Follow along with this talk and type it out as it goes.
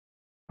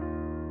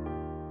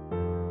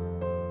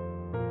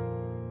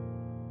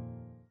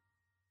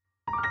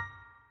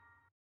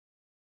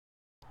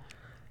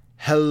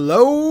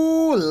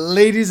Hello,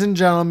 ladies and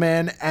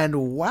gentlemen,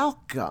 and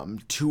welcome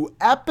to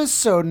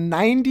episode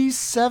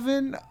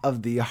 97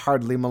 of the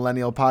Hardly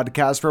Millennial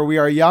podcast, where we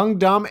are young,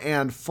 dumb,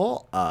 and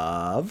full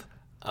of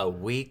a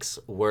week's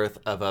worth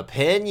of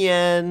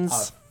opinions.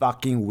 a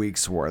fucking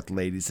week's worth,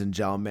 ladies and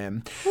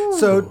gentlemen. Ooh.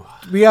 So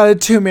we got a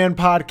two-man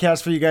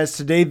podcast for you guys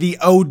today. The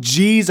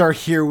OGs are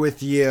here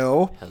with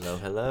you. Hello,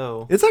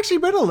 hello. It's actually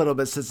been a little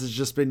bit since it's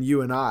just been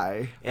you and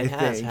I It think.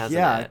 hasn't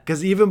Yeah, it?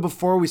 because even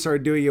before we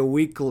started doing a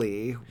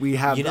weekly, we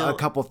have a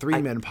couple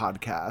three-man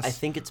podcasts. I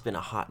think it's been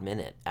a hot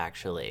minute,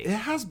 actually. It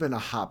has been a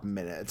hot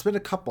minute. It's been a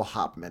couple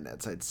hot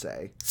minutes, I'd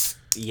say.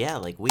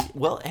 Yeah,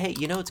 hey,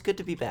 it's good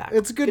to be back.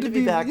 It's good to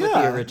be back with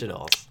the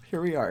originals.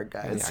 Here we are,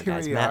 guys. Here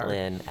we are. Matt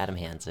Lynn, Adam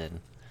Hansen.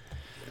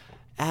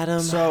 Adam,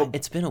 So,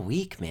 it's been a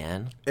week,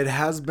 man. It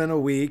has been a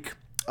week.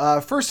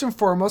 First and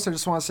foremost, I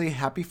just want to say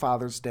Happy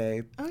Father's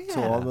Day. Oh, yeah.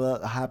 To all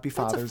the happy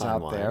That's a fathers fun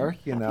out one. there.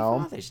 Happy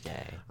Father's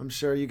Day. I'm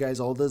sure you guys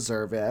all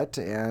deserve it.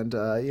 And,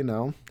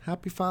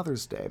 Happy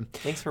Father's Day.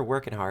 Thanks for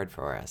working hard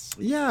for us.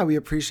 Yeah, we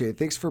appreciate it.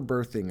 Thanks for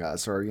birthing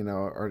us,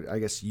 or I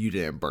guess you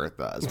didn't birth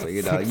us, but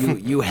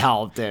you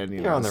helped, and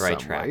You're on the right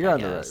track. You're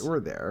on the right. We're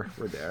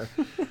there.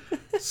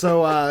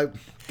 So,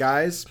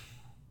 guys,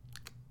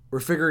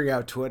 we're figuring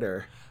out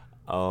Twitter.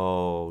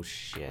 Oh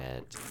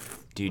shit,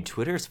 dude,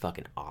 Twitter's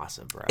fucking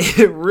awesome, bro.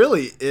 It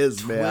really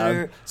is, man.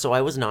 Twitter. So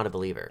I was not a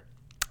believer.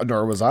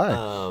 Nor was I.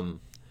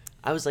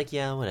 I was like,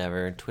 yeah,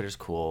 whatever. Twitter's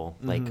cool.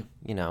 Like,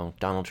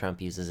 Donald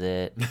Trump uses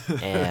it,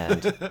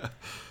 and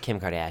Kim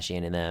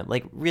Kardashian and them.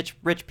 Like, rich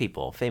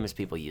people, famous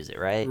people use it,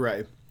 right?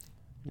 Right.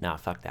 Nah,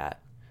 fuck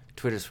that.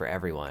 Twitter's for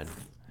everyone.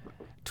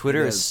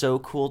 Twitter is so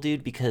cool,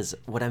 dude, because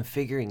what I'm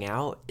figuring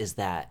out is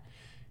that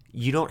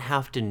you don't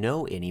have to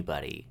know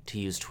anybody to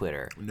use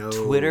Twitter. No.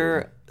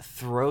 Twitter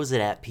throws it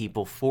at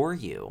people for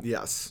you.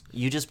 Yes.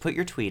 You just put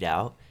your tweet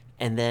out,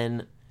 and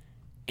then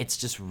it's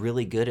just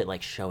really good at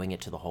like showing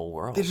it to the whole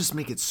world. They just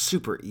make it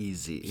super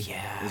easy.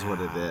 Yeah. Is what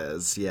it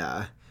is.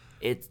 Yeah.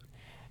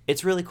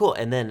 It's really cool.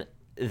 And then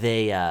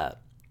they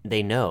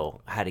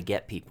know how to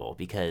get people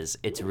because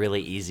it's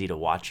really easy to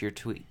watch your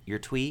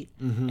tweet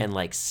and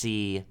like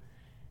see.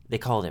 They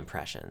call it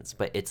impressions,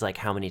 but it's like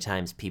how many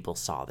times people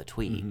saw the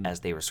tweet as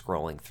they were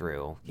scrolling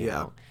through, you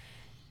know?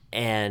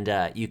 And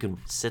you can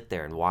sit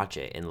there and watch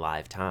it in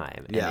live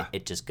time, and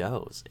it just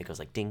goes. It goes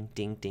like ding,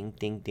 ding, ding,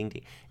 ding, ding,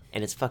 ding.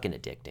 And it's fucking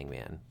addicting,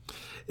 man.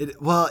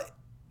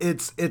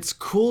 It's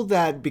cool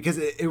that because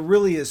it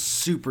really is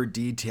super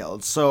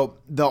detailed. So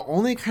the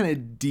only kind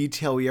of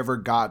detail we ever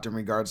got in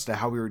regards to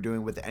how we were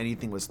doing with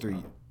anything was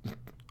through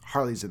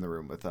Harley's in the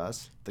room with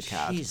us, the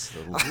cat. Jeez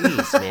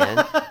Louise,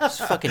 man.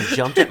 Just fucking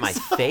jumped at my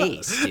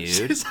face, dude.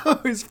 She's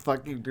always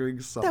fucking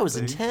doing something. That was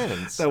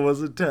intense. That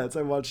was intense.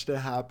 I watched it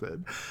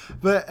happen.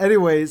 But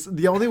anyways,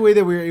 the only way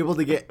that we were able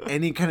to get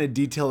any kind of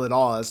detail at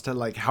all as to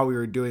like how we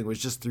were doing was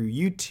just through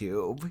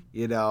YouTube,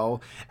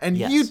 And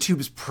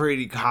YouTube's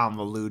pretty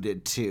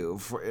convoluted too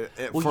for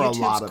YouTube's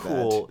a lot of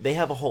cool. it. They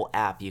have a whole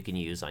app you can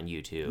use on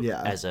YouTube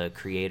as a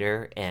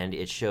creator, and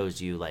it shows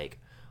you like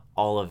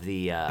all of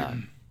the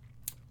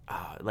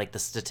like the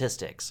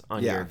statistics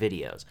on your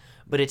videos,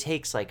 but it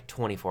takes like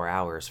 24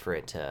 hours for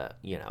it to,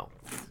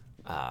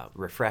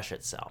 refresh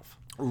itself.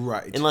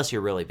 Right. Unless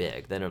you're really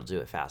big, then it'll do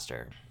it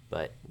faster.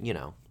 But,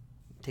 it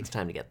takes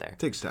time to get there.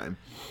 Takes time.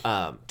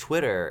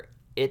 Twitter,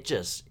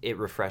 it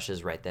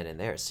refreshes right then and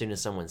there. As soon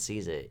as someone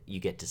sees it, you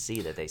get to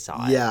see that they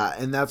saw it. Yeah,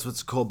 and that's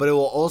what's cool. But it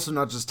will also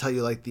not just tell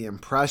you like the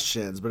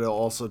impressions, but it'll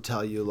also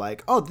tell you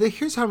like,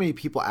 here's how many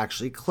people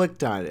actually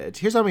clicked on it.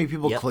 Here's how many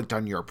people clicked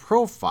on your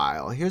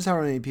profile. Here's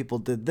how many people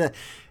did this.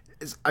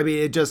 I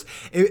mean,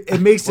 it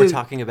makes We're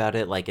talking about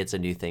it like it's a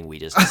new thing we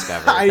just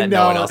discovered that know.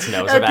 No one else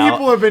knows and about.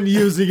 People have been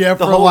using it The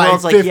for whole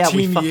like world's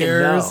 15 we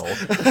years.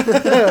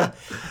 Fucking know.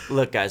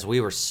 Look, guys,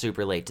 we were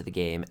super late to the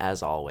game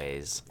as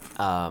always.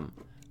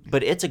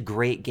 But it's a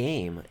great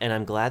game, and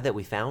I'm glad that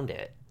we found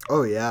it.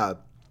 Oh yeah.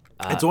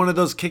 It's one of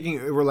those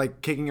we're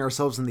like kicking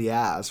ourselves in the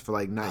ass for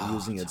like not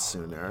using it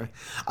sooner.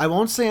 I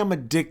won't say I'm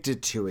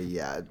addicted to it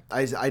yet.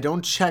 I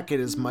don't check it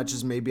as much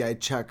as maybe I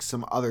check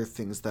some other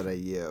things that I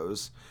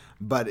use,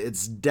 but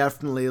it's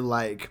definitely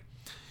like,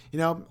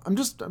 I'm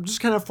just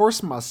kind of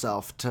forcing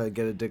myself to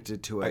get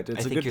addicted to it. It's I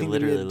a think good you're thing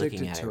literally to be addicted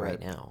looking at to it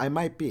right now. I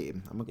might be.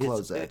 I'm gonna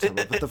close it. I'm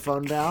gonna put the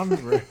phone down.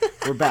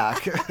 We're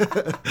back.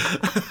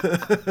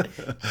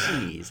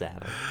 Jeez,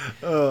 Adam.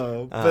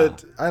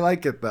 But I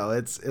like it though.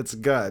 It's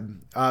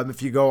good.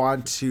 If you go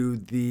on to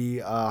the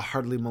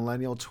Hardly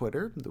Millennial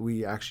Twitter,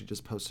 we actually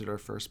just posted our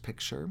first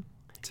picture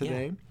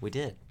today. Yeah, we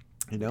did.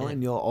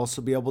 And you'll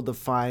also be able to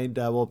find.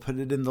 I'll put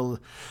it in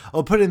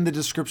the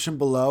description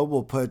below.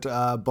 We'll put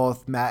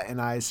both Matt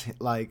and I's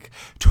like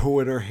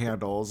Twitter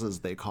handles, as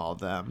they call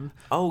them.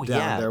 Oh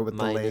down there with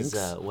mine the links.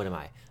 Is, what am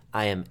I?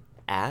 I am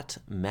at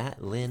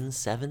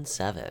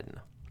MattLynn77.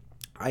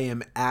 I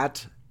am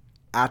at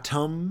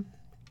Atom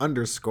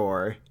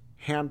 _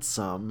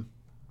 handsome,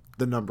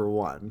 the number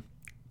 1.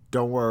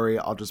 don't worry,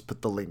 I'll just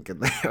put the link in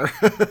there.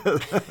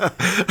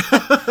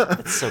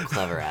 It's so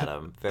clever,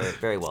 Adam. Very,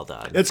 very well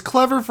done. It's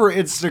clever for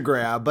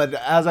Instagram, but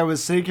as I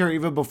was sitting here,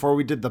 even before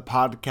we did the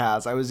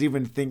podcast, I was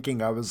even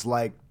thinking, I was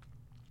like,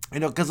 you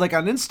know, because like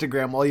on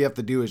Instagram, all you have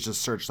to do is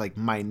just search like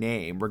my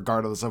name,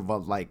 regardless of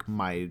what like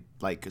my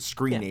like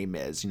screen name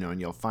is, you know, and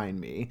you'll find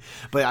me.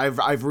 But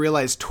I've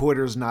realized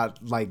Twitter's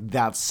not like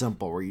that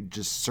simple, where you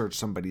just search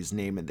somebody's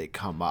name and they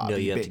come up. No,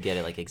 you have to get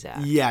it like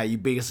exact. Yeah, you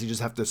basically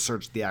just have to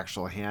search the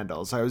actual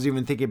handle. So I was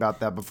even thinking about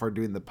that before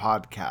doing the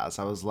podcast.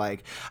 I was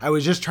like, I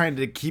was just trying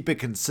to keep it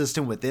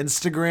consistent with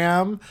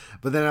Instagram,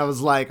 but then I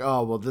was like,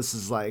 oh well, this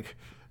is like,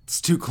 it's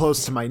too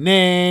close to my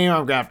name.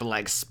 I'm gonna have to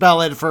like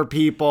spell it for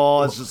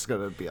people. It's just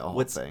gonna be a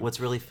whole thing.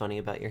 What's really funny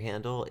about your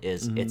handle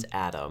is it's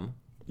Atom.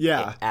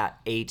 Yeah.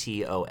 At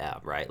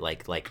ATOM, right?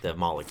 Like the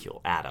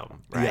molecule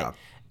atom, right?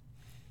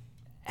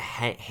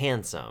 Yeah.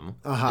 Handsome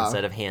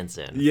instead of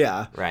Hanson.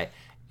 Yeah. Right.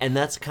 And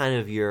that's kind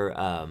of your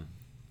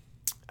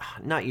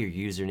not your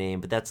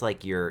username, but that's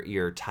like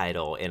your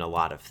title in a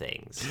lot of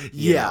things.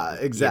 Yeah,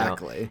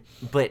 exactly. You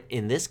know? But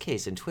in this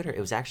case, in Twitter, it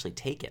was actually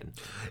taken.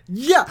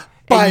 Yeah,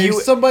 by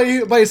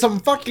some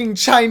fucking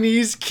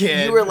Chinese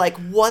kid. You were like,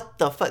 what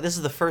the fuck? This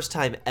is the first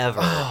time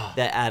ever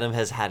that Adam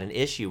has had an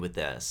issue with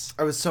this.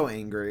 I was so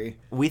angry.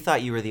 We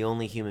thought you were the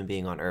only human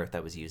being on Earth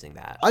that was using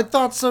that. I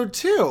thought so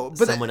too.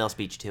 But someone else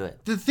beat you to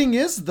it. The thing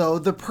is, though,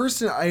 the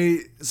person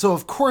so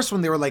of course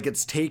when they were like,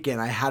 it's taken,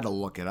 I had to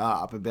look it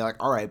up and be like,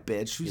 all right,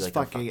 bitch, who's like,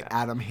 fucking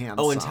Adam Handsome?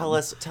 Oh, and tell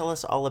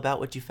us all about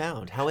what you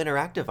found. How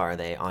interactive are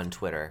they on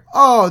Twitter?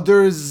 Oh,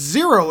 there's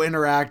zero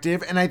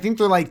interactive, and I think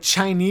they're like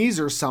Chinese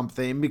or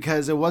something,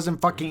 because it wasn't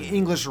fucking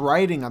English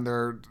writing on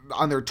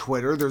their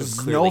Twitter.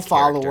 There's no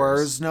followers,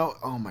 characters. no.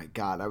 Oh my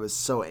god, I was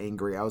so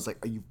angry. I was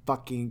like, are you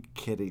fucking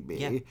kidding me?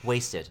 Yeah,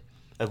 wasted.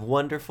 A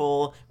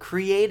wonderful,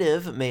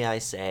 creative, may I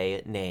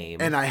say, name.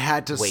 And I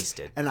had to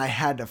wasted. And I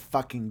had to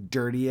fucking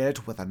dirty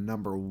it with a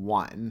number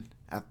 1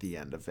 at the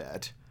end of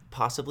it.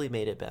 Possibly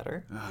made it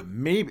better.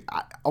 Maybe.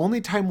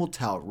 Only time will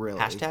tell, really.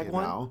 Hashtag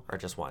one or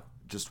just one?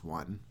 Just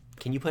one.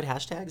 Can you put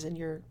hashtags in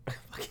your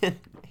fucking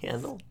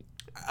handle?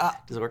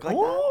 Does it work like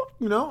that?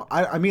 You know,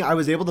 I mean, I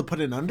was able to put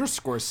an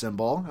underscore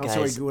symbol.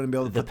 Guys, you wouldn't be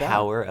able to the put that.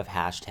 power of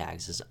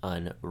hashtags is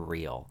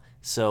unreal.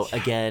 So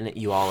again,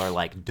 you all are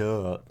like,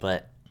 duh,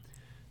 but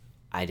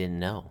I didn't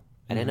know.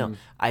 I didn't know.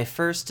 I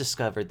first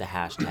discovered the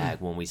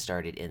hashtag when we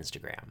started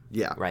Instagram.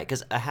 Yeah. Right?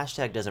 Because a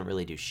hashtag doesn't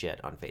really do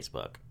shit on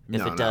Facebook. If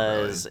No, it not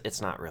does, really.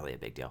 it's not really a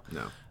big deal.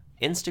 No.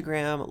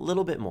 Instagram, a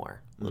little bit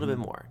more. A little bit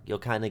more. You'll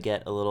kind of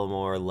get a little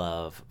more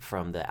love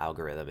from the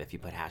algorithm if you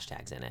put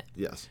hashtags in it.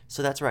 Yes.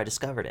 So that's where I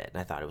discovered it,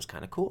 and I thought it was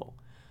kind of cool.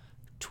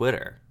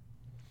 Twitter,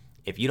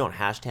 if you don't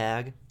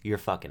hashtag, you're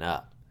fucking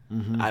up.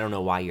 I don't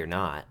know why you're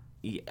not.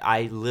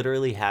 I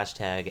literally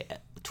hashtag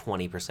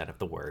 20% of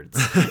the words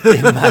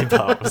in my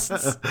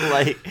posts.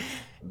 Like,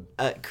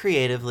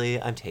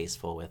 creatively, I'm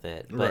tasteful with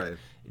it. But, Right.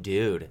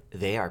 dude,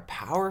 they are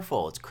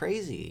powerful. It's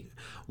crazy.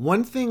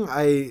 One thing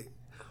I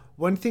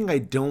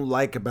don't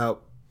like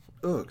about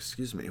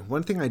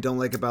one thing I don't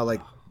like about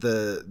like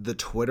the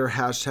Twitter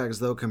hashtags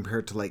though,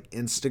 compared to like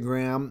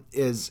Instagram,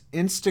 is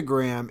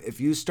Instagram,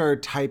 if you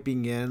start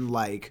typing in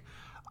like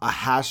a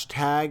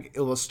hashtag,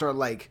 it will start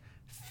like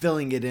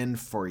filling it in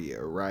for you,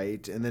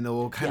 right? And then it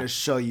will kind of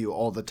show you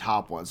all the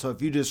top ones. So if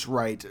you just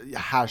write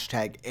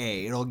hashtag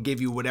A, it'll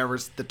give you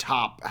whatever's the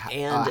top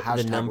And the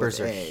hashtag numbers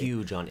with are A.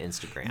 huge on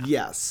Instagram.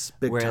 Yes,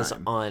 big Whereas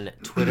time. on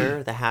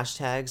Twitter, the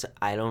hashtags,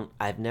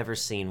 I've never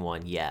seen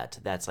one yet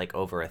that's like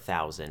over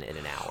 1,000 in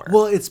an hour.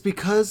 Well, it's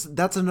because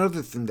that's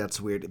another thing that's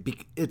weird.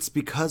 It's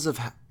because of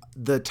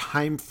the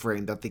time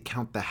frame that they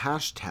count the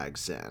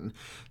hashtags in.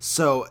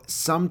 So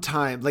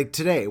sometime, like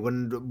today,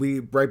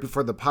 right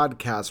before the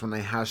podcast, when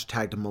I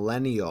hashtagged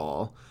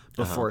millennial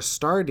before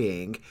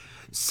starting,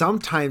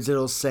 sometimes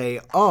it'll say,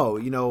 oh,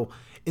 you know,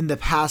 in the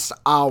past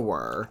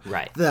hour,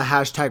 Right. the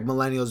hashtag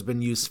millennial has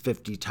been used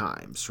 50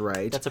 times,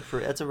 right?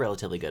 That's a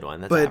relatively good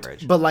one. That's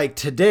average. But like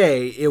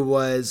today, it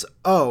was,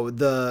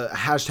 the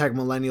hashtag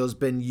millennial has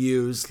been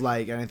used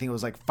like, and I think it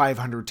was like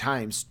 500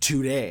 times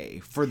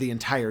today for the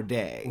entire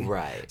day.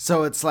 Right.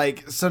 So it's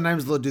like,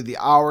 sometimes they'll do the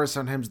hour,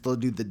 sometimes they'll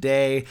do the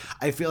day.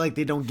 I feel like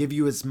they don't give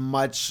you as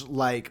much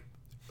like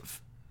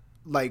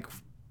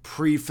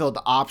pre-filled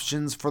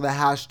options for the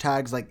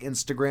hashtags like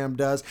Instagram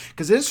does,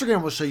 because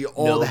Instagram will show you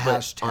all the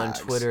hashtags. On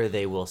Twitter,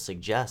 they will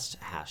suggest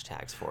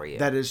hashtags for you.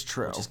 That is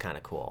true. Which is kind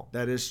of cool.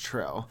 That is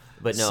true.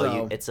 But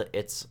no, So-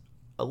 it's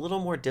a little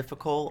more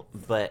difficult,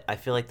 but I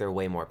feel like they're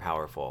way more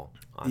powerful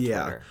on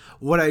Twitter.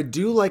 What I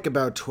do like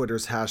about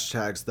Twitter's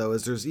hashtags though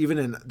is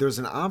there's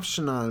an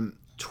option on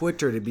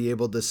Twitter to be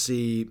able to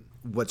see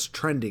what's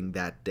trending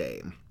that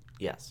day.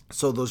 Yes.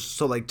 So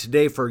like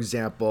today, for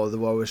example,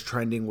 what was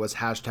trending was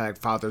hashtag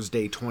Father's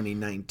Day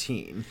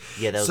 2019.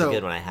 Yeah, that was a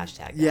good one. I hashtagged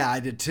that. Yeah,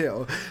 I did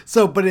too.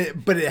 So, but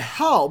it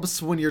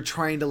helps when you're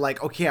trying to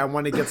like, okay, I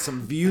want to get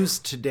some views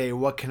today.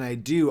 What can I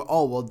do?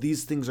 Oh, well,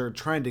 these things are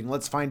trending.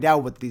 Let's find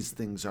out what these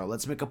things are.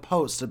 Let's make a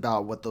post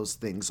about what those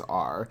things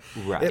are.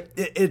 Right.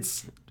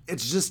 It's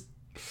just.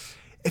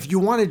 if you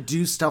want to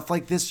do stuff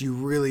like this, you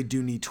really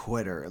do need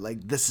Twitter.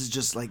 Like, this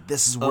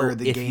is where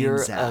the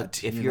game's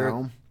at. If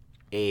you're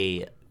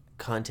a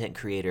content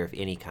creator of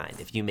any kind,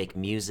 if you make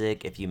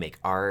music, if you make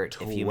art,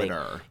 if you make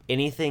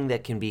anything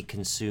that can be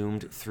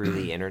consumed through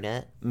the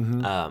internet,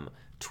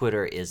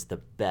 Twitter is the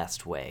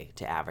best way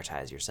to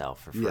advertise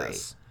yourself for free.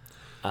 Yes.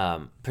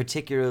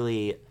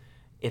 Particularly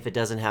if it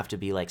doesn't have to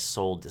be like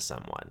sold to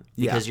someone,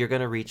 because you're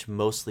going to reach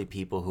mostly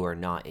people who are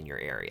not in your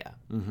area,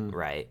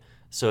 right?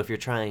 So if you're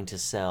trying to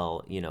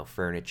sell,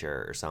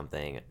 furniture or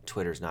something,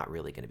 Twitter's not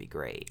really going to be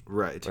great.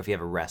 Right. Or if you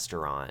have a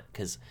restaurant,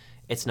 because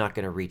it's not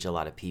going to reach a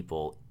lot of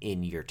people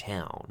in your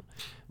town.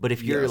 But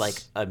if you're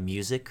like a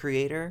music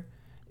creator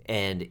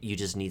and you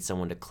just need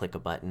someone to click a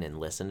button and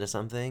listen to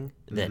something,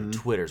 then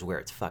Twitter's where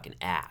it's fucking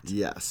at.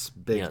 Yes,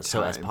 big time.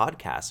 So as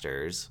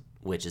podcasters,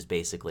 which is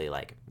basically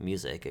like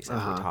music, except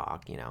we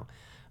talk,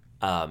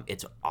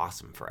 it's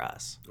awesome for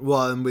us.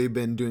 Well, and we've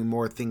been doing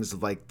more things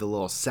of like the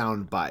little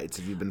sound bites.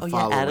 If you've been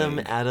following.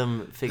 Yeah,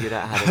 Adam figured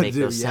out how to make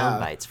those sound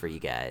bites for you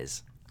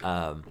guys.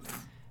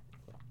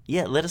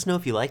 Yeah, let us know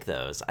if you like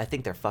those. I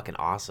think they're fucking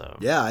awesome.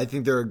 Yeah, I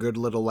think they're a good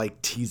little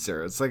like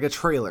teaser. It's like a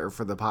trailer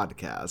for the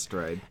podcast,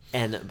 right?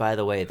 And by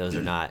the way, those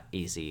are not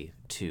easy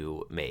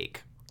to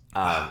make.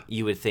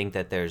 You would think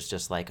that there's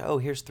just like, oh,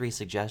 here's 3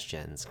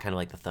 suggestions, kind of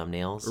like the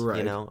thumbnails,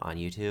 on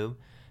YouTube.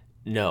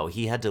 No,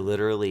 he had to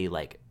literally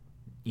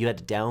you had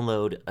to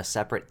download a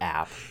separate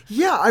app.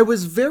 Yeah, I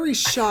was very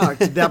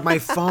shocked that my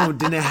phone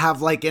didn't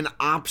have like an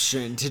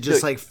option to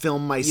just like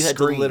film my screen. You had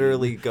to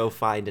literally go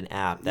find an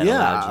app that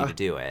allowed you to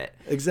do it.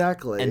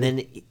 Exactly. And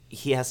then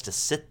he has to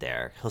sit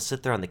there. He'll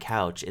sit there on the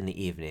couch in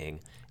the evening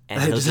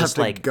and he'll just have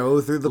to like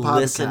go through the podcast.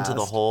 Listen to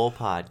the whole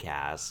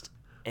podcast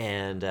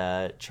and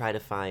try to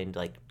find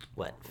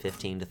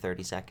 15 to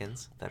 30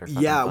 seconds that are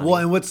fucking funny. Well,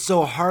 and what's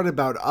so hard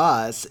about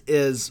us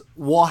is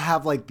we'll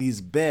have like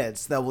these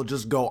bits that will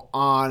just go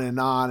on and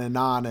on and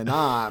on and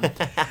on.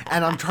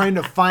 And I'm trying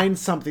to find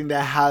something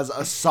that has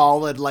a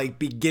solid like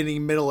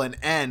beginning, middle, and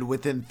end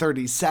within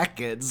 30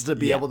 seconds to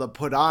be able to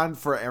put on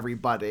for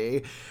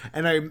everybody.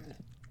 And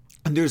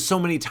there's so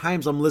many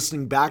times I'm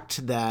listening back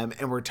to them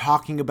and we're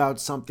talking about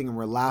something and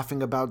we're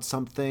laughing about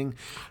something.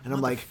 And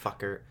I'm like,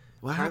 fucker.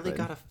 What Harley happened?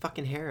 got a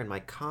fucking hair in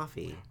my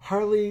coffee.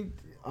 Harley,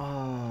 you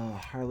know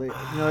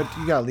what?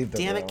 You gotta leave the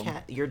room. Damn it,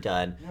 Kat. You're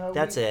done.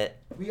 That's it.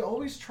 We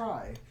always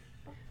try.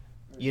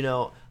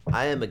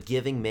 I am a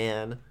giving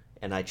man,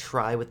 and I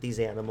try with these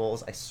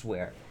animals, I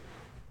swear.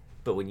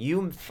 But when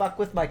you fuck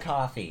with my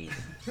coffee,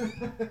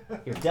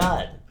 you're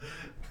done.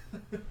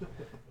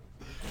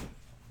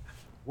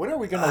 When are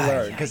we going to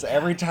learn? Because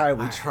every time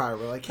we try,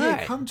 we're like,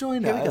 hey, come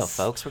join us. Here we go,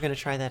 folks. We're going to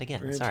try that again.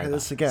 Sorry try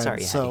this again.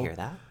 Sorry you had to hear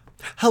that.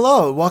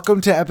 Hello, welcome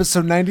to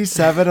episode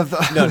 97 of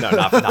the... No,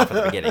 not from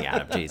the beginning,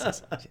 Adam.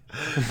 Jesus.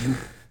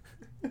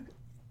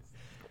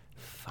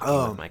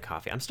 Fucking with my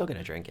coffee. I'm still going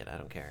to drink it. I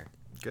don't care.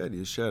 Good,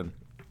 you should.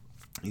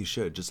 You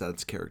should. Just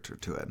adds character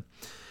to it.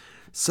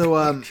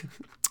 So,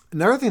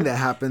 another thing that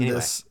happened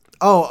this...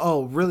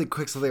 Oh, really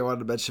quick, something I wanted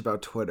to mention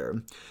about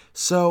Twitter.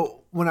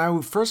 So, when I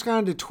first got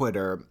into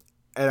Twitter...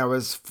 and I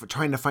was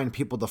trying to find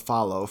people to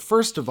follow.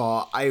 First of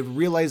all, I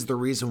realized the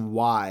reason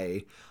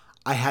why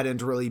I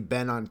hadn't really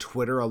been on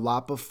Twitter a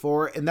lot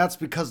before. And that's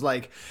because,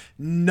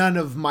 none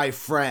of my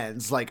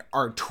friends,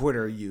 are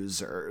Twitter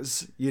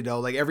users.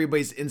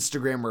 Everybody's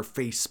Instagram or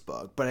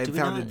Facebook. But I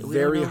found it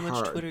very hard. We don't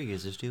know which Twitter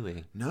users, do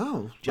we?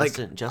 No.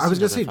 Justin I was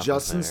going to say,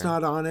 Justin's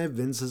not on it.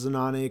 Vince isn't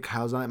on it.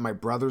 Kyle's on it. My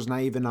brother's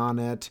not even on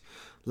it.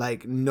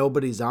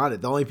 Nobody's on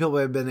it. The only people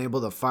I've been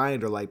able to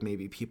find are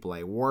maybe people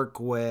I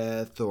work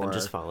with, or I'm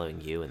just following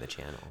you in the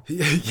channel.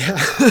 Yeah,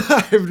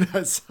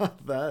 I saw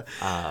that.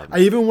 I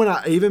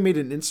even made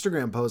an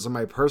Instagram post on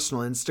my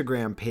personal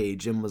Instagram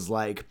page and was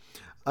like,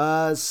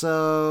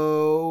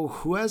 so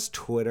who has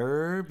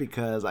Twitter?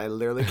 Because I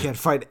literally can't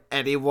find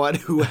anyone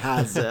who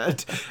has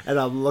it, and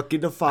I'm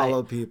looking to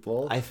follow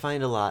people. I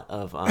find a lot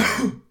of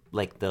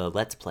the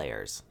Let's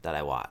Players that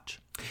I watch.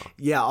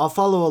 Yeah, I'll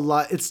follow a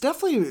lot. It's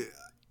definitely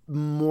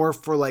more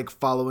for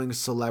following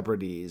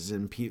celebrities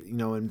and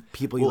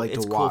people you like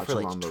to watch for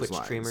along those Twitch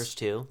lines. Streamers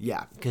too.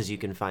 Yeah, because you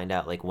can find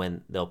out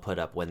when they'll put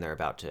up when they're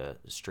about to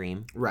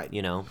stream. Right.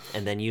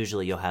 And then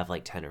usually you'll have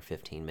 10 or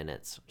 15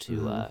 minutes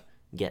to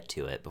get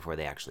to it before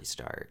they actually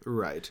start.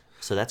 Right.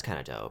 So that's kind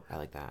of dope. I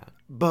like that.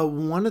 But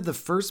one of the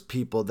first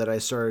people that I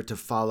started to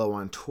follow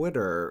on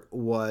Twitter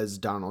was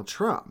Donald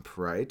Trump,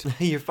 right?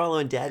 You're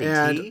following Daddy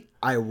T?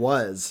 I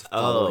was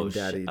following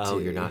Daddy T. Oh,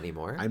 you're not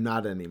anymore? I'm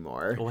not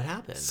anymore. What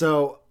happened?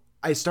 So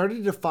I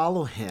started to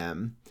follow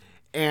him,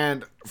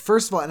 and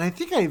first of all, and I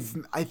think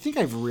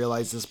I've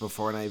realized this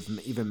before, and I've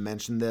even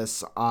mentioned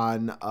this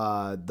on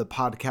the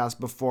podcast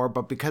before,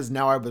 but because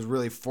now I was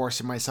really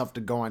forcing myself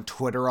to go on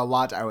Twitter a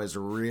lot, I was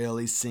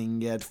really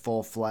seeing it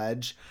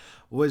full-fledged,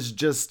 was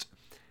just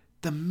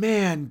the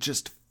man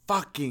just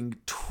fucking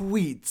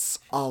tweets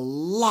a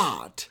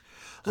lot.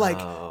 Like,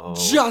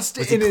 Was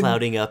he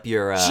clouding up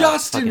your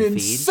just an fucking feed?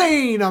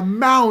 insane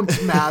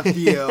amount,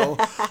 Matthew.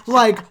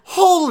 Like,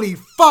 holy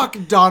fuck,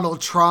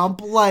 Donald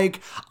Trump.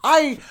 Like,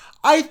 I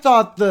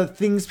thought the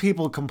things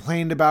people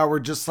complained about were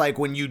just like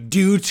when you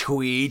do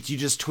tweet, you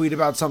just tweet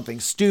about something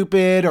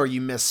stupid or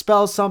you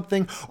misspell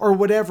something or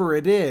whatever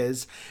it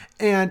is.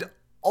 And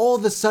all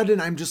of a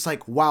sudden, I'm just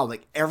like, wow,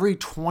 like every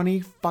 20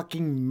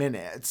 fucking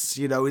minutes,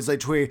 you know, he's like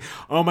tweeting,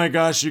 oh my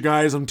gosh, you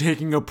guys, I'm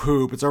taking a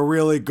poop. It's a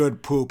really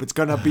good poop. It's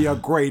going to be a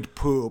great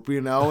poop,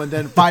 you know? And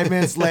then 5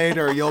 minutes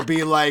later, you'll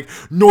be like,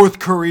 North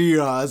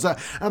Korea.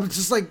 I'm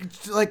just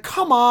like,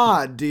 come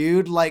on,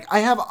 dude. Like, I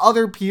have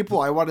other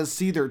people I want to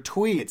see their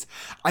tweets.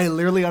 I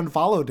literally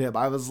unfollowed him.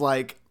 I was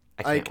like,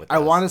 I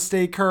want to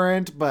stay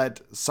current,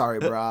 but sorry,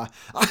 brah.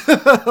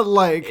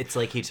 Like, it's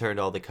like he turned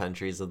all the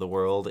countries of the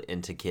world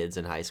into kids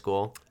in high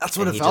school. That's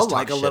what it felt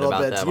like a little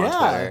bit.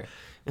 Yeah.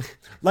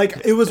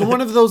 Like, it was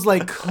one of those,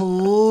 like,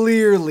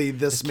 clearly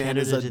this man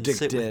is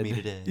addicted. Sit with me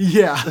today.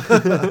 Yeah.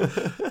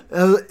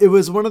 It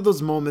was one of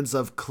those moments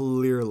of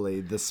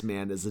clearly this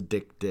man is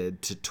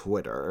addicted to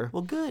Twitter.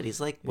 Well, good. He's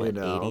like, what,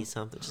 80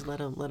 something? Just let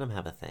him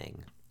have a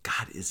thing.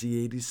 God, is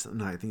he 80?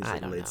 No, I think he's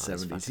like late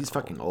 70s. He's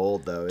fucking old.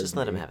 old, though. Just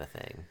let him have a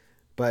thing.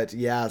 But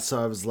yeah,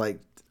 so I was like,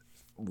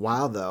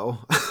 wow, though.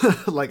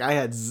 Like, I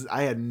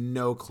had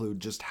no clue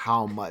just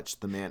how much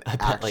the man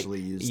actually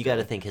used it. You got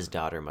to think his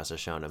daughter must have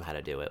shown him how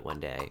to do it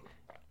one day.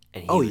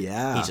 And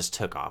he just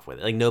took off with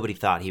it. Like, nobody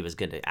thought he was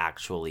going to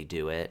actually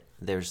do it.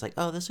 They were just like,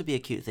 oh, this would be a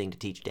cute thing to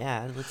teach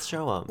Dad. Let's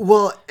show him.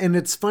 Well, and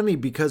it's funny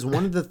because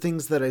one of the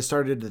things that I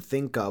started to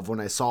think of when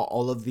I saw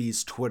all of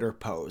these Twitter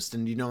posts,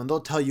 and, you know, and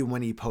they'll tell you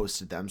when he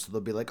posted them. So they'll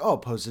be like, oh,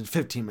 posted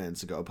 15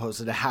 minutes ago,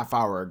 posted a half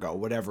hour ago,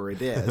 whatever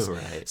it is.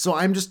 Right. So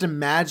I'm just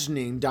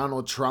imagining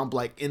Donald Trump,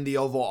 like, in the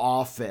Oval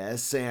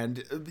Office,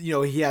 and, you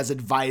know, he has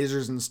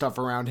advisors and stuff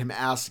around him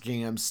asking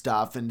him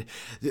stuff. And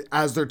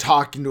as they're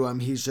talking to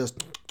him, he's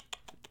just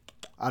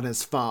on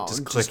his phone,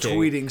 just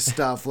tweeting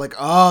stuff like,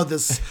 "Oh,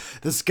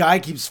 this guy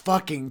keeps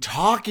fucking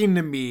talking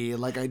to me.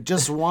 Like, I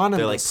just want him to stop."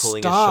 They're like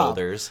pulling his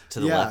shoulders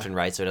to the left and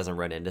right so he doesn't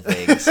run into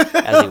things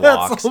as he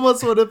walks. That's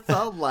almost what it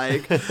felt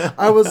like.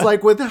 I was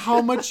like, with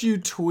how much you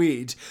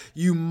tweet,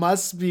 you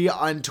must be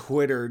on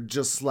Twitter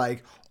just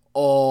like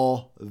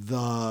all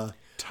the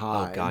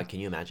time. Oh God, can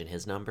you imagine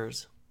his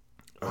numbers?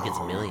 Like, it's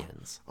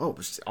millions. Oh,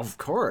 of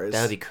course.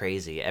 That would be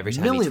crazy. Every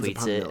time he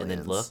tweets it and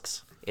then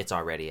looks, it's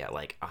already at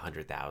like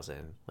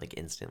 100,000, like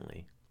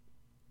instantly.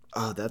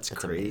 Oh, that's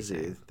crazy.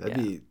 Amazing.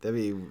 That'd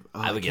be.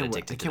 Oh, I would get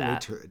addicted to that. I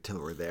can't wait till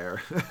we're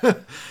there.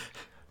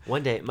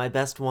 One day, my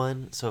best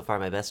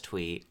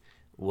tweet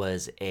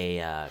was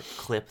a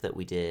clip that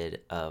we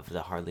did of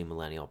the Hardly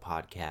Millennial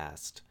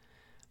podcast,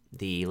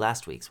 the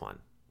last week's one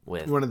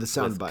with one of the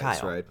sound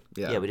bites, right?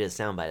 Yeah, we did a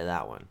sound bite of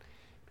that one,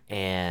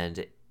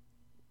 and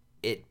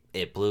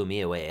it blew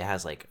me away. It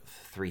has like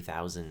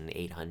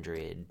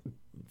 3,800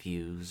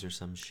 views or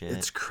some shit.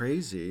 It's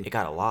crazy. It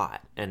got a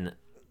lot, and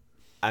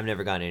I've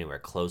never gotten anywhere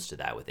close to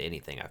that with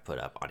anything I've put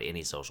up on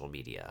any social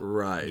media.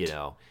 Right. You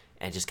know,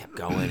 and it just kept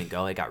going and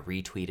going. It got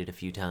retweeted a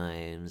few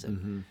times,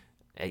 and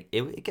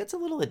it gets a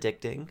little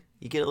addicting.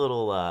 You get a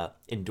little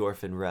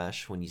endorphin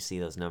rush when you see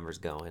those numbers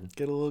going.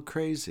 Get a little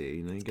crazy,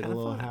 you know, you get a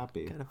little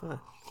happy. Kind of fun.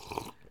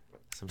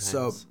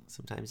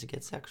 Sometimes you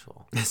get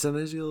sexual.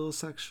 Sometimes you get a little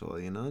sexual,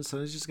 you know.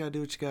 Sometimes you just gotta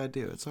do what you gotta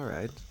do. It's all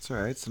right.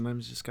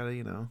 Sometimes you just gotta,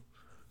 you know,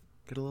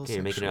 get a little sexual.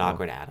 You're making it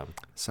awkward, Adam.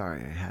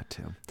 Sorry, I had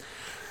to.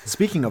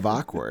 Speaking of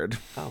awkward.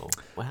 Oh,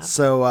 what happened?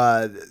 So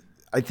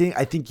I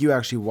think you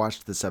actually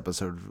watched this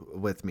episode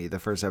with me, the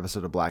first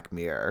episode of Black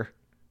Mirror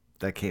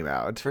that came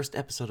out. First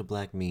episode of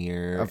Black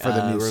Mirror. For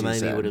the new season.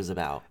 Remind me what it was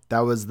about. That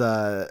was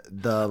the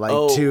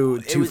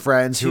two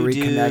friends who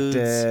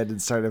reconnected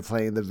and started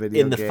playing the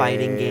video game. In the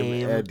fighting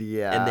game. And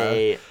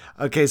they...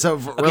 Okay, so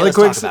let's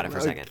talk about it for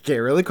a second. Okay,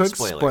 really quick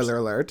spoiler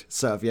alert.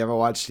 So if you haven't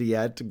watched it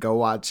yet, go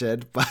watch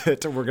it.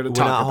 But we're going to talk about it.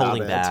 We're not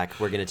holding back.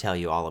 We're going to tell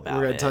you all about it.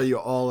 We're going to tell you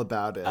all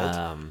about it.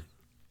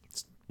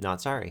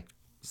 Not sorry.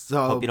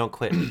 So hope you don't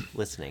quit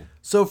listening.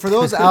 So for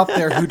those out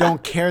there who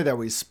don't care that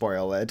we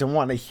spoil it and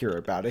want to hear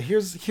about it,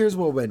 here's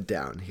what went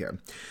down here.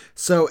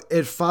 So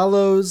it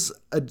follows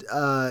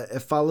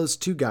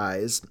two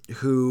guys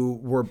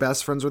who were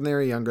best friends when they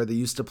were younger. They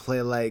used to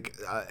play like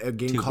a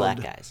game called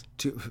Black Guys.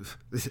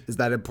 Is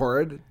that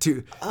important?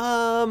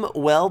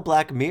 Well,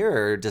 Black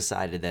Mirror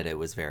decided that it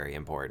was very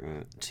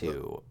important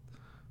to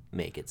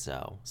make it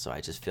so. So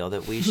I just feel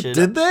that we should.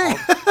 Did they?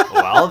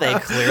 Well, they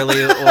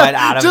clearly went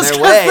out of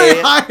their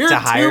way to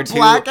hire two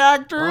black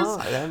actors.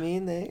 Well, I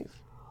mean,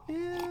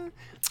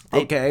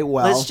 okay,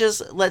 well,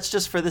 let's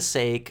just for the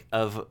sake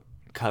of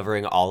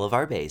covering all of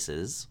our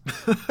bases,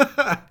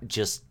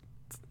 just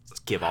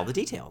give all the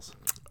details.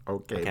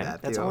 Okay,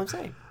 that's all I'm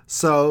saying.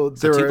 So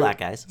there were two black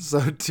guys.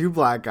 Two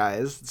black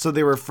guys. So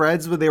they were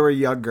friends when they were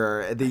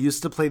younger, and they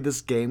used to play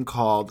this game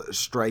called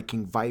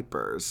Striking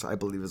Vipers, I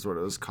believe is what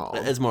it was called.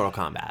 It's Mortal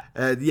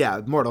Kombat.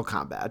 Yeah, Mortal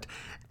Kombat.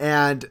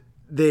 And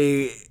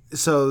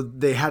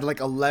they had like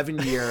 11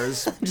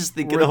 years. I'm just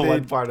thinking where of they-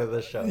 one part of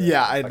the show.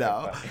 Yeah, I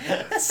know.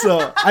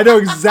 So I know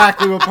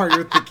exactly what part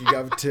you're thinking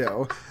of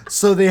too.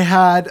 So they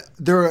had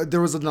there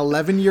was an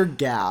 11-year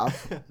gap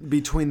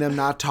between them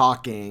not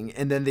talking,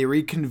 and then they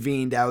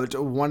reconvened out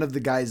at one of the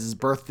guys'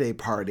 birthday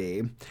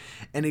party,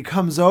 and he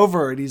comes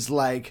over and he's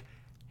like,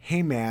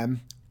 "Hey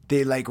man,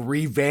 they like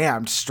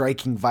revamped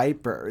Striking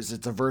Vipers.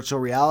 It's a virtual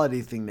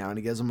reality thing now," and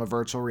he gives them a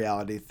virtual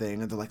reality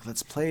thing, and they're like,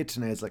 "Let's play it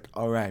tonight." He's like,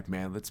 "All right,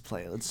 man, let's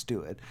play. Let's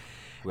do it."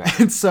 Right.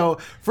 And so,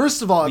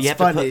 first of all, it's You have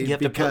funny to put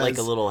because like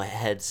a little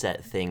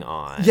headset thing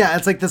on. yeah,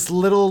 it's like this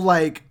little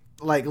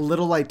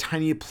little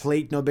tiny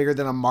plate no bigger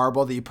than a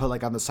marble that you put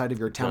like on the side of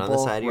your Put temple, on the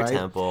side of your right?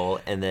 temple,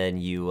 and then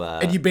you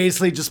And you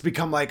basically just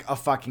become like a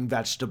fucking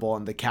vegetable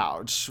on the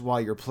couch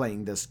while you're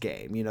playing this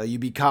game. You know, you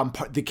become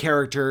the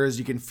characters.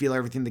 You can feel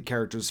everything the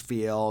characters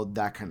feel,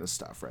 that kind of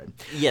stuff, right?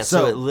 yeah.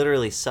 So it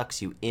literally sucks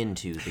you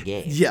into the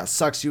game. yeah,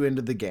 sucks you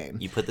into the game.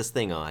 You put this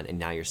thing on, and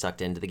now you're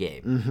sucked into the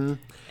game. Mm-hmm.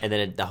 And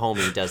then the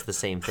homie does the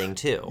same thing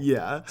too.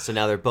 Yeah. So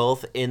now they're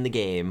both in the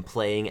game,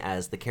 playing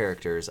as the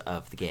characters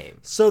of the game.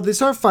 So they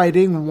start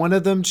fighting. One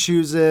of them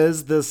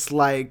chooses this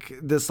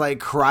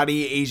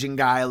karate Asian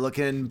guy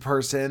looking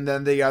person.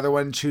 Then the other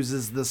one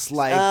chooses this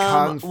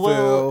kung fu.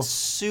 Well,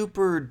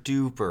 super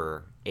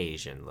duper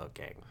Asian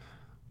looking.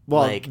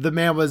 Well, like- the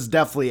man was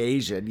definitely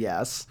Asian,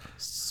 yes.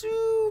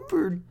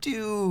 Super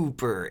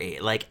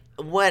duper like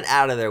went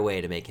out of their way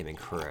to make him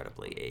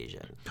incredibly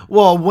Asian.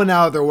 Well, went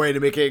out of their way to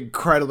make it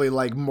incredibly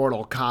like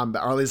Mortal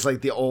Kombat, or at least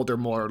like the older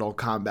Mortal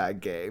Kombat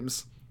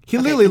games. He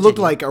literally looked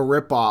like a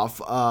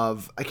ripoff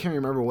of, I can't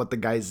remember what the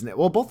guy's name.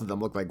 Well, both of them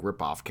look like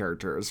ripoff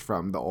characters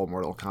from the old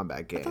Mortal Kombat I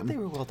thought game. they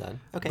were well done.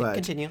 Okay, But-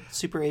 continue.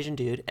 Super Asian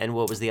dude. And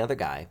what was the other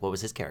guy? What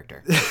was his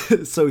character?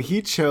 So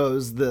he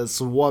chose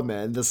this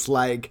woman, this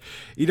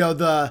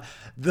the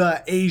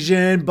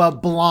Asian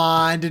but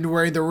blonde and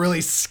wearing the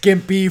really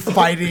skimpy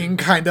fighting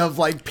kind of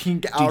like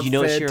pink outfit. Dude, you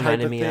know what she type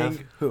reminded of me thing. of?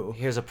 Who?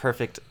 Here's a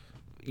perfect.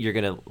 You're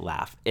gonna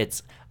laugh.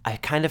 I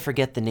kind of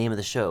forget the name of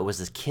the show. It was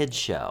this kids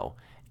show,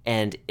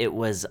 and it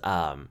was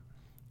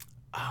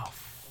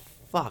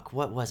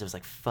what was it? It was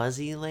like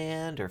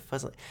Fuzzyland or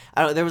Fuzzy.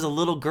 I don't know. There was a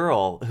little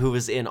girl who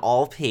was in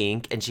all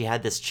pink, and she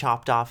had this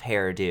chopped off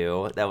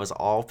hairdo that was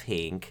all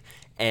pink,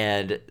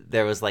 and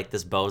there was like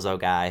this bozo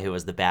guy who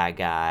was the bad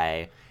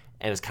guy.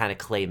 And it was kind of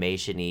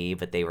claymation-y,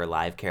 but they were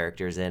live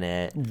characters in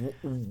it.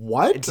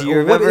 What? Do you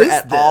remember What is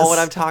at all what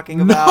this? I'm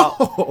talking about?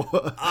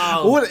 No.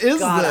 Oh, What is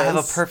God, this? I have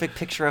a perfect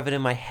picture of it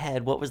in my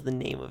head. What was the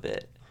name of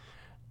it?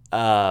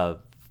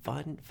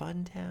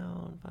 Fun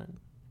Town.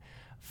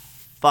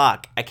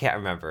 Fuck, I can't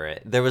remember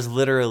it. There was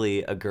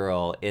literally a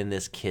girl in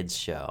this kids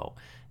show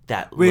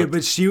that. Wait, looked,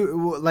 but she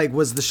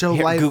was the show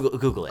here, live?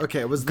 Google it.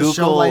 Okay, was the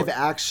show live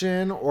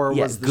action or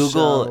was the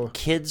Google show?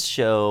 kids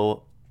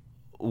show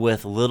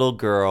with little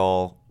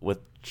girl with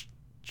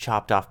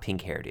chopped off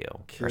pink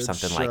hairdo or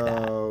something like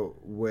that.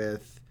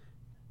 With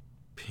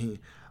pink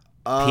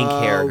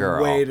Hair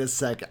girl. Wait a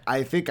second.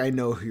 I think I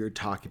know who you're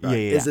talking about.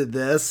 Yeah. Is it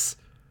this?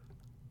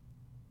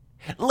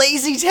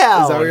 Lazy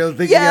Town. Is that what you're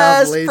thinking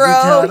yes, of? Lazy bro,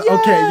 Town? yes.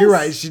 Okay, you're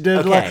right. She did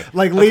Okay,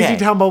 like Lazy okay.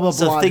 Town, but with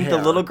So blonde think hair.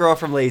 the little girl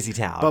from Lazy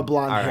Town. But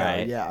blonde All hair,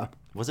 right. yeah.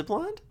 Was it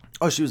blonde?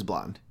 Oh, she was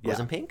blonde. Yeah.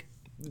 Wasn't pink?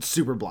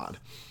 Super blonde.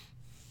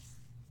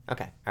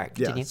 Okay. All right.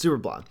 Yeah, Continue. super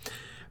blonde.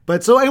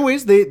 But so,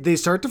 anyways, they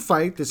start to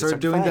fight. They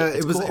started start to doing fight. the.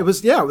 It's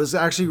cool. It was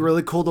actually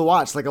really cool to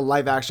watch, like a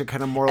live action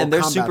kind of Mortal Kombat. And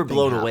they're super thing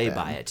blown away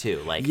happen. by it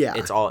too. Like Yeah.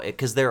 it's all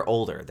because they're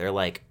older. They're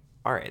like,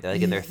 all right, they're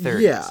like in their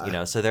 30s. Yeah. You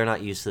know, so they're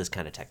not used to this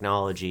kind of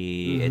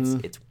technology.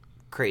 It's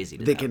crazy.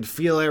 To They them. can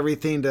feel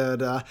everything.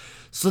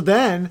 So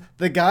then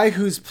the guy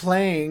who's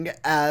playing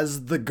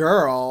as the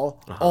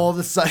girl all of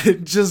a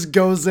sudden just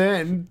goes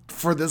in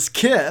for this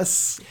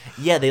kiss.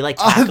 Yeah, they like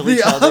tackle the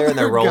each other and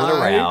they're other rolling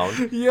guy.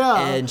 around.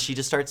 Yeah. And she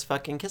just starts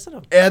fucking kissing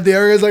him. And the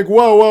other guy's like,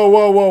 whoa, whoa,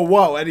 whoa, whoa,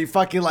 whoa. And he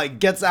fucking like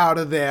gets out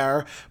of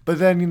there. But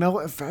then,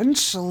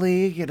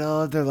 eventually,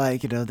 they're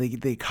like,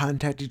 they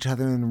contact each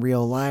other in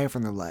real life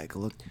and they're like,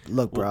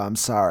 look, bro, I'm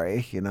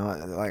sorry.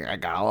 Like I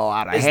got a little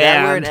out of Is hand.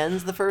 that where it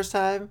ends the first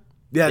time?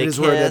 Yeah, They it is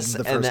where it ends kiss, the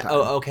and first then- time.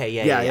 Oh, okay,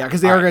 yeah. Yeah,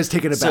 because the All other right. guy's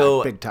taking it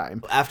So, back big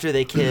time. After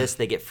they kiss,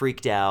 they get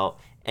freaked out,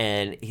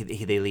 and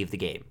they leave the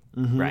game,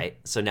 Mm-hmm. right?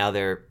 So now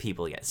they're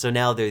people again. So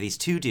now they're these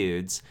two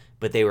dudes,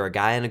 but they were a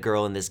guy and a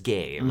girl in this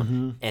game,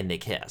 Mm-hmm. and they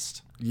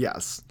kissed.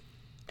 Yes.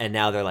 And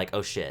now they're like,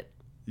 oh shit.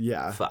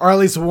 Yeah. Fuck. Or at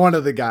least one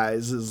of the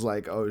guys is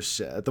like, oh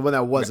shit. The one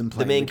that wasn't The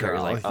playing main the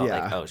character's girl. like, oh,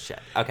 yeah. like, oh shit.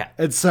 Okay.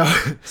 And so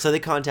So they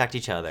contact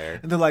each other.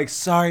 and they're like,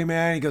 sorry,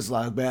 man. He goes,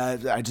 like,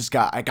 man,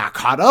 I got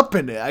caught up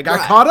in it. I got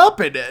Right. caught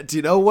up in it,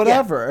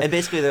 whatever. And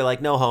basically they're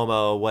like, no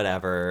homo,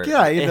 whatever.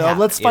 Yeah, It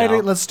let's happened, fight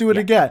it. Let's do it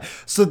again.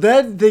 So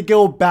then they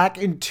go back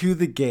into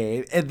the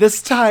game, and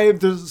this time,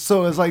 it's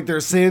like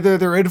they're saying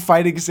they're in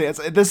fighting stance,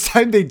 and this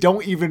time they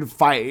don't even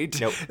fight.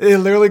 Nope. It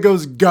literally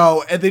goes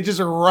go, and they just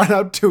run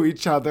up to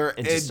each other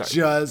and just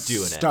just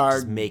doing start it.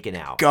 Just making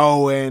out.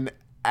 going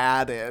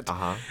at it.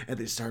 Uh-huh. And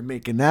they start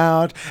making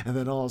out, and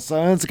then all of a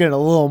sudden it's getting a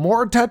little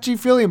more touchy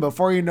feely, and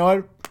before you know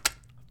it,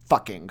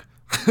 fucking.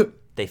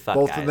 They fuck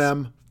Both guys. of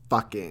them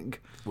fucking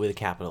with a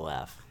capital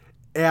F.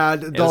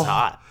 And It was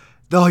hot.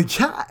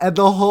 And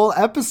the whole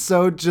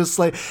episode just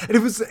like, and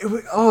it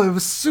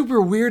was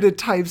super weird at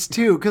times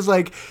too, because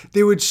like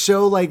they would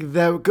show like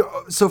them.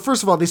 So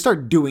first of all, they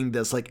start doing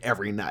this like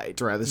every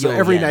night, right? So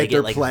every night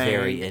they're like, playing,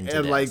 very into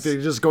and this. like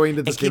they're just going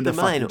to this game keep to in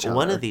fuck mind, each other.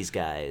 one of these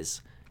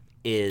guys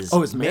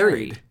is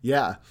married.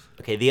 Yeah.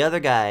 Okay, the other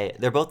guy,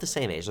 they're both the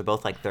same age. They're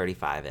both like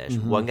 35-ish.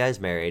 Mm-hmm. One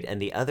guy's married,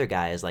 and the other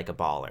guy is like a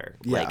baller.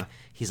 Yeah. Like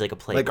he's like a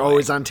playboy. Like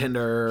always on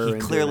Tinder. He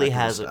and clearly doing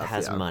that kind of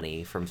has stuff,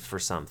 money for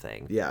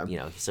something. Yeah. You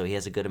know, so he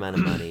has a good amount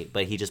of money,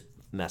 but he just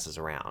messes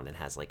around and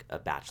has like a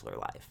bachelor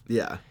life.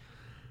 Yeah.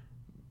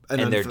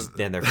 And they're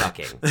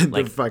fucking and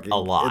like they're fucking a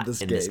lot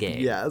in this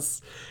game.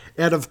 Yes.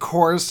 And of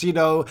course, you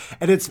know,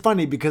 and it's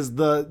funny because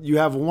you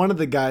have one of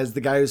the guys, the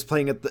guy who's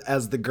playing it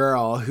as the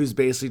girl, who's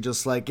basically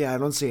just like, yeah, I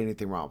don't see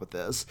anything wrong with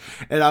this.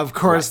 And of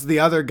course, the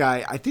other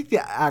guy, I think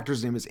the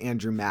actor's name is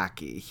Andrew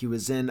Mackie. He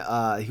was in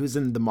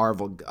the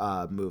Marvel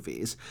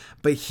movies,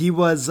 but he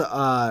was.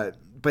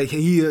 But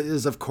he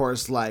is, of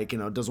course, like, you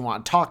know, doesn't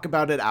want to talk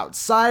about it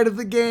outside of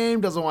the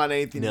game, doesn't want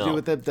anything to do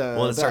with it.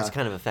 It starts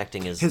kind of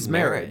affecting his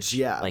marriage.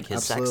 Yeah. Like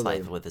his sex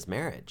life with his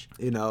marriage.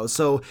 You know,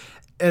 so,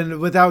 and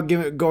without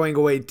going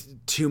away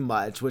too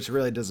much, which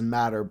really doesn't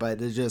matter,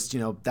 but it's just, you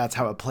know, that's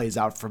how it plays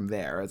out from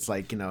there. It's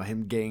like, you know,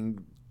 him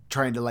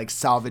trying to like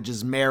salvage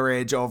his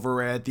marriage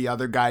over it. The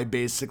other guy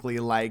basically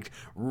like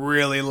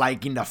really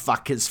liking to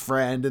fuck his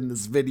friend in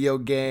this video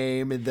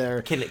game. And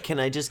Can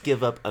I just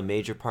give up a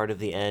major part of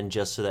the end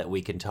just so that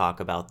we can talk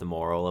about the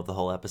moral of the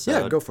whole episode?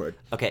 Yeah, go for it.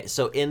 Okay,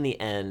 so in the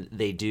end,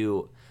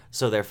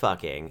 they're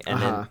fucking,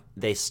 and then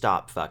they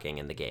stop fucking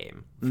in the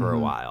game for a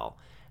while.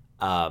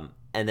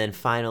 And then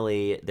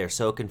finally, they're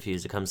so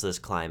confused, it comes to this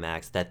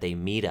climax that they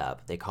meet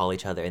up. They call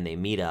each other and they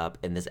meet up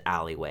in this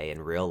alleyway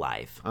in real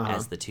life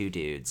as the two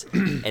dudes,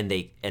 and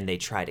they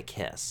try to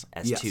kiss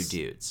as two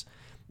dudes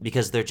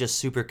because they're just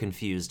super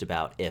confused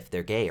about if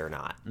they're gay or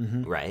not,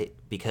 right?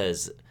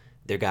 Because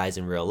they're guys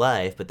in real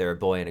life, but they're a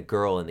boy and a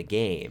girl in the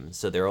game,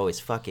 so they're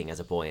always fucking as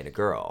a boy and a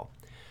girl.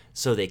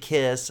 So they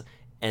kiss,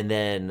 and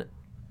then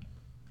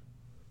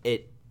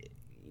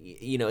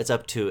it's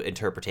up to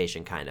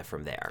interpretation kind of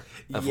from there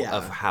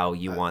of how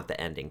you want the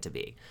ending to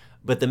be.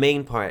 But the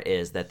main part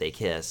is that they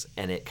kiss,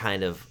 and it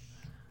kind of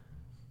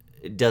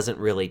doesn't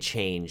really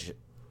change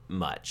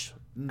much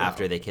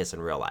after they kiss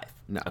in real life.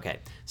 No. Okay.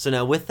 So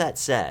now with that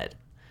said,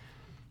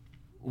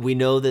 we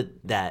know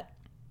that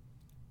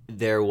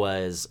there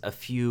was a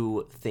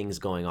few things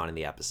going on in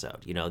the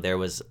episode. You know, there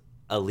was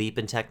a leap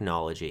in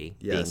technology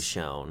being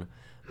shown.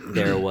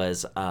 There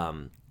was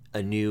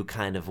a new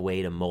kind of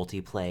way to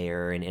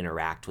multiplayer and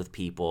interact with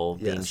people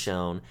being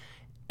shown.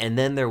 And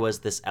then there was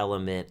this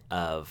element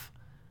of,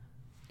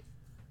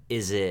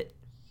 is it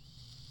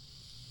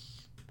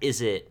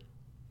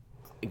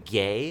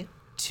gay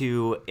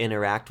to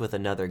interact with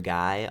another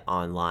guy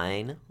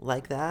online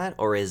like that?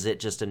 Or is it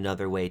just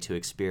another way to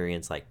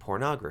experience like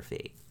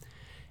pornography?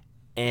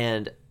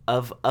 And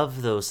of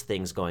those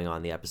things going on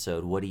in the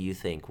episode, what do you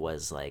think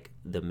was like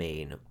the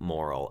main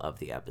moral of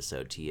the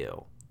episode to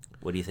you?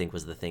 What do you think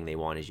was the thing they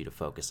wanted you to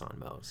focus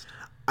on most?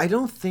 I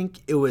don't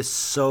think it was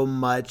so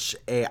much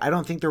I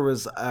don't think there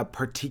was a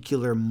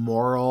particular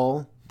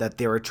moral that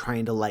they were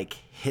trying to like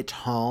hit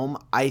home.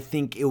 I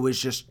think it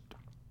was just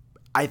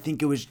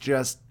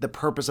the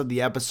purpose of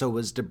the episode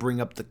was to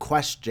bring up the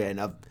question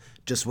of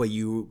just what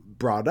you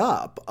brought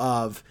up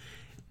of,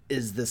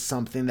 is this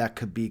something that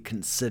could be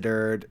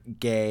considered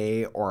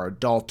gay or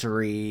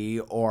adultery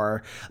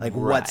or like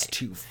what's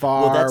too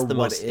far? Well, that's the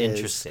most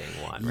interesting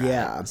one, right?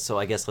 Yeah. So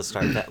I guess let's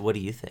start with that. What do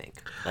you think?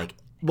 Like,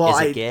 Well,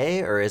 is it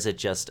gay or is it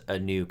just a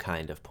new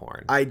kind of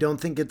porn? I don't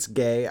think it's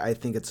gay. I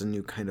think it's a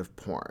new kind of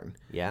porn.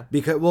 Yeah?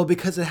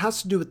 Because it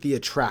has to do with the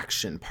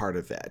attraction part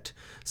of it.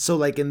 So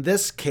like in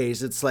this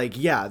case, it's like,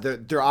 yeah,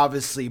 they're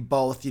obviously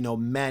both, you know,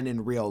 men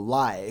in real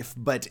life,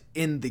 but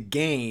in the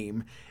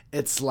game,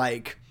 it's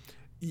like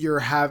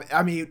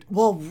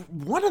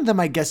one of them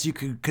I guess you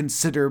could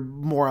consider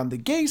more on the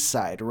gay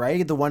side,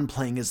 right? The one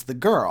playing is the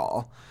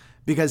girl.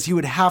 Because he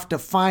would have to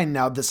find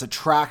now this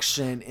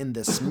attraction in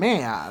this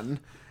man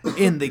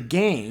in the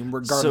game,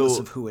 regardless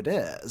of who it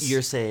is.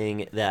 You're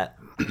saying that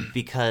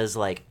because,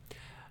 like,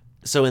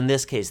 so in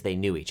this case, they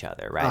knew each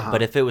other, right?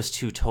 But if it was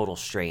two total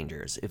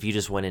strangers, if you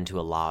just went into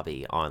a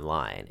lobby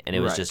online and it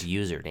was just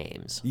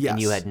usernames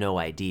and you had no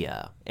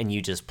idea and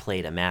you just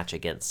played a match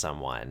against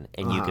someone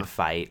and you could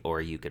fight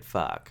or you could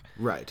fuck.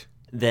 Right.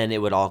 Then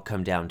it would all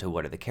come down to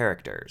what are the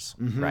characters,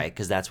 right?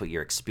 Because that's what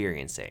you're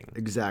experiencing.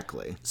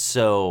 Exactly.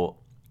 So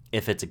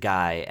if it's a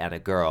guy and a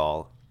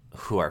girl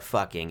who are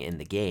fucking in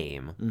the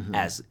game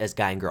as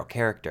guy and girl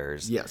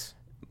characters, yes,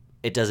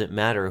 it doesn't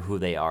matter who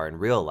they are in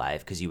real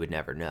life because you would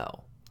never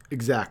know.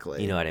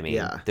 Exactly. You know what I mean?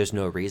 Yeah. There's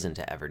no reason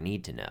to ever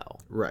need to know.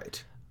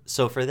 Right.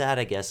 So for that,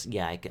 I guess,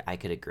 yeah, I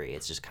could agree.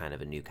 It's just kind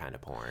of a new kind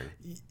of porn.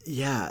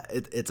 Yeah,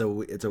 it's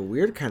a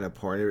weird kind of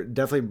porn. It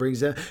definitely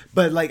brings in,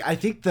 but like I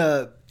think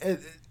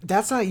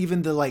that's not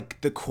even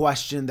the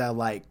question that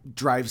like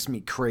drives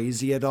me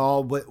crazy at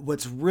all.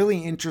 What's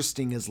really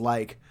interesting is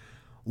like,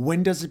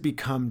 when does it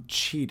become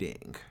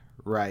cheating,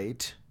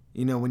 right?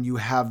 You know, when you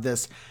have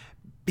this,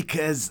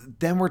 because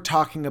then we're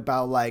talking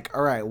about like,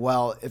 all right,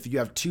 well, if you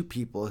have two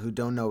people who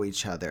don't know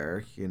each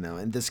other, you know,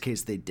 in this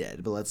case they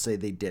did, but let's say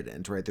they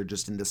didn't, right? They're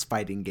just in this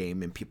fighting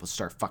game and people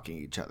start fucking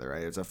each other,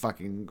 right? There's a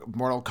fucking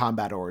Mortal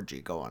Kombat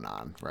orgy going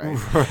on, right?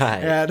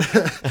 Right.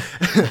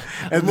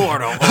 And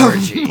Mortal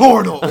orgy.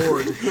 Mortal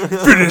orgy.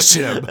 Finish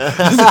him.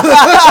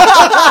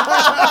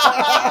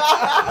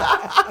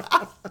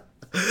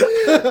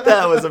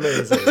 That was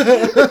amazing.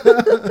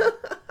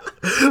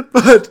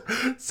 But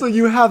so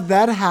you have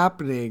that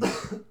happening,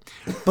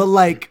 but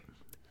like,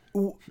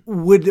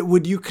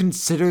 would you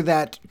consider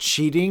that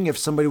cheating if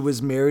somebody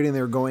was married and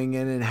they're going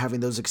in and having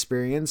those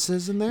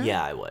experiences in there?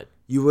 Yeah, I would.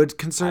 You would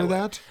consider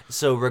that?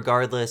 So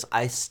regardless,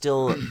 I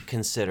still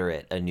consider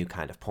it a new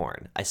kind of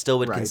porn. I still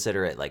would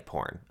consider it like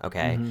porn,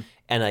 okay?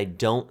 And I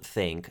don't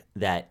think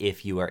that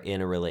if you are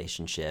in a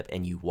relationship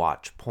and you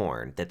watch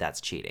porn, that that's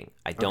cheating.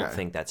 I don't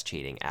think that's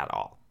cheating at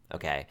all,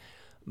 okay?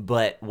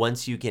 But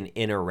once you can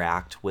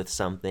interact with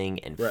something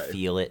and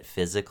feel it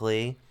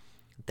physically,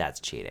 that's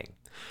cheating.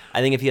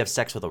 I think if you have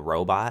sex with a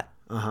robot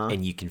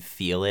and you can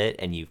feel it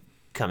and you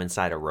come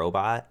inside a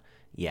robot,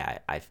 yeah,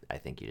 I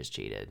think you just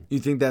cheated. You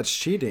think that's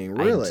cheating,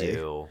 really?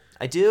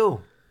 I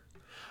do.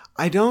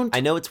 I don't. I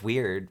know it's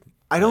weird.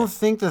 I don't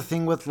think the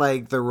thing with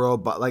like the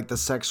robot, like the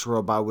sex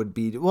robot would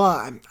be,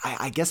 well,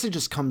 I guess it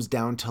just comes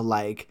down to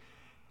like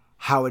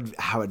how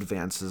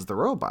advanced is the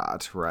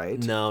robot, right?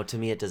 No, to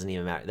me it doesn't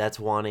even matter. That's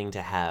wanting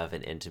to have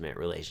an intimate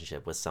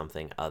relationship with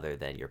something other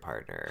than your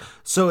partner.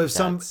 So if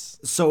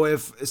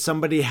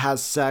somebody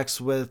has sex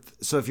with,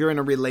 so if you're in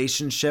a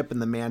relationship and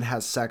the man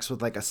has sex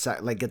with like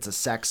gets a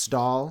sex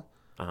doll,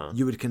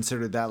 you would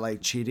consider that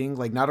like cheating,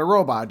 like not a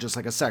robot, just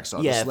like a sex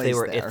doll. Yeah,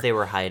 just if they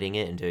were hiding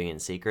it and doing it in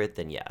secret,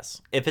 then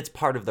yes. If it's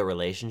part of the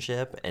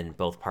relationship and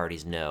both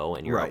parties know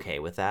and you're okay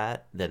with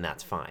that, then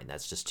that's fine.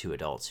 That's just two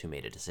adults who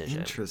made a decision.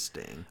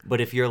 Interesting. But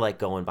if you're like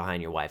going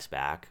behind your wife's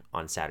back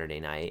on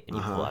Saturday night and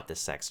you pull out this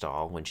sex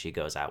doll when she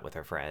goes out with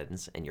her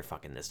friends and you're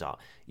fucking this doll,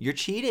 you're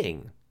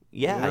cheating.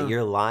 Yeah,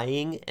 you're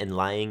lying, and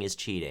lying is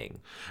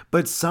cheating.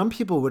 But some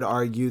people would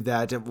argue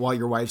that while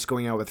your wife's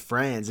going out with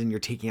friends and you're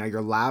taking out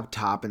your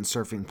laptop and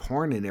surfing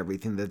porn and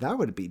everything, that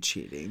would be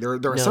cheating. There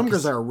are some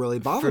girls that are really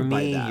bothered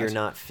by that. For me, you're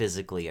not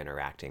physically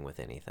interacting with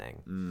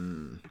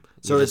anything.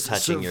 So you're it's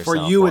just touching yourself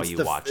for you. while It's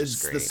you watch a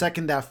screen. the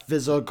second that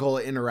physical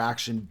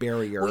interaction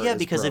barrier. Well, yeah, is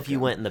because if you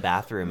broken. went in the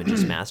bathroom and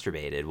just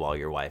masturbated while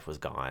your wife was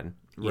gone,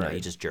 you know,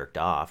 you just jerked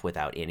off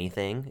without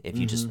anything. If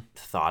you just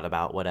thought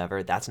about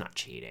whatever, that's not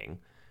cheating.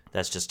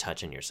 That's just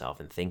touching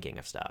yourself and thinking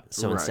of stuff.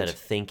 So instead of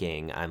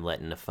thinking, I'm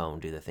letting the phone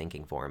do the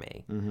thinking for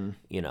me.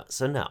 You know,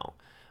 so no.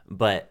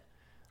 But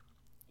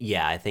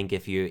yeah, I think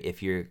if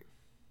you're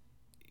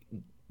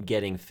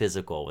getting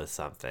physical with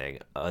something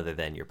other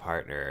than your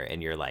partner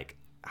and you're like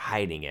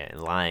hiding it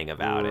and lying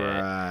about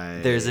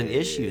it, there's an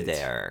issue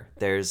there.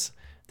 There's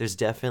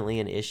definitely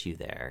an issue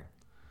there.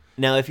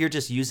 Now, if you're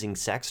just using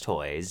sex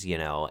toys, you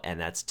know, and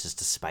that's just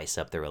to spice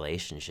up the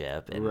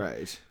relationship,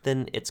 and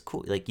then it's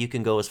cool. Like, you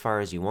can go as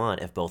far as you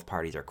want if both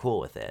parties are cool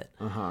with it.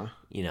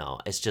 You know,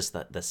 it's just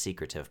the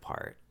secretive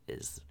part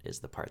is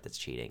the part that's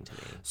cheating to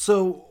me.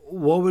 So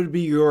what would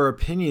be your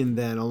opinion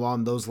then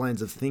along those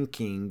lines of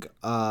thinking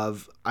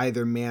of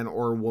either man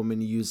or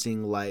woman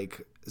using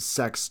like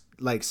sex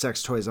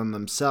toys on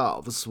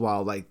themselves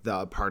while like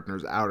the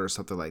partner's out or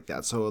something like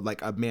that? So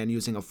like a man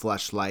using a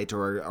fleshlight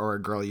or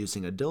a girl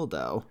using a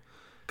dildo,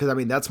 because I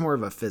mean that's more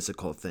of a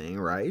physical thing,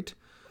 right?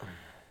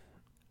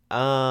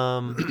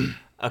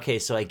 Okay,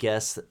 so I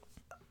guess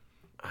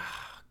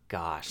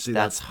gosh, See,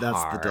 that's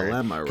the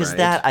dilemma, right? Because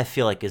that I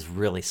feel like is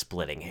really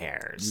splitting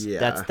hairs.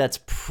 Yeah. That's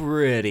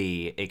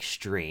pretty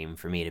extreme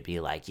for me to be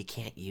like, you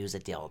can't use a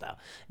dildo.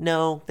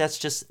 No, that's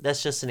just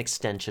an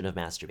extension of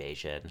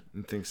masturbation.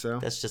 You think so?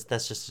 That's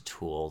just a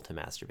tool to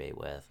masturbate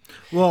with.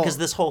 Well, because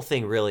this whole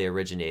thing really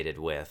originated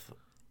with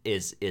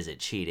is it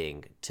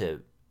cheating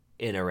to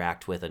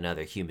interact with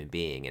another human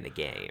being in a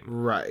game,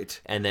 right?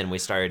 And then we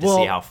started to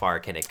see how far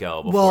can it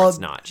go before it's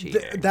not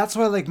cheating. That's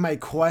why like my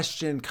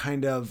question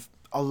kind of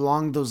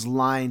along those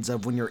lines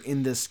of when you're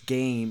in this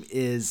game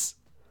is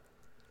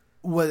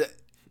what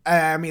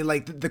I mean,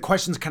 like the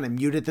question's kind of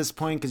mute at this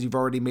point because you've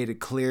already made it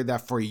clear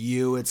that for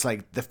you it's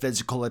like the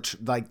physical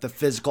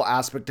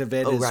aspect of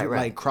it is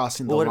like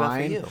crossing the line. What about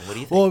for you? What do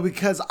you think? Well,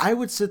 because I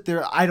would sit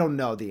there, I don't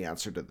know the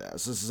answer to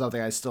this. This is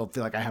something I still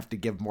feel like I have to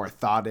give more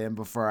thought in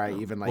before I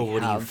even like. Well,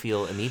 what do you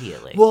feel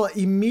immediately? Well,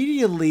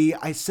 immediately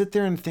I sit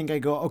there and think, I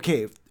go,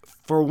 okay,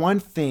 for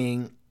one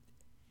thing,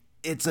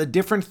 it's a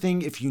different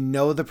thing if you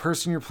know the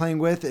person you're playing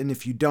with and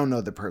if you don't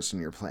know the person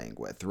you're playing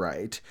with,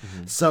 right?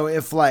 So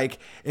if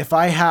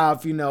I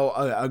have, you know,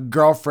 a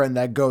girlfriend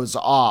that goes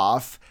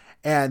off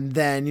and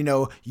then,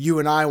 you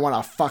and I want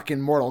to fucking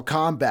Mortal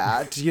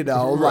Kombat,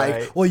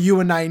 Right. like, well, you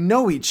and I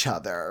know each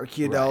other,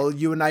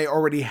 you and I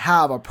already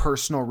have a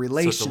personal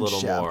relationship. So it's a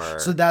little more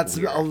So that's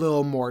weird. a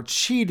little more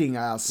cheating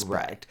aspect.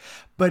 Right.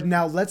 But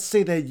now let's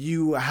say that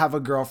you have a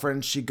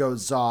girlfriend, she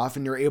goes off,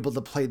 and you're able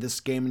to play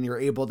this game, and you're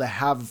able to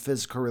have a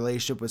physical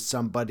relationship with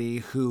somebody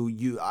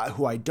who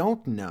I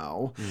don't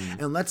know.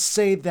 And let's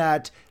say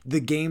that the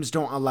games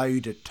don't allow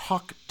you to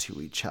talk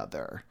to each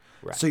other.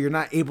 Right. So you're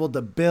not able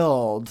to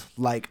build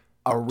like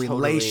a Totally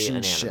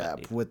relationship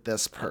inanimate. with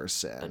this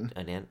person.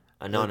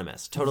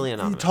 Anonymous. Totally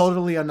anonymous.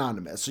 Totally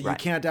anonymous. So you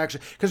can't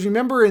actually, because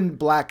remember in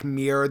Black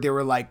Mirror, they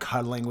were like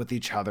cuddling with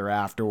each other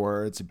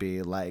afterwards. It'd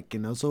be like,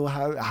 so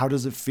how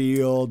does it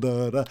feel?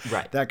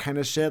 Right. That kind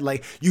of shit.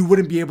 Like you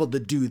wouldn't be able to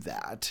do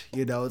that.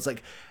 It's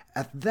like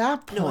at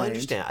that point. No, I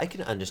understand. I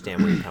can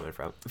understand where you're coming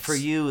from. For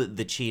you,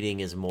 the cheating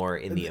is more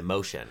in the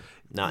emotion,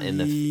 not in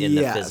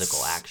the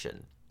physical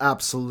action.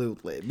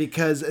 Absolutely,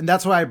 and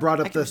that's why I brought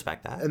up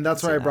respect that. And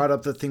that's why I brought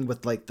up the thing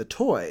with like the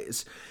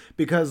toys,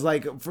 because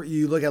like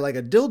you look at like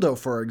a dildo,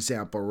 for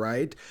example,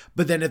 right?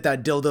 But then if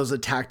that dildo's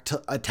attached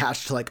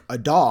to like a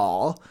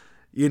doll,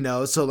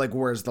 so like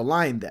where's the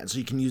line then? So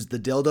you can use the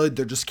dildo,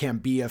 there just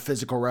can't be a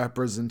physical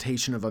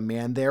representation of a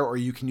man there, or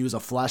you can use a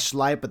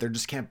fleshlight, but there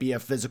just can't be a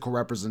physical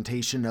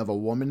representation of a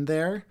woman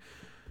there.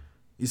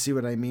 You see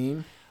what I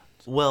mean?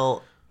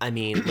 Well, I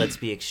mean, let's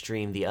be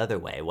extreme the other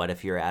way. What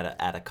if you're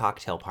at a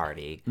cocktail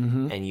party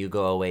and you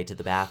go away to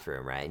the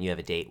bathroom, right? And you have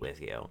a date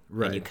with you.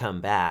 Right. And you come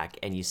back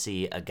and you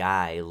see a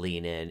guy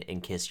lean in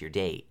and kiss your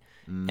date.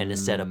 And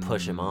instead of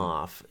push him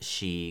off,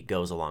 she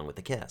goes along with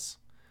the kiss.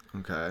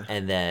 Okay.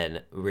 And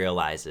then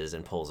realizes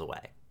and pulls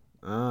away.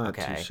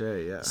 Okay.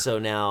 Touché, yeah. So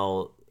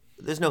now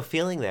there's no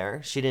feeling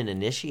there. She didn't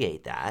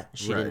initiate that.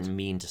 She didn't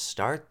mean to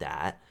start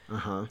that.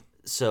 Uh-huh.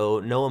 So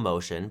no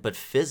emotion, but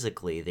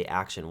physically the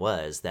action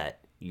was that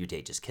your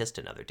date just kissed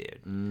another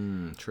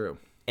dude. True.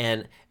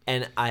 And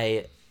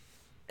I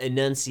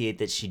enunciate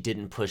that she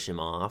didn't push him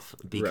off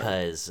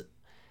because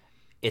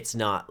it's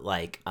not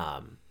like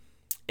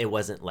it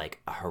wasn't like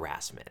a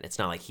harassment. It's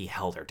not like he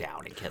held her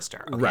down and kissed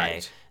her. Okay.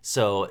 Right.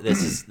 So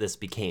this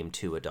became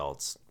two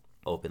adults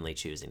openly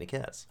choosing to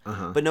kiss.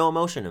 But no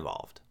emotion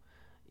involved.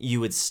 You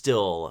would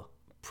still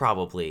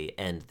probably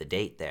end the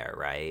date there,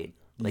 right?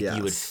 Like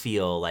you would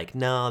feel like,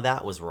 no,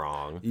 that was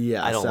wrong.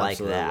 Yes, I don't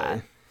absolutely. like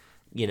that.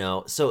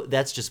 So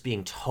that's just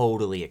being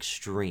totally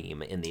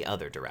extreme in the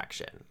other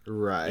direction.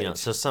 Right.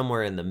 So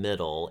somewhere in the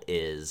middle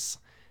is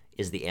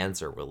the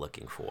answer we're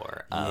looking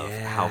for of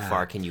how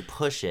far can you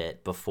push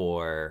it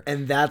before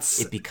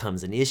it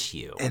becomes an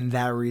issue. And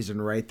that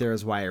reason right there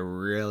is why I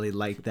really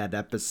liked that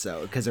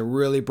episode, because it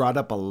really brought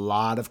up a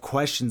lot of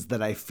questions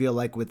that I feel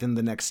like within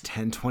the next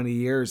 10, 20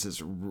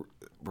 years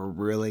we're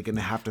really going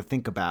to have to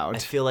think about. I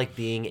feel like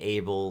being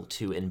able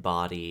to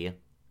embody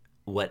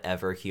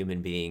whatever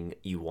human being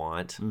you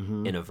want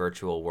in a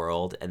virtual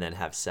world and then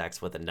have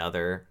sex with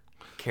another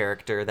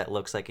character that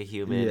looks like a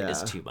human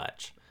is too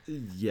much.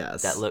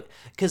 Yes.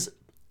 Because,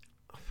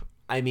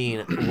 I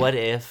mean, what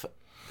if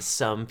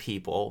some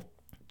people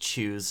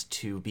choose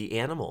to be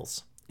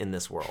animals in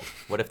this world?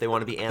 What if they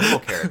want to be animal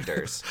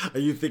characters? Are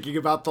you thinking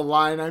about the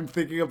line I'm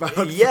thinking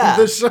about? Yeah.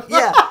 The show?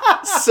 Yeah.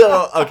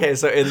 So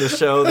in the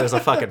show, there's a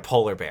fucking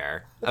polar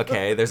bear.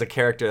 Okay, there's a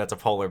character that's a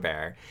polar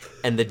bear,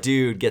 and the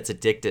dude gets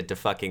addicted to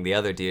fucking the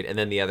other dude, and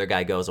then the other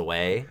guy goes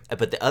away,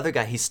 but the other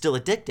guy, he's still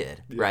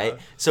addicted, right?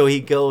 So he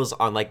goes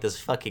on like this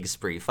fucking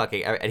spree,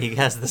 and he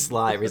has this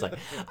line where he's like,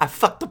 I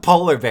fucked the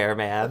polar bear,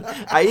 man.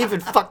 I even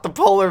fucked the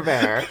polar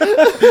bear.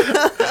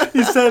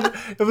 He said,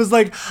 it was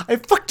like, I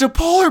fucked a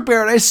polar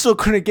bear and I still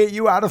couldn't get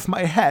you out of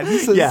my head. He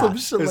said some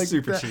shit like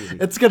super that. cheesy.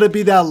 It's going to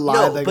be that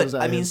line that goes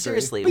out. I mean,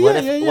 seriously, but what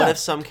if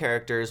some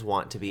characters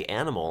want to be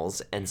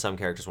animals and some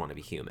characters want to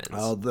be humans?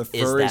 Oh, the Is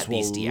furries that will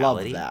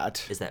bestiality? love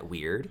that. Is that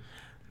weird?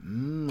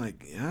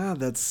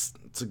 That's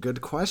a good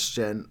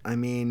question. I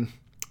mean,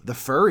 the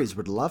furries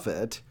would love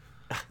it.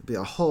 There'd be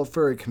a whole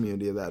furry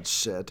community of that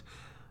shit.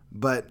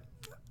 But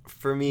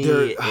for me,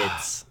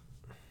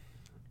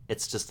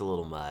 it's just a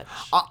little much.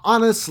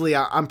 Honestly,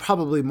 I'm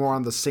probably more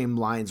on the same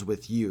lines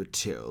with you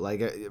too.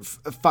 Like,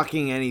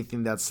 fucking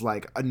anything that's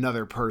like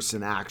another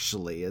person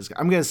actually is.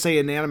 I'm gonna say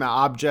inanimate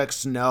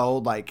objects, no.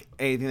 Like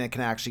anything that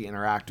can actually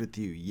interact with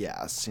you,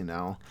 yes.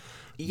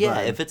 Yeah,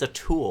 but if it's a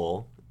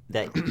tool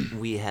that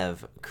we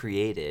have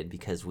created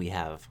because we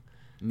have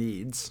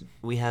needs.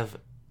 We have,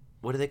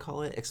 what do they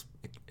call it?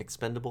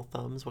 Expendable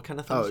thumbs? What kind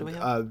of thumbs do we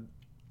have?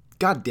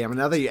 God damn it!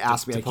 Now that you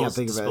asked me, I can't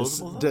think of it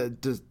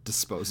as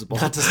disposable.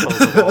 Not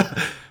disposable.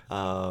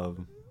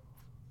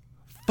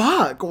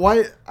 Fuck!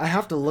 Why? I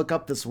have to look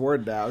up this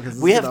word now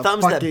because we have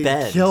thumbs that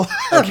bend.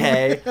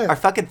 Okay, our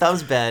fucking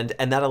thumbs bend,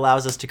 and that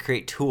allows us to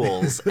create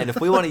tools. And if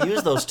we want to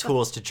use those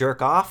tools to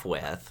jerk off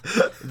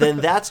with, then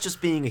that's just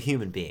being a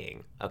human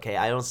being. Okay,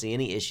 I don't see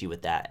any issue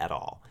with that at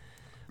all.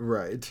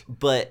 Right.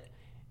 But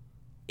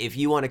if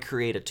you want to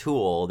create a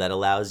tool that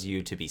allows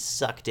you to be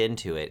sucked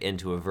into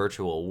a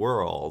virtual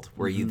world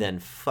where you then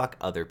fuck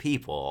other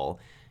people,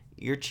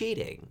 you're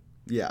cheating.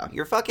 Yeah.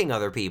 You're fucking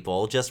other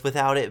people just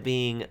without it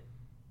being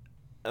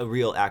a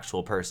real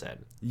actual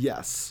person.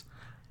 Yes.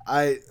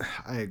 I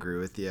agree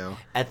with you.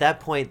 At that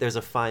point, there's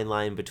a fine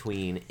line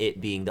between it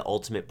being the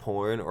ultimate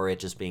porn or it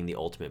just being the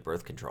ultimate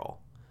birth control.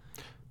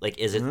 Like,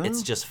 is it?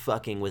 It's just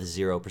fucking with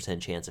 0%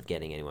 chance of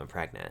getting anyone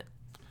pregnant.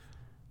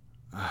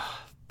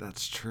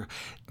 That's true.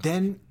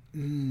 Then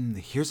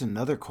here's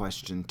another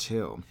question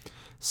too.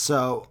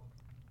 So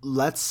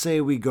let's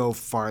say we go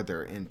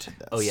farther into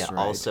this. Oh yeah. Right?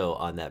 Also,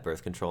 on that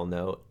birth control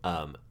note,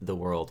 the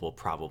world will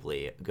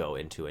probably go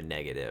into a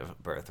negative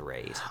birth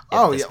rate.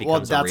 Oh yeah.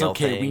 Well, that's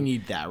okay. We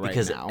need that right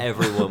because now.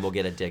 Everyone will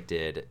get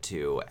addicted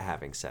to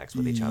having sex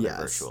with each other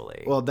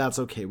virtually. Well, that's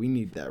okay. We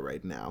need that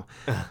right now.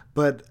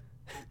 But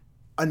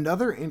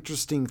another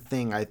interesting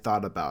thing I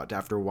thought about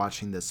after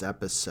watching this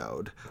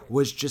episode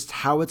was just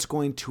how it's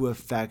going to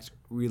affect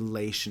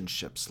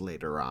relationships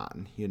later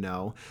on, you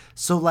know?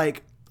 So,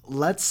 like,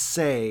 let's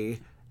say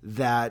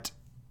that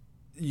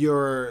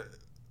you're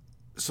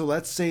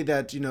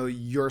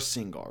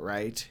single,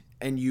 right?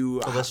 And you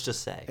let's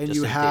just say, and just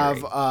you in have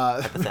theory,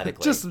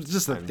 hypothetically,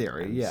 just a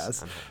theory,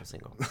 yes. I'm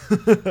single.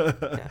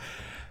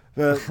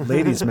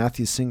 Ladies,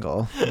 Matthew's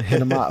single.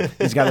 Hit him up.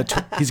 He's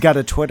got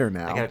a Twitter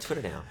now. I got a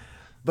Twitter now.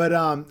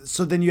 But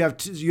so then you have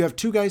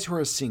two guys who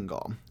are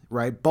single,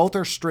 right? Both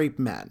are straight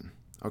men,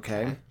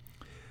 okay?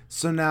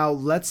 So now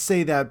let's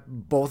say that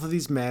both of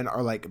these men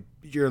are like,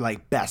 you're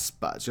like best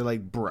buds, you're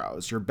like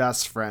bros, you're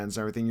best friends,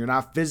 and everything. You're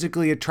not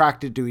physically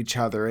attracted to each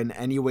other in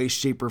any way,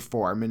 shape, or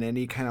form, in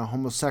any kind of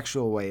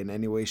homosexual way, in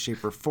any way,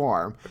 shape, or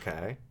form.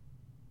 Okay.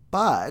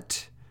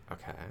 But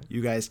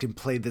you guys can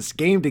play this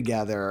game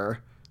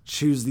together,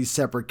 choose these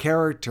separate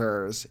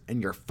characters,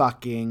 and you're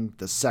fucking.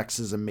 The sex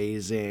is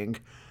amazing.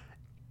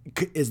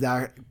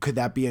 Could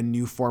that be a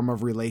new form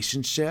of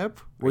relationship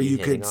where you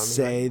could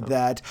say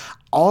that?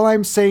 All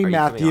I'm saying,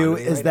 Matthew,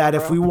 is that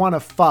if we want to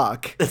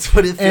fuck, that's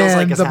what it feels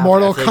like. And the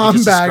Mortal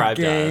Kombat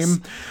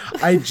game,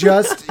 I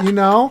just,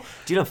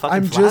 Dude,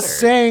 I'm just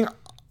saying,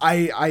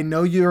 I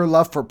know your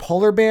love for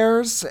polar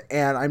bears,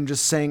 and I'm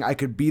just saying I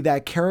could be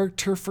that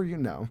character for you.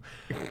 No,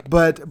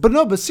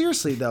 but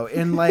seriously though,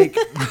 in like,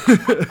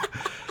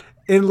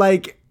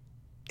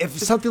 if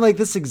something like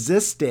this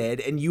existed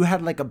and you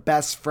had like a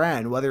best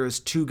friend, whether it was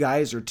two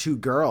guys or two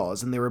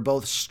girls, and they were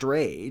both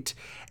straight,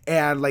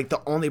 and like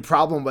the only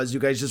problem was you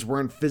guys just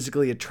weren't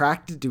physically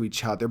attracted to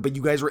each other, but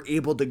you guys were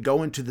able to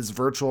go into this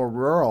virtual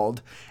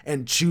world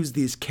and choose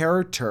these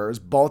characters,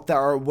 both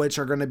which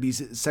are going to be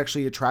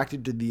sexually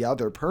attracted to the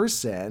other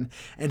person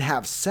and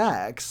have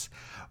sex.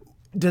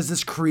 Does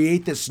this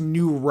create this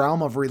new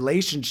realm of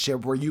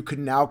relationship where you could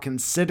now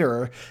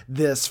consider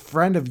this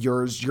friend of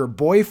yours your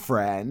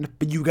boyfriend,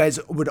 but you guys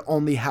would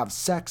only have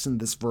sex in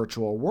this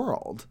virtual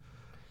world?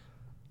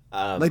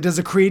 Does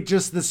it create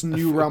just this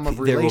new realm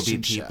of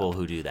relationship? There will be people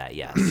who do that,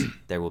 yes.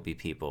 There will be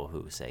people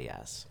who say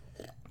yes.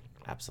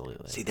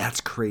 Absolutely. See, that's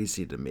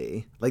crazy to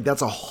me. Like,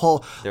 that's a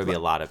whole... There'll be a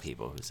lot of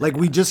people who say like,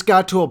 we just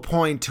got to a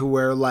point to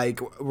where,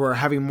 like, we're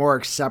having more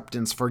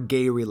acceptance for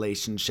gay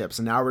relationships,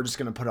 and now we're just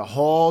going to put a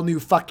whole new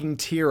fucking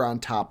tier on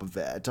top of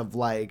it, of,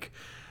 like,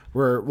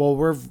 we're...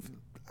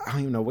 I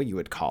don't even know what you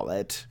would call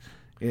it,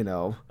 you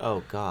know?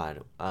 Oh,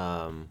 God.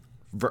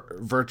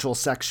 Virtual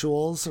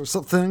sexuals or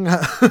something?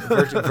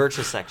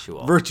 Virtual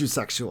sexual. Virtue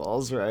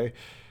sexuals, right?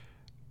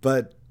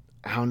 But,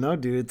 I don't know,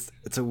 dude.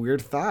 It's a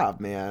weird thought,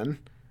 man.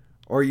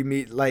 Or you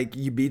meet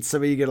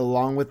somebody, you get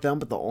along with them,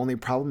 but the only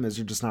problem is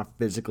you're just not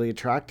physically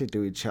attracted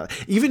to each other.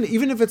 Even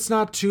if it's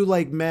not two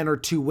like men or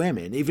two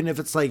women, even if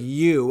it's like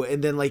you,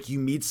 and then like you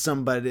meet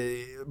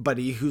somebody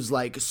who's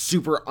like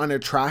super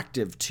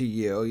unattractive to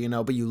you, you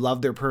know, but you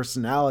love their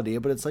personality.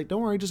 But it's like,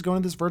 don't worry, just go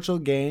into this virtual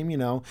game, you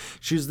know,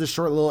 choose this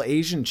short little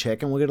Asian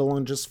chick, and we'll get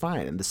along just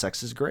fine, and the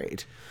sex is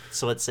great.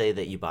 So let's say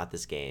that you bought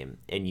this game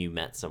and you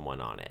met someone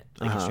on it,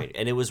 like a stranger,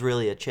 and it was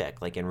really a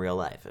chick, like in real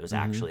life. It was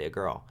actually a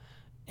girl.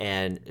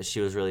 And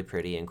she was really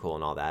pretty and cool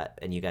and all that,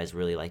 and you guys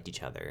really liked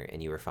each other,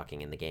 and you were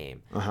fucking in the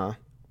game.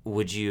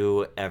 Would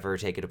you ever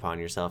take it upon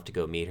yourself to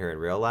go meet her in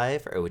real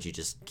life, or would you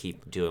just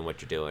keep doing what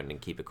you're doing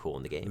and keep it cool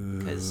in the game?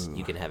 Because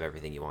you can have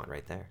everything you want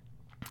right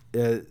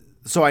there.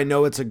 So I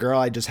know it's a girl,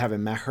 I just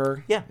haven't met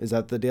her? Yeah. Is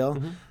that the deal?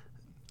 Mm-hmm.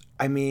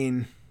 I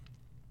mean,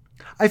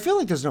 I feel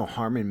like there's no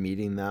harm in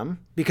meeting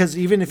them, because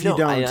even if you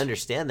don't... I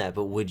understand that,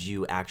 but would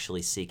you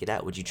actually seek it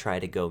out? Would you try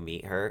to go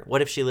meet her?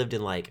 What if she lived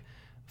in, like,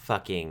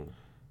 fucking...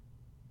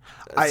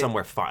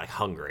 somewhere far, like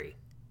Hungary.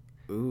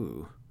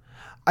 Ooh.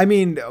 I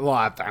mean, at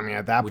that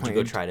point... Would you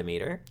go try to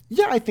meet her?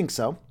 Yeah, I think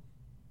so.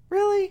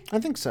 Really? I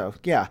think so,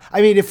 yeah.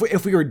 I mean,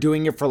 if we were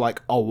doing it for,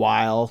 like, a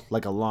while,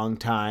 like a long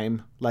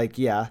time, like,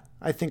 yeah,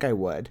 I think I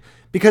would.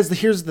 Because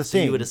here's the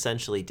thing. You would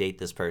essentially date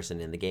this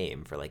person in the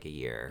game for, like, a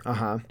year.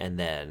 And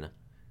then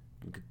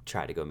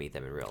try to go meet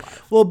them in real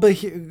life. Well, but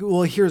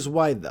here's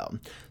why though.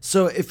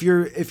 So if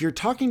you're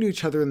talking to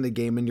each other in the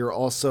game and you're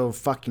also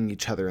fucking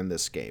each other in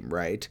this game,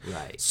 right?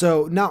 Right.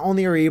 So not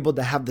only are you able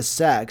to have the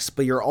sex,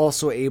 but you're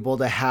also able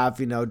to have,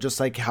 just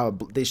like how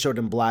they showed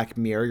in Black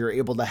Mirror, you're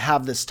able to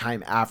have this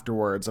time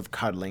afterwards of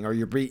cuddling, or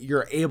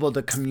you're able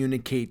to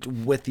communicate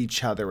with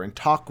each other and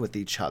talk with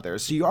each other.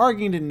 So you are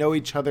getting to know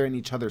each other and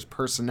each other's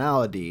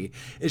personality.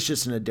 It's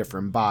just in a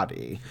different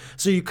body.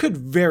 So you could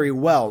very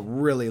well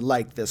really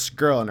like this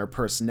girl and her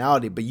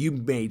personality, but you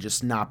may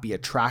just not be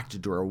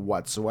attracted to her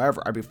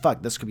whatsoever. I mean,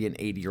 fuck, this could be an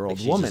 80-year-old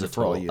she's woman just a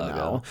for all total you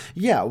know. uggo.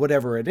 Yeah,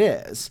 whatever it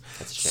is.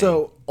 That's a shame.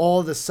 So all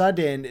of a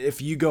sudden,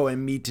 if you go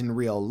and meet in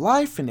real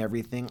life and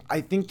everything,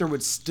 I think there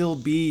would still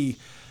be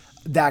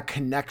that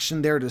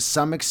connection there to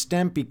some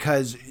extent,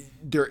 because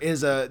there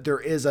is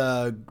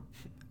a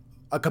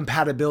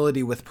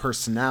compatibility with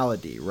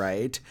personality,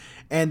 right?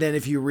 And then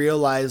if you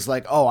realize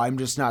like, oh, I'm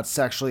just not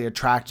sexually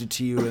attracted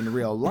to you in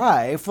real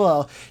life,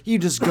 well, you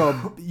just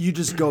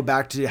go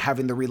back to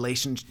having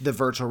the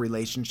virtual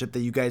relationship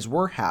that you guys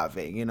were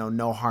having,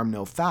 no harm,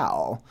 no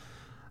foul.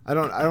 I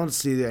don't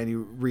see any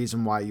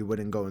reason why you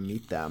wouldn't go and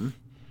meet them.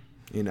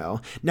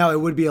 Now it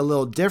would be a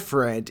little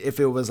different if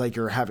it was like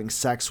you're having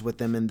sex with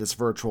them in this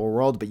virtual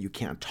world, but you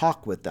can't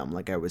talk with them,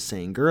 like I was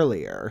saying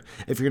earlier.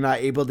 If you're not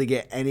able to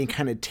get any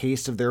kind of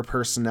taste of their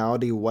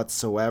personality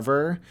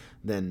whatsoever,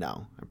 then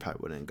no, I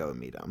probably wouldn't go and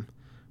meet them.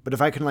 But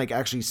if I can like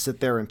actually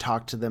sit there and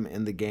talk to them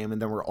in the game, and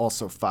then we're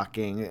also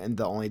fucking, and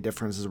the only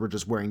difference is we're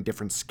just wearing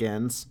different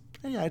skins,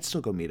 yeah, I'd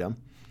still go meet them.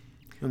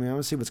 I mean, I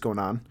want to see what's going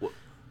on.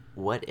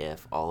 What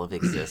if all of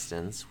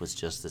existence was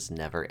just this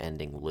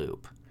never-ending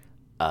loop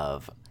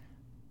of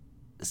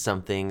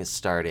something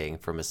starting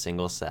from a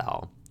single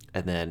cell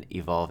and then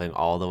evolving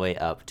all the way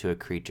up to a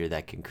creature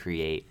that can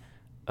create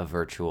a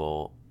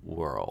virtual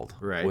world,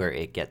 right, where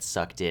it gets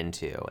sucked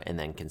into and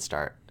then can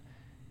start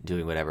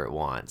doing whatever it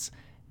wants.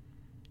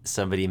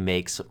 Somebody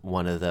makes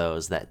one of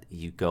those that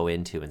you go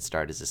into and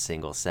start as a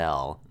single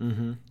cell,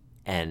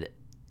 and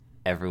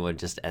everyone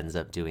just ends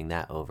up doing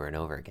that over and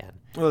over again.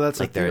 Well, that's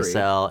like they're a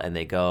cell, and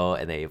they go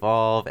and they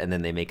evolve, and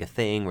then they make a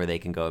thing where they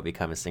can go and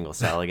become a single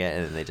cell again,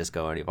 and then they just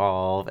go and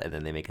evolve, and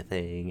then they make a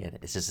thing, and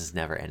it's just this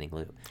never-ending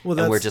loop. Well,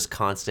 and we're just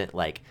constant,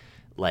 like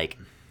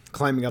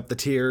climbing up the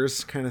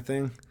tiers kind of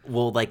thing.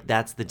 Well, like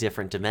that's the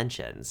different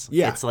dimensions.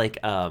 Yeah, it's like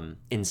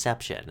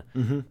Inception,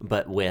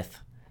 but with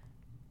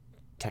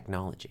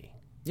technology.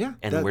 Yeah.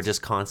 And we're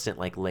just constant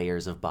like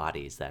layers of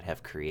bodies that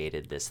have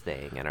created this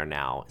thing and are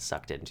now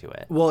sucked into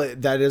it. Well,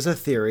 that is a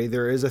theory.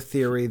 There is a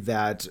theory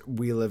that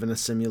we live in a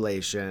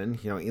simulation.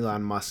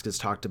 Elon Musk has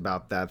talked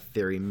about that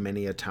theory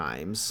many a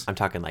times. I'm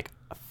talking like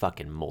a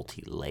fucking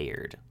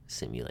multi-layered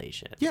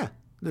simulation. Yeah.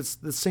 That's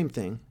the same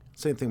thing.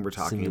 Same thing we're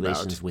talking about.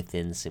 Simulations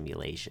within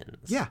simulations.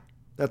 Yeah.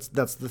 That's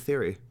the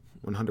theory.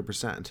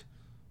 100%.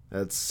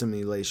 That's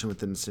simulation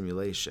within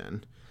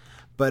simulation.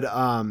 But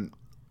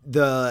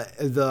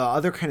the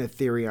other kind of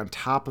theory on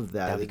top of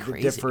that,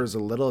 it differs a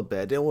little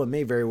bit. It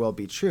may very well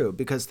be true,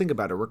 because think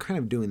about it, we're kind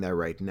of doing that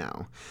right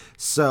now.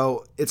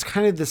 So it's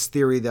kind of this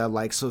theory that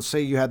like, so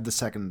say you have the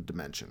second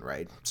dimension,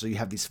 right? So you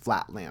have these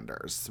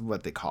flatlanders,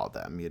 what they call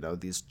them,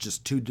 these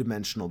just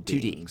two-dimensional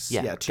beings.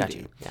 2D. Yeah,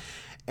 2D. Yeah.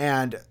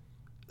 And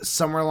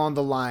somewhere along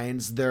the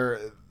lines,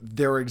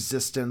 their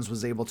existence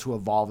was able to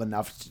evolve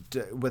enough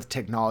with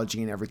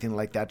technology and everything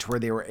like that, to where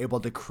they were able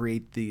to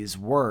create these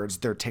worlds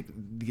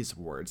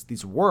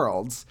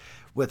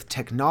with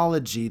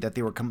technology that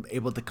they were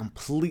able to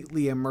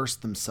completely immerse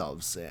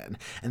themselves in.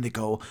 And they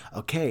go,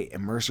 okay,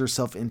 immerse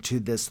yourself into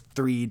this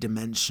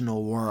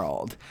 3-dimensional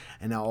world.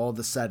 And now all of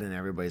a sudden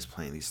everybody's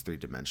playing these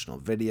 3-dimensional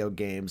video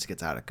games,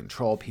 gets out of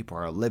control, people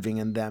are living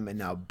in them, and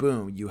now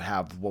boom, you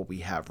have what we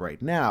have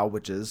right now,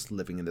 which is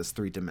living in this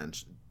three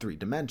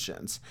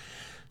dimensions.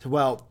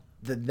 Well,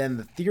 then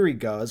the theory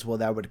goes, well,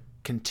 that would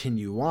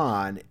continue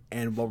on,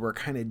 and what we're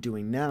kind of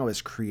doing now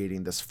is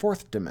creating this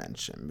 4th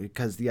dimension,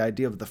 because the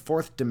idea of the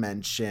 4th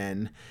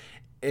dimension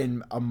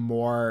in a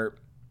more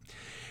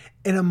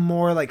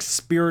like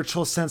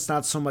spiritual sense,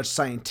 not so much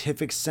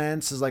scientific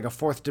sense, is like a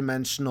 4th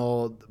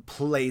dimensional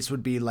place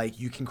would be like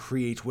you can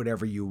create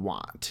whatever you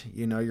want.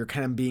 You're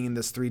kind of being in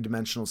this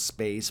 3-dimensional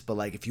space, but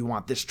like if you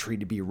want this tree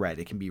to be red,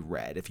 it can be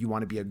red. If you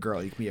want to be a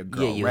girl, you can be a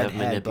girl. Yeah, you have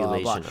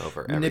manipulation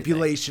over everything.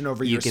 Manipulation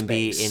over your space. You can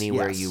be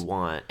anywhere you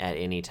want at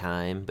any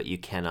time, but you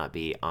cannot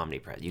be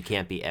omnipresent. You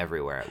can't be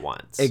everywhere at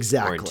once.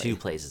 Exactly. Or in 2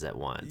 places at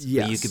once.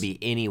 Yes. But you could be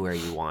anywhere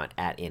you want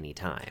at any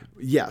time.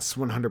 Yes,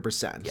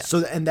 100%. Yes.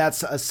 So, and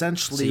that's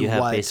essentially you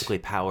have basically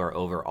power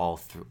over all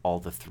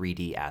the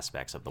 3D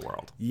aspects of the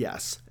world.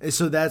 Yes.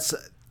 So that's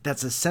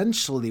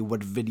essentially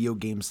what video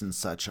games and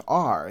such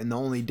are. And the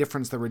only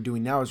difference that we're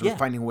doing now is we're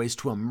finding ways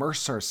to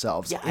immerse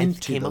ourselves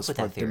into those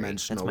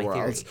 4th-dimensional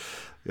worlds.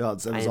 Yeah,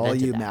 it was all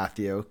you,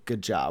 Matthew.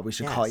 Good job. We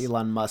should call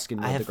Elon Musk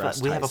and Neil deGrasse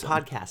Tyson. We have a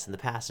podcast in the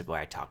past where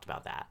I talked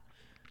about that.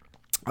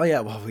 Oh, yeah.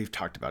 Well, we've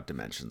talked about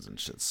dimensions and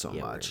shit so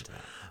much.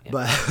 Yeah.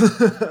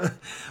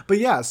 But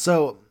yeah,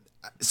 so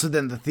So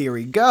then the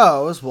theory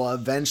goes, well,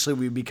 eventually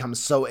we become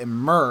so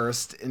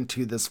immersed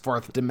into this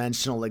fourth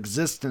dimensional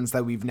existence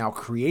that we've now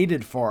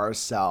created for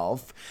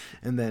ourselves.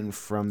 And then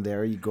from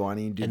there, you go on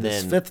and you do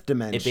this fifth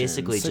dimension. It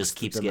basically just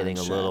keeps getting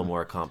a little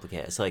more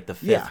complicated. So like the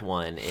fifth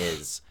one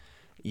is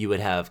you would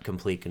have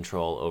complete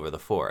control over the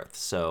fourth.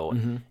 So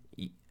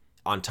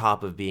on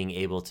top of being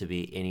able to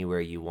be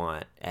anywhere you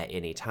want at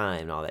any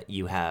time and all that,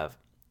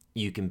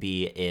 you can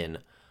be in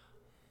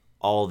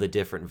all the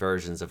different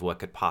versions of what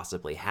could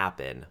possibly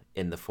happen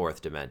in the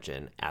fourth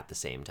dimension at the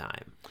same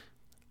time.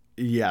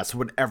 Yes,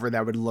 whatever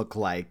that would look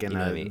like in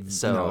a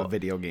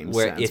video game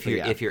sense.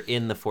 If you're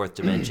in the fourth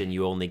dimension,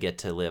 you only get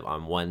to live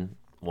on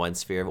one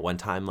sphere, one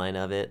timeline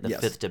of it. The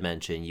fifth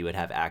dimension, you would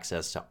have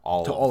access to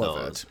all of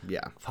those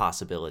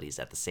possibilities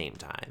at the same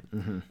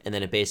time. And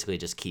then it basically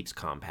just keeps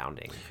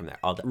compounding from there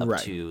up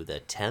to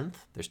the 10th.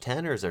 There's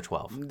 10 or is there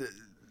 12?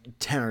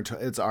 10 or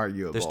 12, it's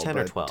arguable. There's 10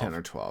 or 12. 10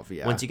 or 12,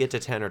 yeah. Once you get to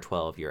 10 or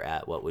 12, you're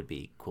at what would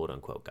be quote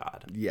unquote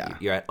God. Yeah.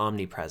 You're at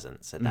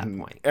omnipresence at that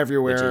point.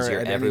 Everywhere, which is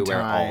you're at everywhere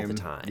any time, all the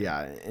time.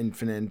 Yeah,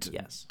 infinite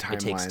timelines, it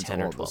takes 10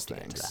 or 12 to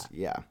get to that.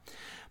 Yeah.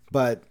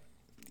 But,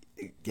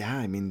 yeah,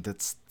 I mean,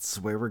 that's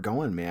the way we're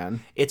going, man.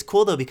 It's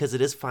cool, though, because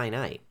it is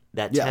finite.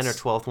 That 10 or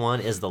 12th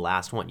one is the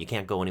last one. You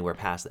can't go anywhere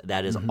past that.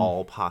 That is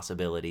all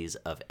possibilities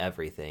of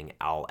everything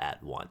all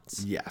at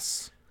once.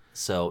 Yes.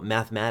 So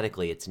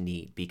mathematically, it's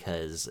neat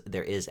because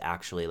there is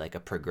actually like a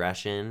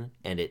progression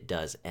and it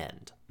does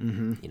end.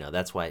 You know,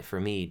 that's why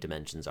for me,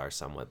 dimensions are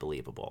somewhat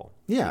believable.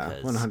 Yeah,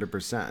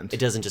 100%. It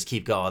doesn't just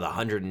keep going, the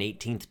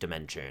 118th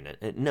dimension.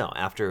 No,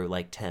 after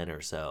like 10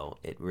 or so,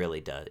 it really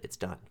does. It's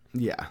done.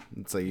 Yeah,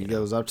 it's like it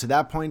goes up to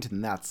that point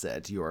and that's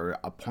it. You are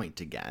a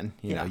point again.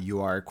 You know,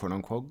 you are quote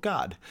unquote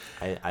God.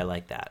 I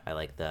like that. I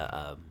like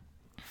the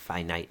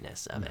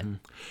finiteness of it.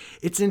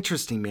 It's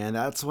interesting, man.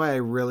 That's why I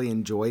really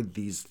enjoyed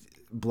these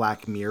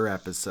Black Mirror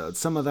episodes.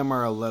 Some of them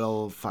are a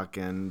little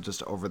fucking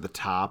just over the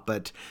top,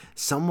 but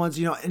some ones,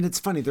 you know, and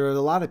it's funny, there are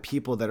a lot of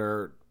people that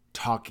are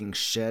talking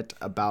shit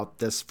about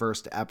this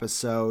first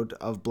episode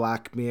of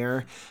Black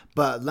Mirror,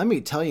 but let me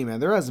tell you, man,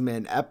 there hasn't been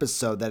an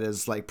episode that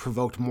has like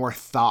provoked more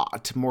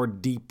thought, more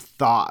deep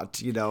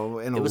thought, you know,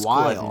 in a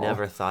while. Cool. I've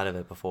never thought of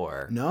it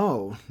before.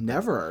 No,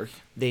 never.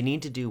 They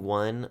need to do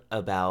one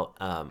about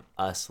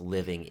us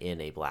living in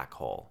a black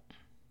hole.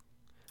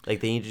 Like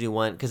they need to do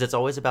one because it's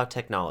always about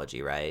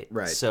technology, right?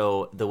 Right.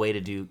 So the way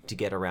to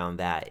get around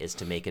that is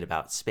to make it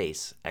about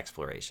space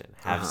exploration.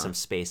 Have some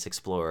space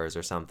explorers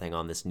or something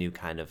on this new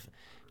kind of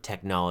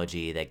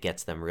technology that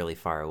gets them really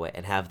far away,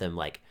 and have them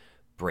like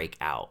break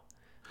out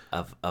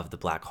of the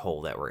black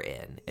hole that we're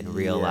in and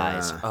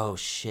realize, oh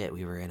shit,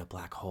 we were in a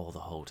black hole the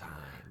whole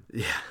time.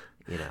 Yeah.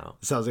 You know,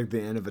 sounds like the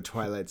end of a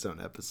Twilight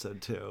Zone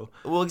episode too.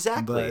 Well,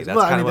 exactly. But,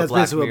 that's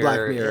basically what Black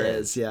Mirror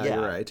is. Yeah,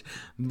 you're right.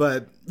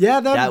 But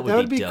yeah, that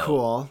would be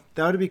cool.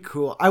 That would be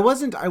cool. I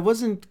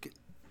wasn't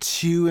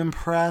too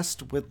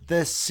impressed with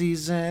this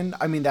season.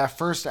 I mean, that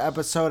first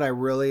episode I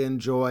really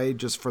enjoyed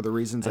just for the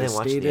reasons I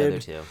stated.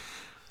 Watch the other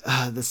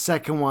two. The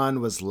second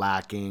one was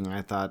lacking.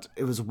 I thought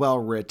it was well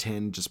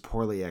written, just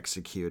poorly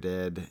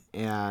executed,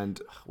 and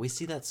we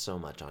see that so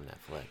much on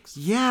Netflix.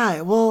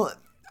 Yeah, well.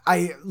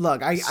 I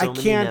can't. Many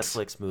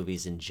Netflix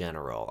movies in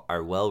general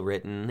are well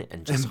written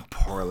and just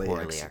poorly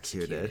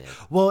executed.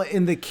 Well,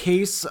 in the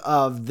case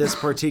of this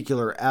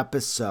particular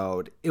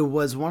episode, it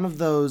was one of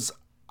those.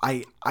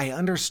 I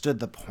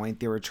understood the point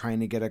they were trying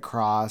to get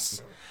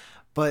across,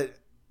 but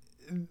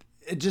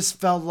it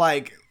just felt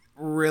like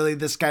really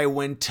this guy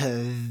went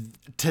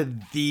to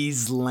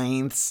these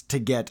lengths to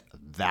get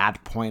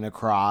that point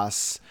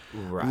across.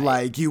 Right.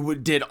 Like you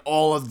did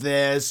all of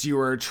this, you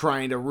were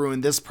trying to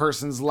ruin this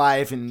person's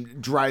life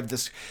and drive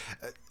this.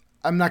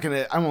 I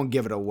won't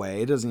give it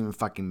away. It doesn't even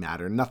fucking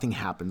matter. Nothing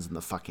happens in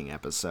the fucking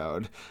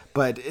episode.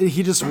 But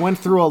he just went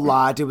through a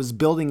lot. It was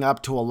building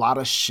up to a lot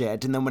of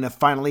shit. And then when it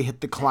finally hit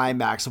the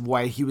climax of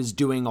why he was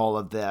doing all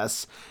of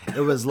this,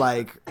 it was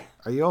like,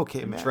 are you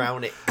okay, man? I'm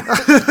drowning.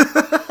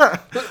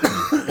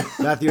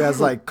 Matthew has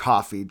like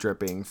coffee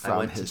dripping from his chin. I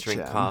went to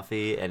drink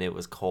coffee and it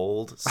was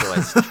cold, so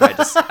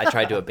I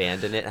tried to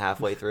abandon it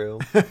halfway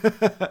through,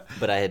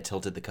 but I had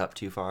tilted the cup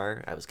too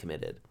far. I was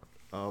committed.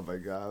 Oh my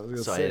god!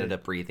 I ended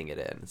up breathing it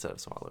in instead of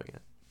swallowing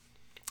it.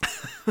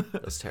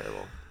 It was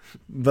terrible.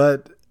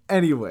 But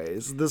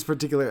anyways, this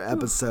particular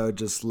episode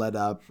just led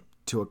up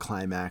to a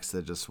climax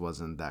that just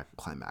wasn't that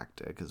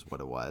climactic is what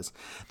it was.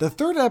 The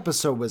third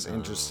episode was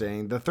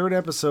interesting. The third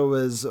episode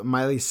was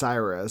Miley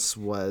Cyrus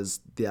was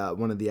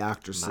one of the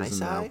actresses in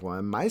that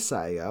one.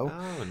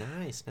 Oh,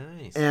 nice.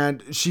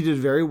 And she did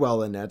very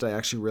well in it. I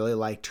actually really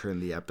liked her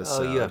in the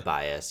episode. Oh, you have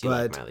bias. You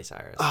like Miley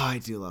Cyrus. Oh, I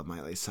do love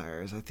Miley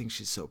Cyrus. I think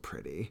she's so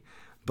pretty.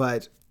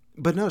 But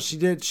no, she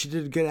did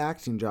a good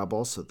acting job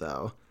also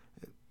though.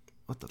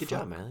 What the fuck? Good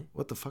job, Miley.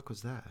 What the fuck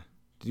was that?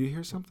 Did you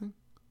hear something?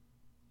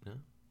 No.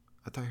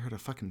 I thought I heard a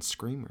fucking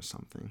scream or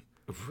something.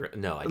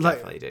 No, I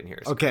definitely didn't hear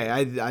a screech. Okay,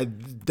 I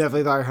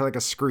definitely thought I heard like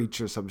a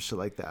screech or some shit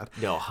like that.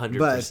 No,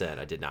 100%.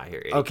 I did not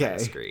hear any kind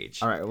of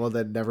screech. All right, well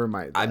then never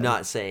mind. I'm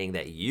not saying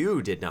that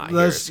you did not hear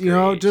a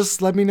screech.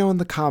 Just let me know in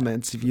the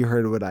comments if you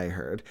heard what I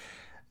heard.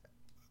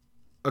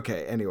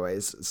 Okay,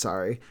 anyways,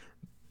 sorry.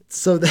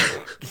 So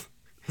that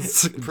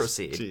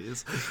Proceed.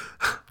 Jeez.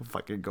 I'm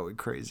fucking going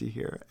crazy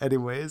here.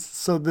 Anyways,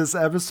 so this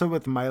episode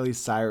with Miley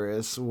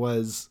Cyrus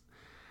was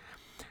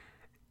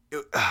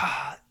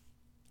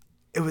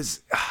it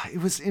was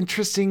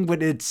interesting,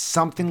 but it's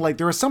something like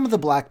there were some of the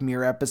Black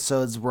Mirror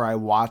episodes where I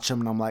watch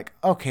them and I'm like,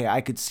 okay,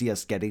 I could see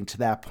us getting to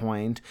that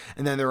point.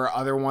 And then there are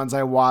other ones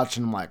I watch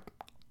and I'm like,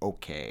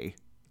 okay,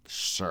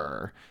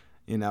 sure.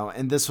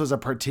 And this was a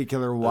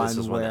particular one this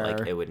was where one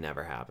that, it would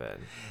never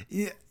happen.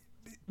 Yeah,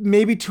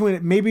 maybe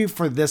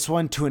for this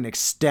one to an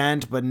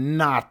extent, but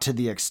not to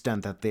the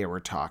extent that they were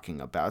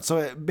talking about.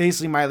 So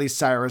basically, Miley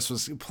Cyrus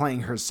was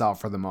playing herself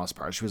for the most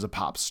part. She was a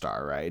pop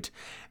star, right?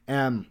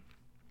 And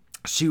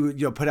she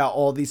would, put out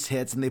all these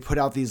hits, and they put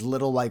out these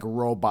little like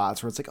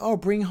robots where it's like, oh,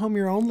 bring home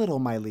your own little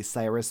Miley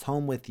Cyrus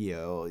home with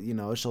you.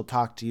 She'll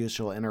talk to you,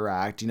 she'll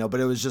interact, but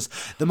it was just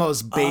the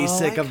most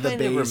basic of the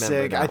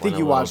basic. I think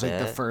you watched like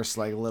the first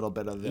like little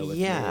bit of it with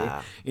me,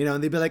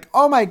 and they'd be like,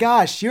 oh my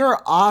gosh,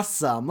 you're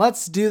awesome.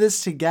 Let's do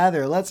this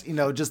together. Let's,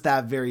 just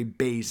that very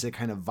basic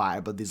kind of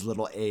vibe of these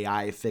little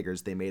AI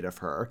figures they made of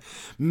her.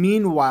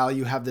 Meanwhile,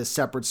 you have this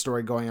separate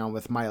story going on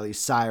with Miley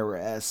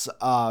Cyrus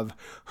of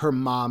her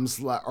mom's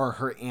or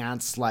her aunt's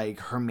like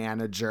her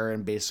manager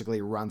and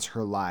basically runs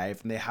her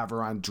life, and they have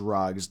her on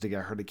drugs to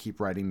get her to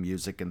keep writing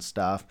music and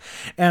stuff.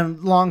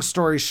 And long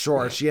story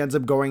short, she ends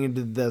up going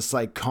into this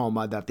like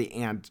coma that the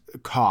aunt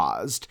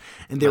caused,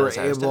 and they were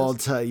able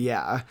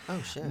to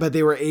but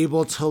they were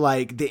able to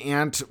like the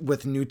aunt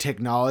with new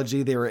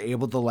technology, they were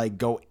able to like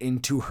go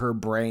into her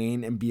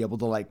brain and be able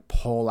to like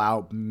pull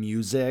out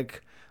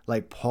music,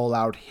 like pull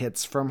out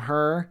hits from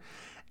her.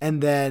 And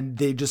then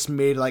they just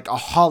made like a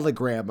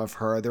hologram of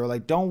her. They were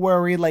like, don't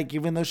worry, like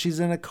even though she's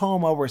in a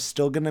coma, we're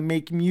still going to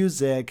make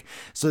music.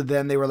 So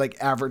then they were like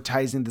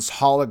advertising this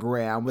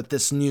hologram with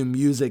this new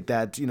music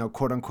that,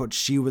 quote unquote,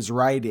 she was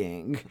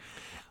writing.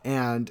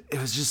 And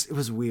it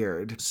was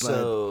weird.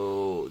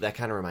 So that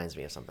kind of reminds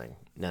me of something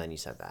now that you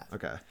said that.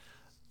 Okay.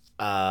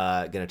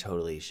 Gonna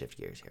totally shift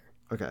gears here.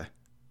 Okay.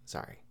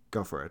 Sorry.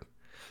 Go for it.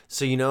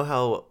 So you know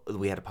how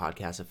we had a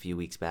podcast a few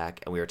weeks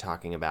back and we were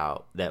talking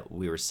about that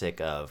we were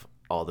sick of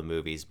all the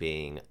movies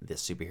being the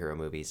superhero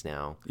movies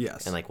now.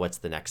 Yes. And like, what's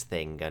the next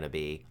thing gonna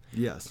be?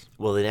 Yes.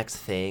 Well, the next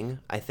thing,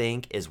 I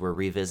think, is we're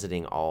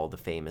revisiting all the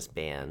famous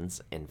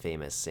bands and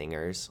famous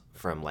singers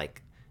from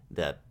like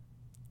the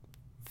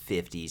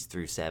 50s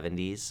through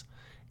 70s,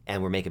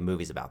 and we're making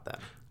movies about them.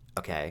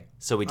 Okay?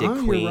 So we did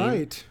Queen. You're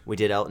right. We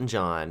did Elton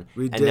John.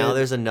 Now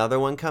there's another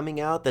one coming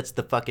out that's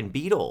the fucking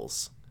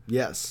Beatles.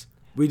 Yes.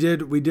 We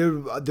did.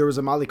 There was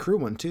a Mötley Crüe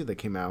one too that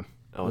came out.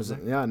 Oh, was there?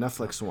 Yeah,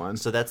 Netflix one.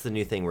 So that's the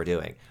new thing we're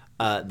doing.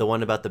 The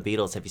one about the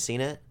Beatles, have you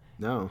seen it?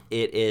 No.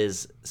 It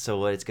is, so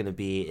what it's going to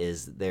be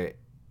is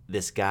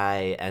this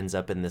guy ends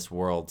up in this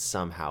world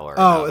somehow or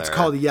another. It's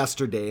called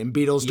Yesterday, and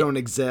Beatles don't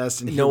exist,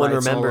 and no one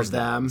remembers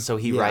them. So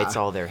he writes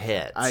all their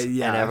hits.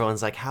 And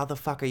everyone's like, how the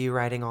fuck are you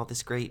writing all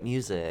this great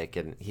music?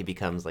 And he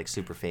becomes like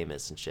super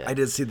famous and shit. I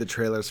did see the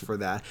trailers for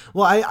that.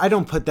 Well, I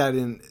don't put that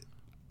in...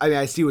 I mean,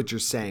 I see what you're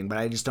saying, but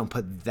I just don't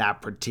put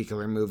that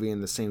particular movie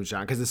in the same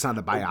genre because it's not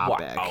a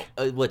biopic.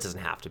 Well, it doesn't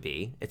have to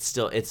be. It's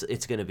still it's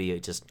going to be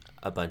just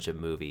a bunch of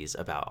movies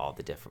about all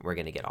the different. We're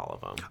going to get all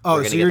of them.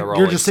 Oh, so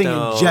you're just saying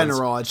in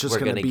general, it's just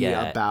going to be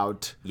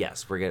about.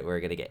 Yes, we're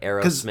going to get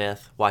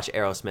Aerosmith. Watch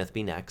Aerosmith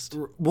be next.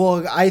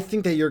 Well, I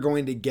think that you're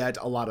going to get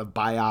a lot of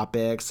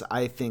biopics.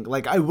 I think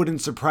I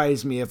wouldn't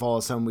surprise me if all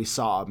of a sudden we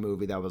saw a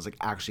movie that was like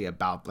actually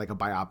about like a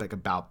biopic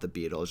about the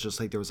Beatles, just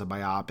like there was a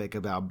biopic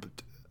about.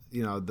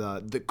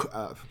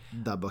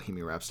 The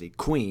Bohemian Rhapsody,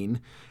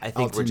 Queen. I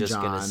think Elton we're just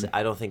John. gonna.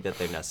 I don't think that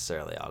they're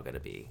necessarily all gonna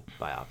be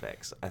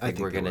biopics. I think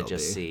we're gonna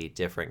just see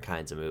different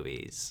kinds of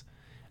movies.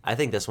 I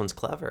think this one's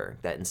clever.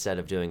 That instead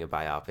of doing a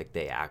biopic,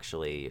 they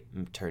actually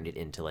turned it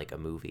into like a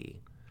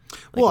movie.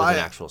 With an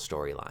actual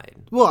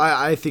storyline. Well,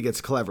 I think it's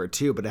clever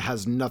too, but it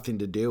has nothing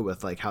to do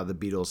with like how the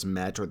Beatles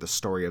met or the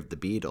story of the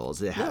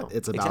Beatles.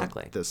 It's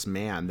about this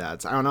man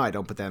that's I don't know. I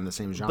don't put that in the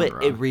same genre.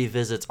 But it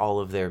revisits all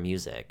of their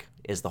music.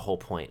 Is the whole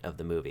point of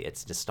the movie?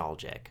 It's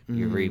nostalgic.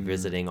 You're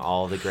revisiting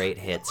all the great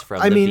hits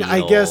from. the Beatles.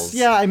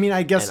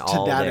 I guess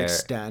to that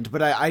extent,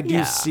 but I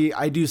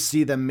do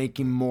see them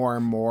making more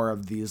and more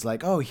of these.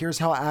 Like, oh, here's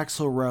how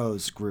Axl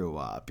Rose grew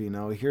up.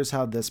 Here's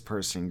how this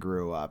person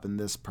grew up, and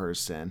this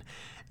person.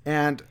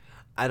 And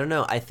I don't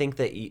know. I think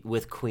that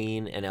with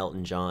Queen and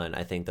Elton John,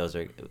 I think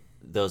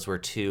those were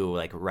two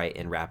like right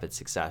in rapid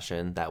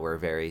succession that were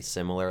very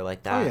similar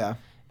like that. Oh yeah.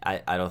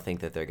 I don't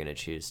think that they're going to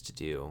choose to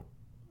do.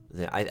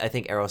 I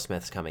think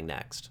Aerosmith's coming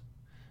next.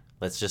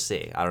 Let's just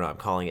see. I don't know. I'm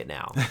calling it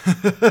now.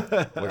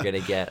 We're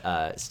going to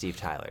get Steve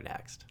Tyler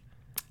next.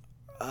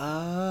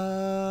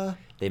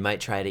 They might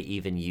try to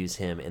even use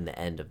him in the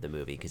end of the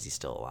movie because he's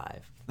still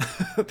alive.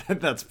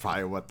 That's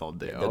probably what they'll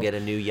do. They'll get a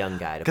new young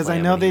guy to play because I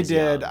him know when they he's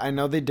did. young. I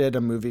know they did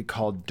a movie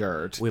called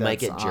Dirt. We might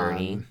that's get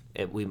Journey.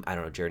 on- I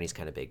don't know. Journey's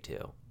kind of big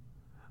too.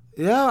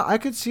 Yeah, I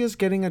could see us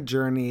getting a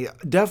Journey.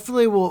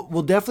 Definitely,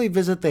 we'll definitely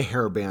visit the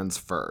hair bands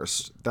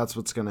first. That's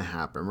what's going to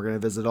happen. We're going to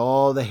visit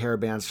all the hair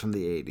bands from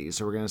the 80s.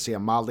 So we're going to see a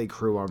Motley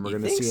Crue one. We're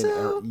going to think see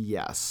so?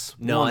 yes.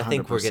 No, I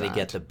think we're 100%. gonna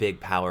get the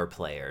big power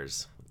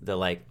players,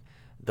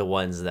 the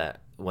ones that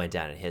went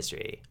down in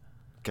history.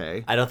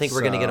 Okay. I don't think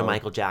we're gonna get a so-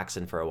 Michael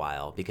Jackson for a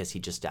while because he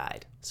just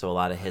died. So a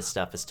lot of his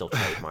stuff is still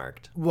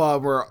trademarked. Well,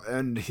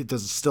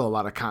 there's still a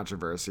lot of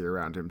controversy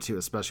around him too,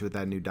 especially with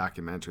that new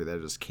documentary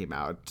that just came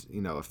out,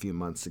 a few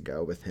months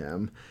ago with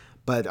him.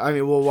 But I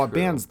mean, well, what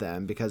bands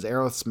then? Because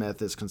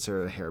Aerosmith is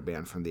considered a hair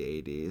band from the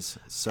 80s.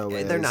 So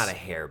They're not a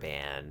hair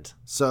band.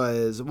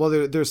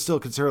 they're still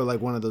considered like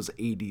one of those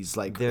 80s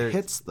like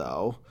hits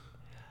though.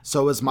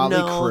 So was Motley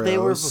No, Crue. they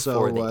were so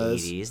before the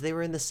was, 80s. They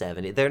were in the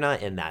 70s. They're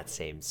not in that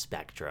same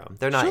spectrum.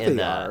 They're not Sure in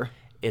they the are.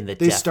 in the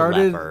They Def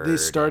started. Leppard They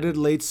started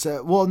late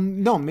set. Well,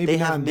 no, maybe They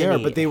not have in there,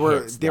 many but they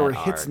were hits they were that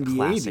hits are in the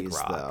classic 80s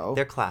rock. though.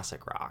 They're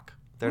classic rock.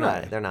 They're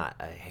Right. not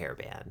a hair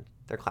band.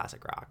 They're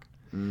classic rock.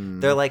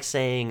 Mm. They're like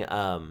saying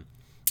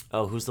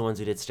who's the ones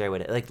who did Stairway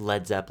to like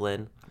Led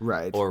Zeppelin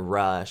Right. or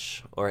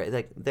Rush or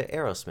like the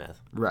Aerosmith.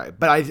 Right,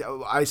 but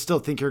I still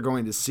think you're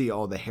going to see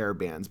all the hair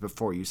bands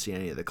before you see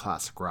any of the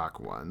classic rock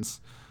ones.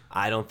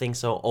 I don't think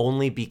so.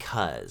 Only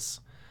because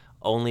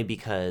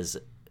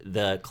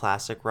the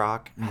classic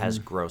rock has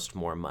grossed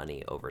more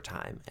money over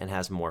time and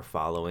has more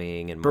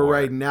following and But more.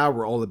 right now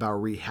we're all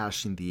about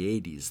rehashing the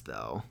 80s,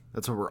 though.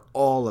 That's what we're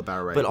all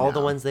about right now. But all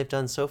the ones they've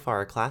done so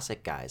far are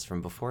classic guys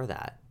from before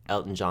that.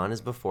 Elton John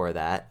is before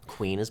that.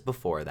 Queen is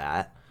before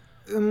that.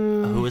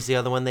 Who was the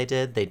other one they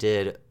did? They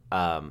did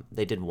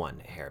one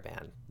hair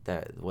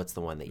band. What's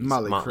the one that you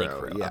Motley Motley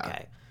Crue, Crue? yeah.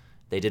 Okay.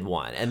 They did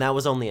one, and that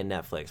was only a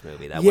Netflix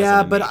movie. That yeah,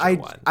 wasn't a but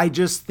major one. I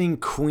just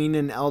think Queen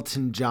and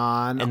Elton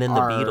John And then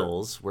the are-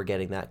 Beatles were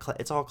getting that.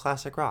 It's all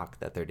classic rock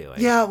that they're doing.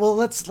 Yeah, well,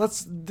 let's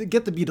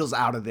get the Beatles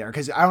out of there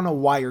because I don't know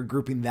why you're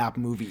grouping that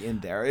movie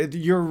in there.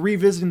 You're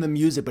revisiting the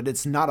music, but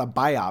it's not a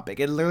biopic.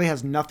 It literally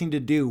has nothing to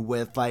do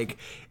with like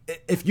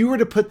if you were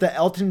to put the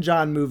Elton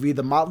John movie,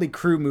 the Motley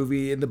Crue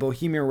movie, and the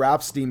Bohemian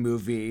Rhapsody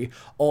movie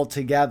all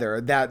together.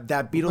 That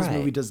Beatles Right.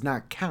 movie does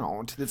not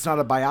count. It's not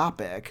a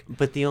biopic.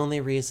 But the only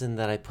reason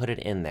that I put it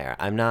in there,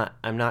 I'm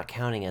not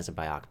counting as a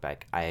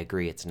biopic. I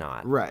agree, it's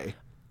not. Right.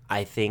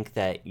 I think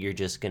that you're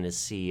just going to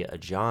see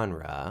a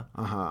genre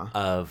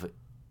of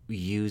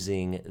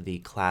using the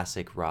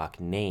classic rock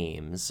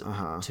names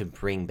to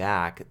bring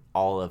back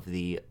all of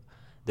the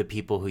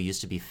people who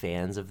used to be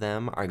fans of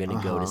them are going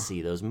to go to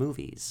see those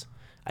movies.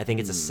 I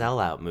think it's a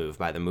sellout move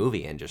by the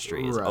movie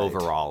industry Right.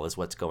 overall is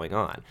what's going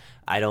on.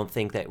 I don't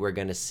think that we're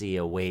going to see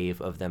a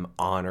wave of them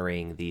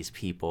honoring these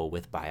people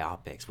with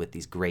biopics, with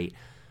these great,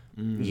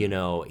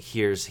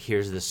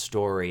 here's the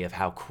story of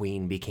how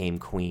Queen became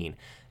Queen.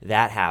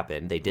 That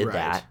happened. They did Right.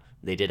 that.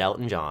 They did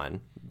Elton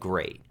John.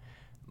 Great.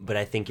 But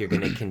I think you're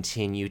going to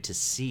continue to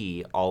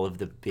see all of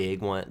the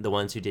the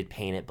ones who did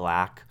Paint It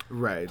Black.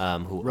 Right.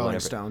 Rolling Rolling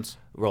Stones.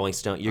 Rolling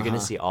Stone. You're going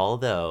to see all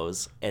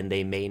those, and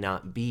they may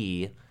not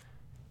be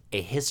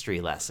a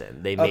history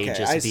lesson. They may Okay,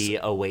 just be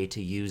a way to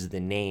use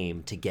the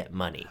name to get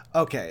money.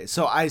 Okay,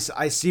 so I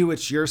see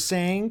what you're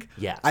saying.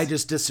 Yes. I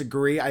just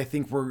disagree. I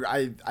think we're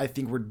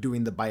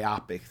doing the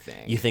biopic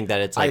thing. You think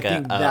that it's I like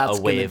think a that's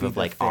gonna wave be of the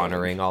like thing.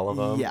 honoring all of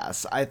them?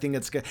 Yes, I think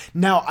it's good.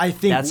 Now I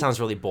think That sounds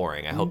really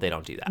boring. I hope they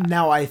don't do that.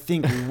 Now I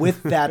think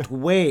with that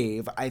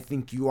wave, I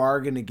think you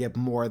are going to get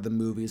more of the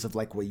movies of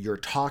like what you're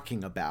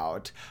talking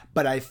about,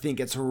 but I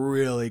think it's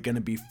really going to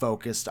be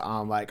focused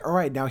on like, all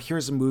right, now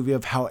here's a movie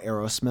of how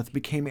Aerosmith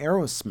became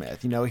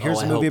Aerosmith. Here's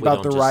I a hope movie we about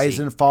don't the just rise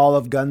see- and fall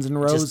of Guns N'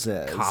 Roses.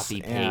 Just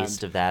copy And-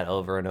 paste of that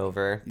over and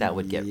over. That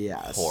would get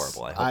Yes.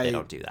 horrible. I hope they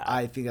don't do that.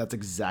 I think that's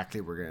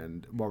exactly what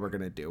we're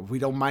gonna do. We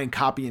don't mind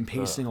copy and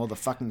pasting all the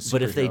fucking superhero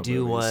But if they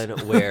do movies.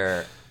 one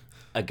where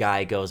a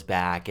guy goes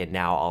back and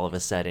now all of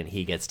a sudden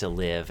he gets to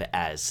live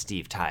as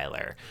Steve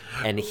Tyler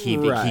and he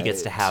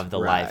gets to have the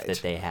life Right.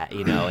 that they had,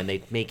 and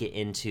they make it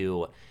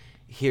into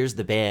here's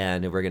the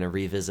band and we're going to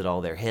revisit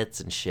all their hits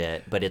and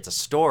shit, but it's a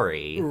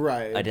story,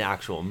 Right. an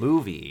actual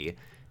movie,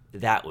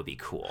 that would be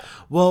cool.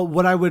 Well,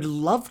 what I would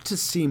love to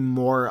see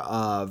more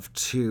of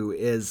too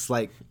is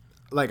like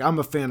I'm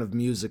a fan of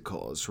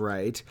musicals,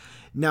 right?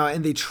 Now,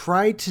 and they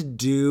tried to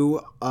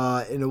do,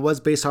 and it was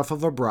based off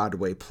of a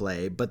Broadway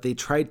play, but they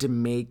tried to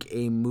make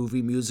a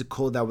movie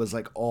musical that was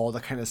like all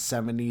the kind of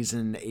 70s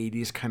and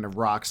 80s kind of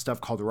rock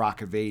stuff called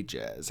Rock of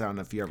Ages. I don't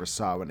know if you ever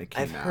saw it when it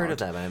came out. I've heard of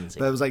that, but I haven't seen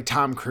But it it. was like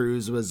Tom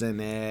Cruise was in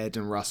it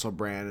and Russell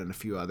Brand and a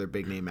few other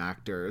big name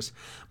actors.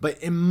 But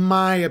in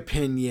my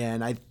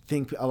opinion, I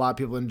think a lot of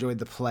people enjoyed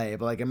the play,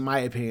 but like in my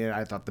opinion,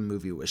 I thought the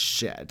movie was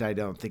shit. I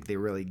don't think they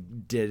really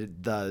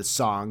did the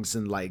songs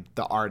and like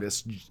the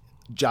artist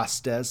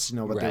justice,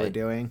 what they were Right.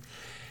 doing.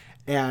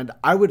 And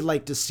I would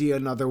like to see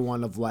another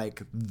one of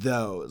like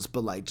those,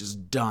 but like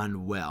just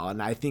done well.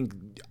 And I think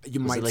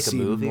you Was might it like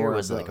see a movie more or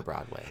was of it like a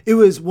Broadway? It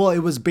was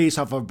based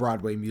off of a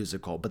Broadway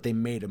musical, but they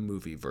made a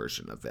movie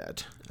version of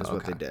it. Is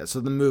what they did. So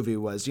the movie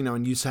was,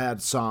 and you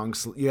had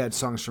songs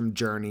from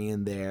Journey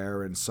in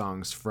there, and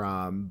songs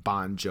from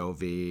Bon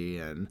Jovi,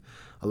 and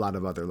a lot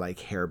of other like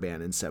hair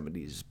band and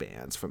 70s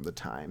bands from the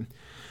time.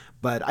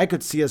 But I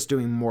could see us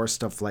doing more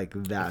stuff like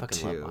that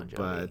fucking love too. Bon Jovi.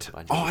 But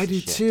Bon Jovi's I the do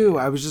shit, too. dude.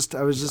 I was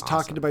just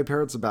talking to my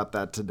parents about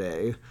that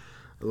today.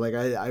 Like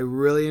I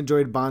really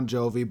enjoyed Bon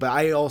Jovi, but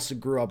I also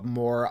grew up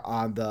more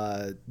on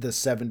the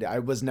 70s. I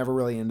was never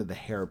really into the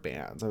hair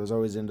bands. I was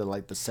always into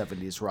like the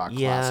 70s rock.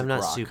 Yeah, classic I'm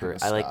not rock super. kind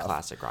of I like stuff.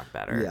 classic rock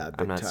better. Yeah, I'm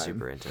big not time.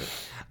 super into it.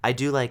 I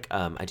do like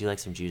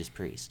some Judas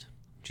Priest.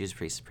 Judas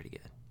Priest is pretty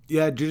good.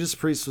 Yeah, Judas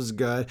Priest was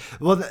good.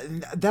 Well,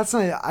 that's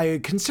not. I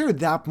consider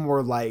that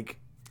more like.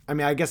 I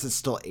mean, I guess it's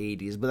still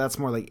 80s, but that's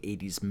more like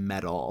 80s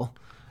metal,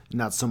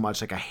 not so much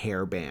like a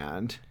hair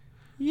band.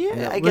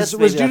 Yeah, I was guess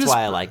maybe Judas- that's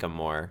why I like them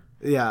more.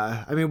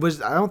 Yeah, I mean,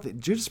 I don't think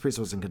Judas Priest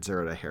wasn't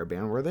considered a hair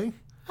band, were they?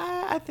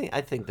 I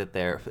think that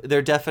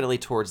they're definitely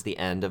towards the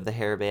end of the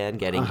hair band,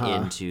 getting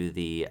into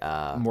the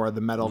More of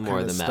the metal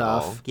kind of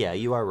stuff. Yeah,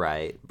 you are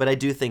right, but I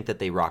do think that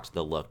they rocked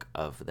the look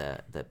of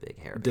the big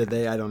hair. Did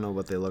they? I don't know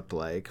what they looked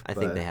like. I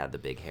think they had the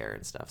big hair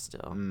and stuff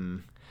still,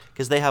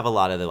 because they have a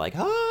lot of the like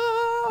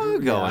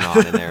going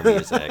on in their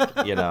music,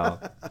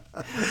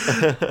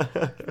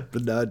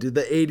 But no, dude,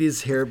 the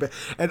 80s hair band.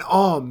 And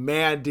oh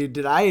man, dude,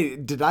 did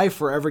I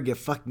forever get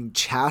fucking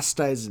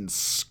chastised in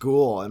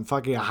school, in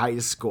fucking high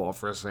school,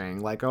 for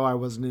saying like, oh, I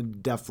wasn't into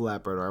Def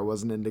Leppard, or I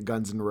wasn't into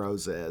Guns N'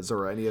 Roses,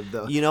 or any of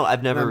the.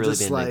 I've never I'm really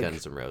just been like, to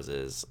Guns N'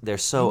 Roses. They're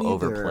so neither.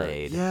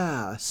 overplayed.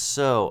 Yeah.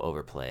 So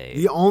overplayed.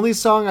 The only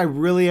song I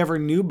really ever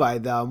knew by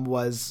them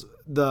was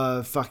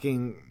the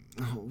fucking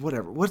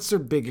whatever. What's their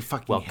big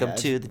fucking Welcome hit?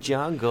 to the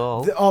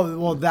jungle.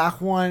 That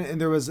one, and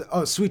there was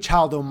Sweet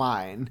Child O'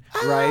 Mine,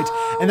 right?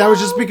 And that was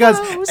just because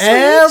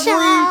every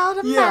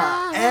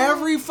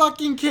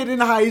fucking kid in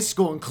high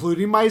school,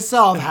 including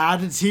myself, had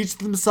to teach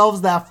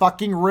themselves that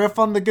fucking riff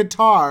on the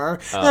guitar.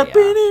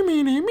 Beanie,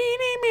 meanie,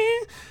 meanie,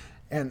 me.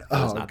 And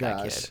I was not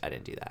gosh, that kid. I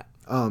didn't do that.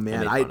 oh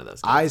man, I made fun of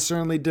those I kids.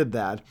 certainly did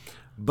that,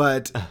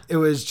 but it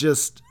was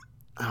just,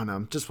 I don't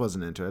know, just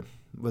wasn't into it.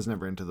 Was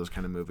never into those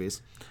kind of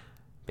movies.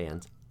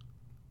 Bands.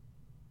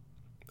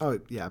 Oh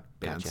yeah,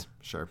 bands, Gotcha.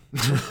 sure.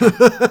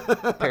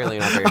 Apparently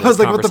not very much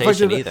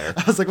conversation either.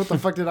 I was like, what the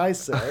fuck did I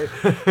say?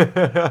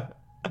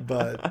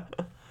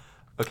 But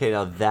Okay,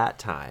 now that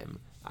time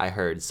I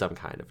heard some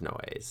kind of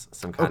noise.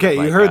 Some kind okay, of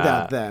like you heard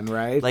that then,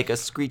 right? like a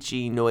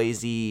screechy,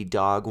 noisy,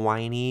 dog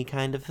whiny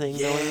kind of thing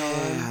going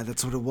on. Yeah,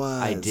 that's what it was.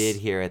 I did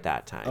hear it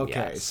that time.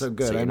 Okay, yes. so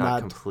good. So you're I'm not not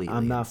completely.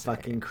 I'm not insane.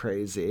 fucking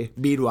crazy.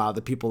 Meanwhile,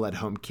 the people at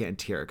home can't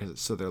hear,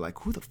 so they're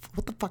like, what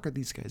the fuck are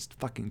these guys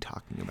fucking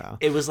talking about?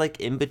 It was like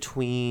in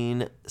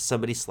between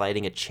somebody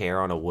sliding a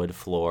chair on a wood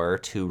floor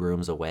 2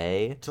 rooms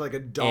away To like a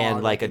dog.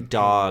 and like a in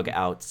dog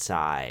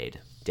outside,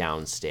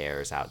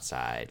 downstairs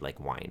outside, like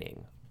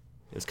whining.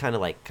 It was kind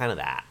of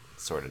that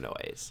sort of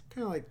noise.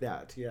 Kind of like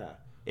that, yeah.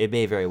 It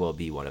may very well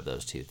be one of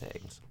those two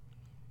things.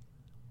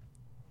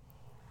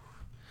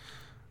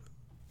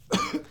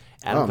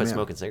 Adam quit man.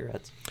 smoking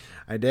cigarettes.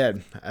 I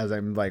did, as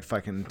I'm like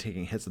fucking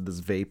taking hits of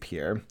this vape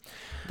here.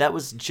 That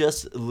was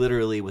just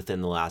literally within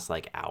the last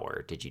like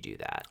hour. Did you do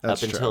that?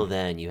 That's Up until true.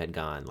 then, you had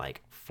gone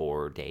like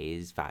 4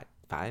 days, 4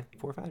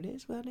 or 5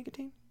 days without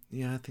nicotine.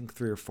 Yeah, I think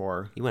 3 or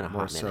 4. You went a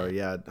more hot so, minute.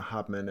 yeah, a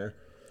hot minute.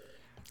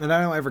 And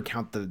I don't ever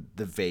count the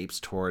vapes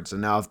towards.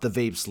 And now if the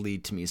vapes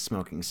lead to me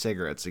smoking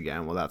cigarettes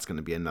again, well, that's going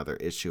to be another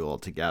issue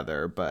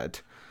altogether.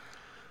 But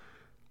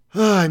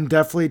I'm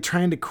definitely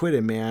trying to quit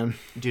it, man.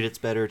 Dude, it's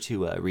better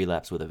to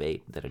relapse with a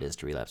vape than it is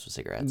to relapse with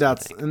cigarettes. I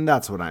think.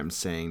 That's what I'm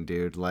saying,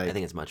 dude. Like, I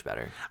think it's much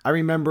better. I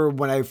remember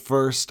when I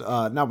first,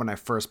 not when I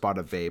first bought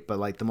a vape, but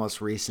like the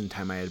most recent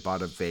time I had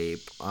bought a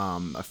vape,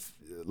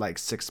 like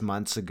 6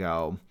 months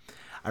ago.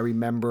 I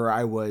remember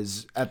I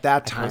was at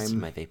that I posted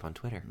time. my vape on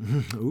Twitter.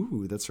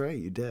 Ooh, that's right,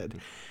 you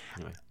did.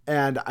 Anyway.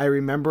 And I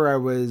remember I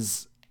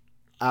was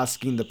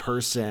asking the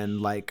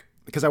person, like,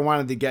 because I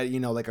wanted to get,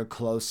 like a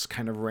close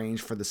kind of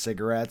range for the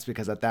cigarettes,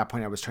 because at that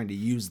point I was trying to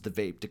use the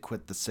vape to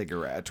quit the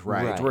cigarette,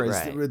 right? Right,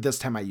 Whereas right. this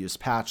time I used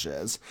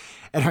patches.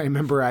 And I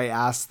remember I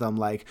asked them,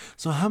 like,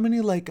 so how many,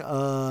 like,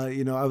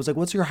 I was like,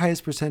 what's your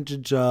highest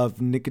percentage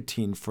of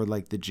nicotine for,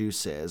 like, the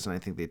juices? And I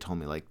think they told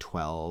me, like,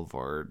 12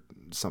 or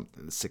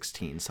something,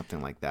 16,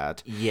 something like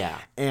that. Yeah.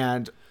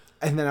 And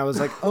then I was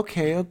like,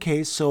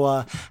 okay,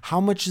 so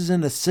how much is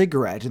in a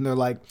cigarette? And they're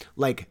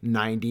like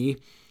 90.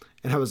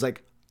 And I was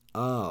like,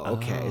 oh,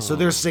 okay. So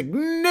there's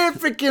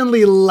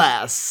significantly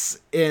less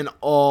in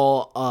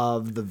all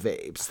of the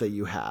vapes that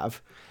you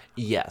have.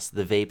 Yes,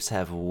 the vapes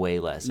have way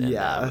less in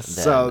them. Than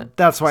So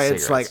that's why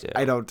it's like, cigarettes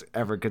do. I don't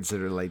ever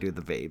consider like do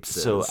the vapes.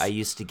 So I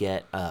used to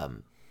get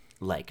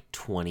like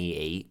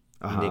 28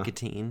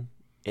 nicotine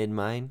in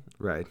mine.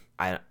 Right.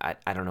 I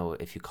don't know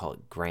if you call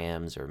it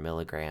grams or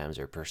milligrams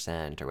or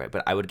percent or what,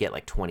 but I would get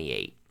like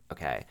 28.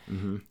 Okay.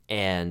 Mm-hmm.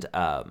 And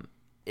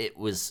it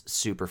was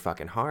super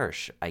fucking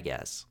harsh, I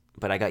guess.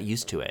 But I got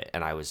used to it,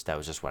 and that was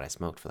just what I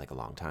smoked for like a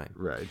long time.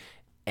 Right.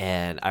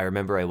 And I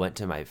remember I went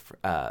to my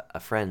a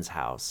friend's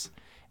house,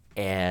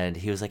 and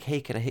he was like,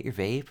 "Hey, can I hit your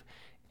vape?"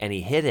 And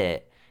he hit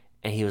it,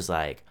 and he was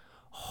like,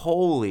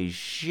 "Holy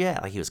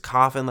shit!" Like he was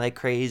coughing like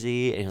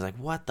crazy, and he was like,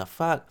 "What the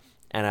fuck?"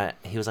 And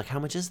he was like, "How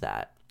much is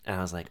that?" And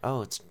I was like,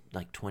 "Oh, it's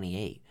like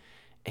 28."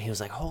 And he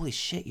was like, "Holy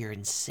shit, you're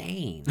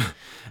insane!"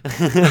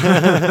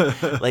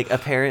 Like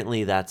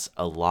apparently that's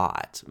a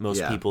lot.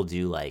 Most people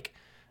do like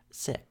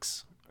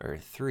 6 or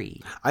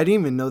 3. I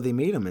didn't even know they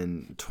made them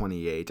in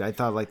 28. I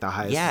thought like the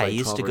highest. Yeah, was, like, I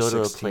used to 12 or go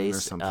to a 16 or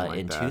place something like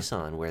in that.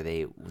 Tucson where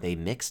they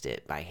mixed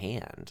it by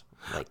hand.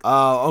 Like,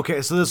 Oh,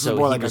 okay. So this is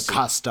more he like a was-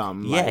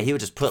 custom. yeah, like, he would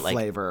just put like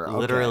flavor. Okay.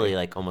 literally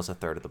like almost a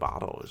third of the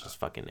bottle was just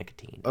fucking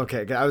nicotine.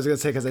 Okay, I was gonna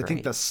say because I think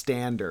Great. the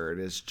standard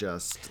is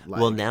just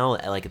like. Well, now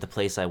like at the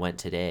place I went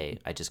today,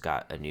 I just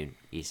got a new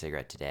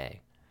e-cigarette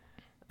today.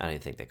 I don't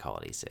even think they call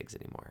it e-cigs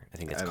anymore. I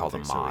think it's I don't called a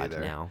think so mod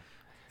either. now.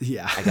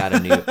 Yeah. I got a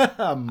new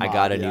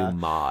yeah. new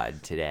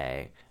mod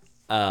today.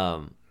 They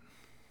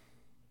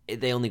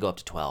only go up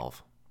to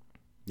 12.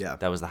 Yeah.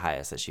 That was the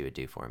highest that she would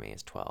do for me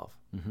is 12.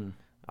 Mm-hmm.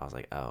 I was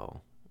like,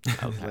 oh,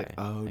 okay. Like,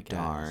 oh, I guess.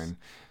 darn.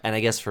 And I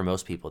guess for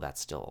most people,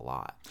 that's still a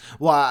lot.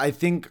 Well, I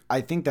think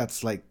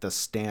that's like the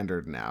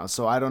standard now.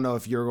 So I don't know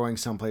if you're going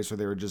someplace where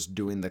they were just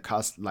doing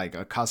like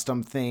a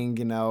custom thing,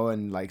 you know,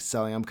 and like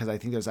selling them, because I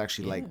think there's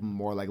actually like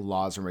more like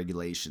laws and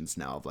regulations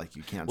now of like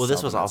you can't. Well, sell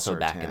this was them at also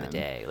back in the certain-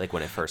 day, like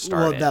when it first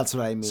started. Well, that's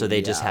what I mean. So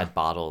they just yeah. had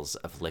bottles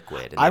of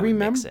liquid and I they would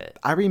remember. mix it.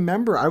 I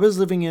remember. I was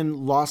living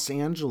in Los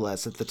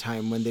Angeles at the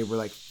time when they were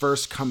like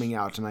first coming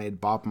out, and I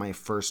had bought my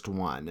first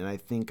one, and I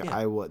think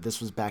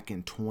this was back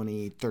in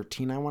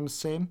 2013, I want to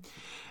say.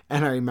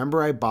 And I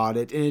remember I bought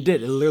it, and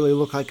it literally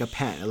looked like a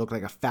pen. It looked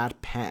like a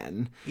fat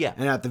pen. Yeah.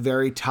 And at the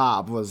very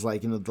top was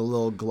like, you know, the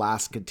little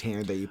glass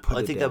container that you put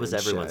I think that was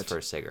and everyone's shit.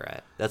 first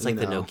cigarette. That's like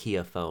the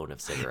Nokia phone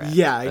of cigarettes.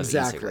 Yeah, of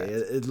exactly.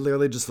 e-cigarettes. It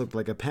literally just looked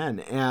like a pen,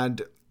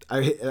 and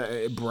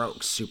it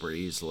broke super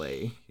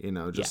easily, you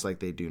know, just like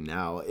they do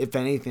now. If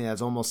anything,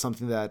 that's almost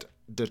something that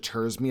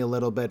deters me a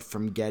little bit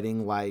from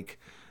getting like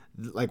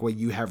what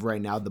you have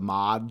right now, the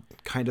mod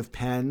kind of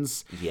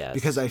pens. Yes.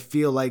 Because I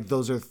feel like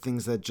those are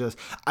things that just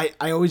I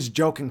always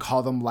joke and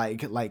call them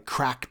like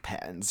crack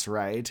pens,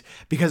 right?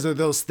 Because they're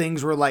those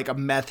things where like a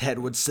meth head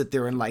would sit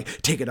there and like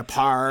take it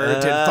apart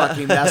and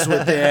fucking mess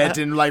with it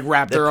and like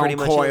wrap their own pretty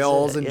much is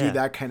coils it, and yeah. do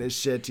that kind of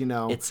shit, you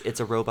know. It's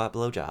a robot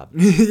blowjob.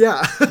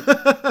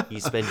 Yeah.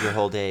 You spend your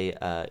whole day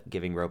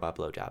giving robot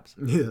blowjobs.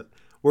 Yeah.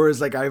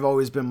 Whereas like I've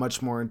always been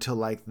much more into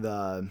like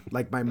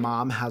my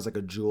mom has like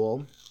a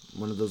jewel,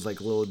 one of those like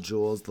little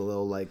jewels, the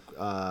little like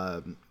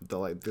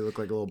they look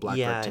like little black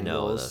Yeah, I rectangles.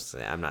 know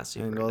those. I'm not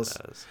super into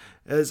Angles.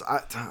 those.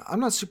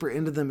 I'm not super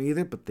into them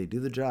either, but they do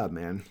the job,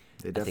 man.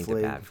 They I think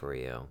definitely. they're bad for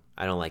you.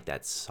 I don't like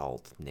that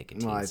salt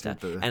nicotine Well, I stuff.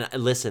 think And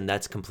listen,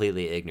 that's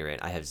completely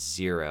ignorant. I have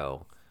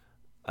zero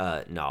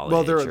knowledge.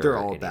 Well, they're or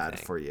all bad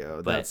anything. for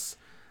you. But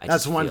I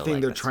That's just one feel thing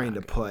like they're that's trying not to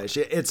good. push.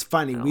 It's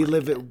funny. We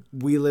live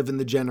in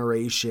the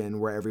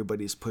generation where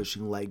everybody's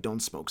pushing like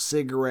don't smoke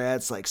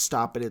cigarettes, like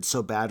stop it, it's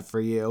so bad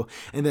for you.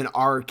 And then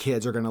our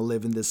kids are going to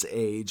live in this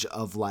age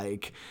of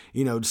like,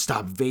 you know,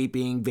 stop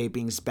vaping.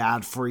 Vaping's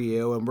bad for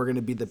you, and we're going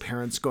to be the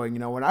parents going, you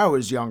know, when I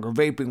was younger,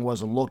 vaping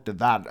wasn't looked at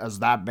that as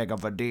that big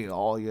of a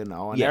deal, you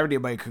know, and Yeah.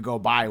 everybody could go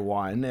buy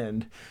one.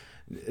 And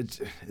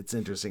it's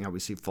interesting how we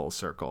see full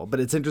circle, but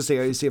it's interesting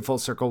how you see a full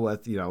circle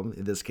with, you know,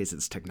 in this case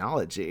it's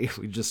technology.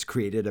 We just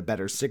created a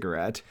better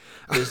cigarette.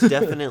 There's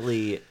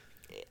definitely,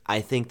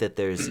 I think that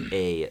there's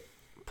a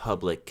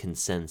public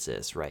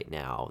consensus right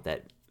now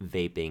that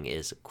vaping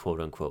is quote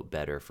unquote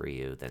better for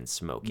you than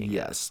smoking.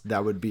 Yes,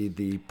 that would be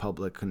the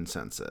public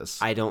consensus.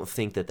 I don't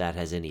think that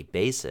has any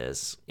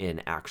basis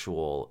in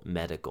actual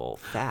medical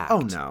fact. Oh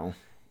no.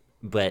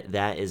 But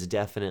that is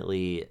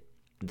definitely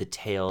the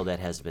tale that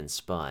has been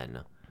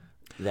spun.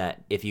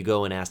 That if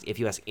you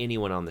ask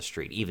anyone on the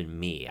street, even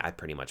me, I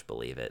pretty much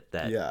believe it,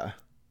 that Yeah.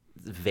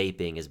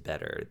 vaping is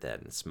better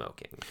than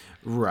smoking.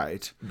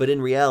 Right. But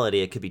in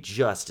reality, it could be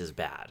just as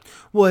bad.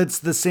 Well, it's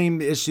the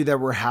same issue that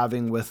we're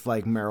having with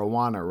like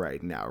marijuana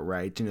right now,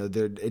 right? You know,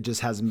 it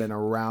just hasn't been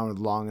around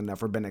long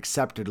enough or been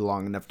accepted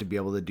long enough to be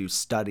able to do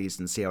studies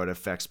and see how it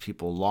affects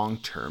people long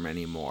term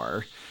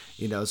anymore.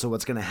 You know, so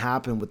what's going to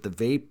happen with the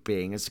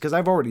vaping is because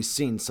I've already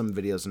seen some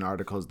videos and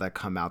articles that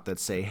come out that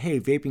say, hey,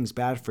 vaping's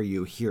bad for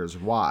you. Here's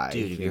why.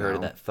 Dude, have you heard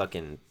of that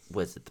fucking,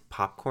 was it the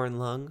popcorn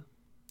lung?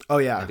 Oh,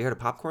 yeah. Have you heard of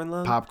popcorn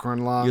lung?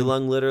 Popcorn lung. Your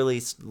lung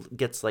literally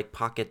gets like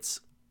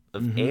pockets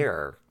of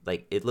air.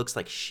 Like it looks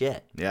like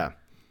shit. Yeah.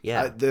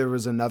 Yeah. There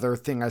was another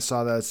thing I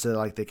saw that said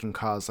like they can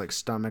cause like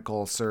stomach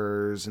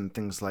ulcers and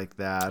things like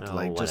that. Oh,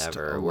 like just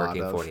whatever. a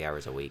Working lot of 40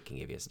 hours a week can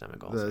give you a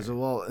stomach ulcer.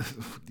 well,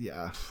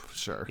 yeah,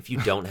 sure. If you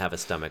don't have a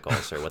stomach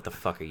ulcer, what the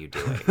fuck are you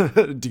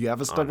doing? Do you have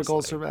a stomach Honestly.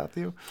 ulcer,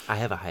 Matthew? I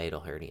have a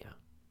hiatal hernia.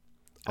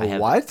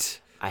 What?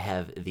 I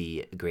have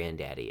the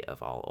granddaddy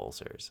of all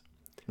ulcers.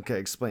 Okay,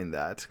 explain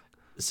that.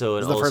 So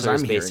an This is the first ulcer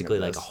is I'm hearing of basically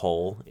like a this.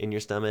 hole in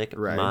your stomach.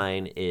 Right.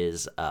 Mine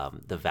is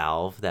the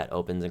valve that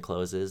opens and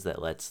closes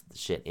that lets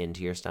shit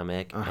into your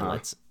stomach and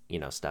lets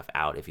stuff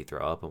out if you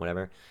throw up or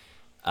whatever.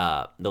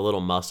 The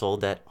little muscle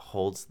that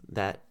holds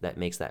that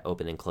makes that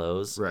open and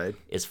close Right.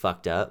 is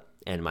fucked up,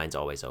 and mine's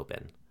always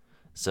open.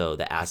 So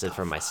the acid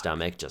from my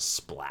stomach just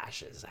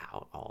splashes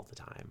out all the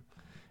time.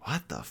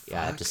 What the fuck?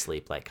 Yeah, I have to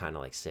sleep like kind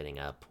of like sitting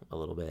up a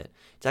little bit.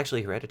 It's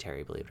actually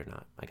hereditary, believe it or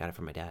not. I got it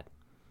from my dad.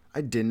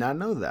 I did not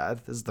know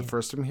that. This is the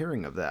first I'm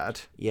hearing of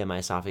that. Yeah, my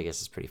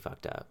esophagus is pretty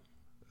fucked up.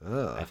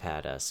 Ugh. I've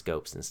had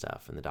scopes and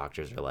stuff, and the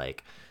doctors are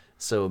like,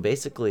 so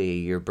basically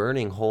you're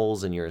burning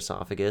holes in your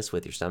esophagus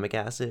with your stomach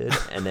acid,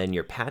 and then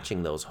you're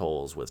patching those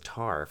holes with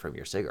tar from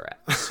your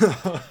cigarettes.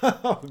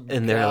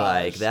 And they're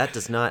like, that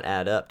does not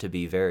add up to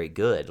be very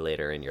good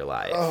later in your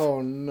life.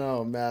 Oh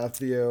no,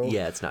 Matthew.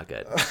 Yeah, it's not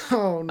good.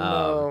 Oh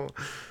no.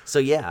 So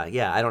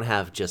yeah, I don't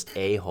have just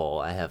a hole.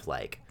 I have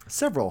like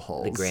Several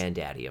holes. the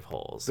granddaddy of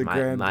holes. The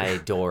My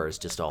door is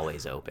just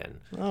always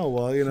open. Oh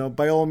well,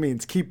 by all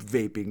means, keep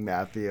vaping,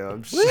 Matthew.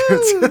 I'm sure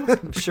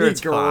it's, I'm sure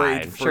it's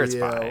fine. I'm sure it's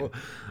fine.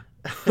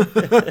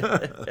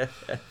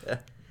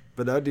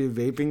 But no, dude,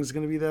 vaping's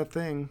gonna be that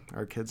thing.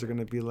 Our kids are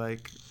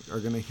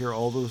gonna hear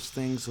all those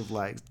things of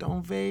like,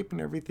 don't vape and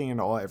everything, and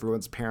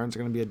everyone's parents are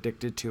gonna be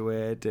addicted to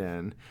it,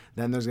 and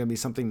then there's gonna be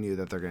something new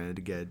that they're gonna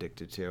get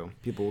addicted to.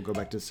 People will go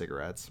back to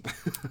cigarettes.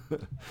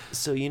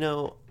 So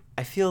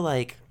I feel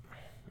like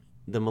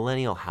the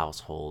millennial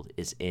household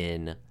is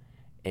in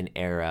an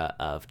era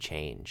of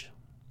change.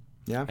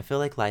 Yeah, I feel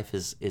like life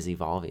is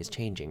evolving, is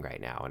changing right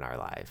now in our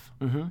life.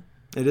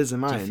 it is in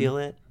mine. Do you feel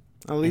it?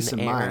 At least in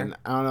the air? mine.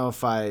 I don't know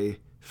if I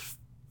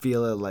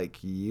feel it like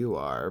you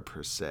are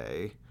per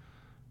se,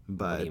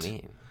 but What do you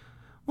mean?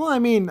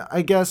 well,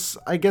 I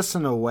guess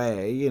in a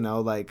way,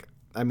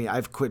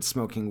 I've quit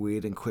smoking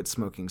weed and quit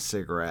smoking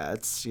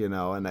cigarettes,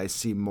 and I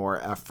see more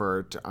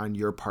effort on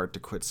your part to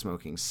quit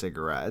smoking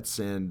cigarettes,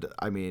 and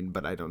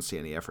but I don't see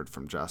any effort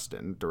from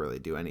Justin to really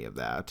do any of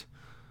that.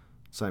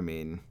 So I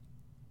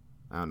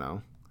don't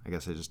know. I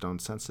guess I just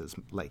don't sense it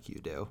like you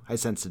do. I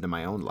sense it in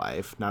my own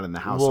life, not in the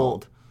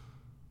household. Well,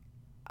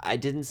 I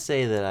didn't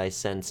say that I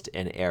sensed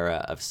an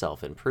era of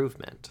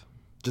self-improvement.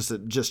 Just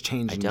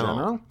change in don't.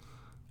 general?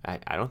 I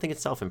don't think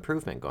it's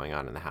self-improvement going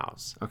on in the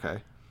house. Okay.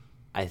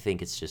 I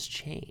think it's just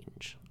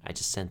change. I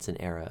just sense an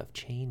era of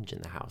change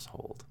in the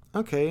household.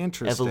 Okay,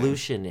 interesting.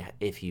 Evolution,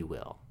 if you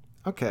will,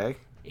 Okay.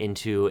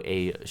 into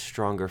a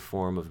stronger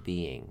form of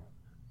being.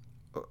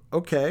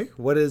 Okay.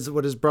 What has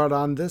brought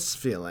on this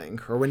feeling?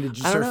 Or when did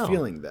you I don't start know.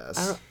 feeling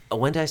this?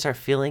 When did I start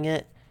feeling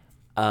it?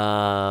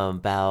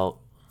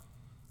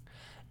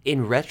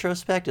 In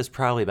retrospect, it's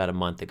probably about a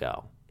month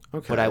ago.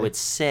 Okay. But I would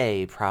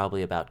say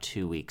probably about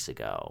 2 weeks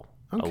ago,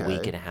 Okay. a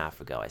week and a half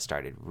ago, I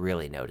started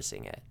really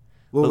noticing it.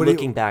 Well, but what do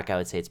looking back, I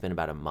would say it's been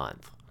about a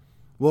month.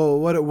 Well,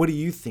 what do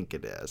you think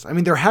it is?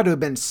 There had to have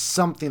been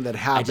something that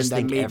happened I just that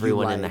think made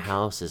everyone you in the like...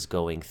 house is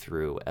going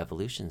through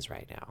evolutions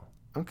right now.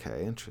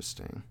 Okay,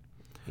 interesting.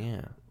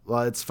 Yeah.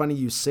 Well, it's funny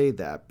you say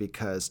that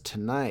because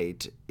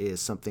tonight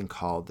is something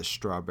called the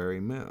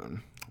Strawberry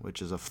Moon,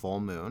 which is a full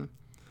moon.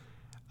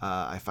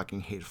 I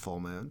fucking hate full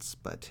moons,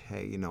 but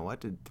hey, you know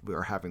what?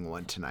 We're having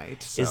one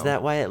tonight. So. Is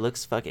that why it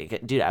looks fucking...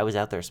 Dude, I was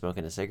out there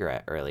smoking a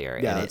cigarette earlier.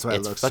 Yeah, and that's why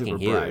it it's looks fucking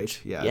super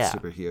huge. bright. Yeah, it's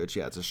super huge.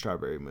 Yeah, it's a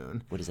strawberry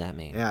moon. What does that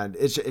mean? And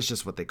it's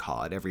just what they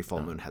call it. Every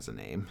full moon has a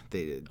name.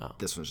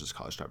 This one's just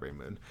called strawberry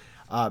moon.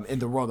 In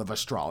the world of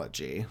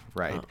astrology,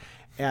 right?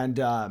 And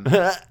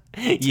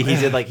he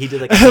did like a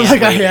like a waving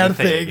hand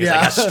thing, He's yeah.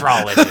 like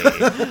astrology.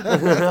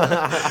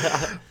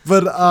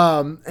 But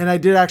and I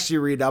did actually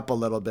read up a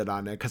little bit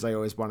on it because I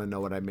always want to know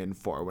what I'm in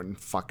for when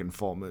fucking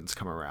full moons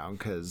come around.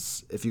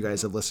 Because if you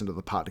guys have listened to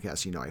the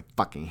podcast, you know I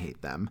fucking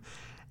hate them.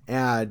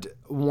 And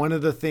one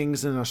of the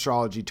things in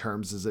astrology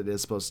terms is it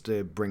is supposed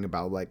to bring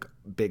about like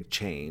big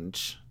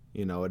change.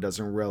 It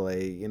doesn't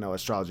really,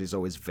 astrology is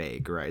always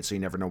vague, right? So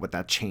you never know what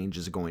that change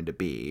is going to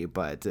be.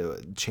 But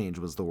change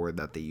was the word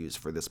that they used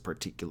for this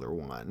particular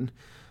one.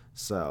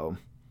 So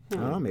I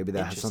don't know, maybe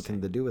that has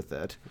something to do with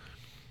it.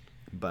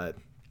 But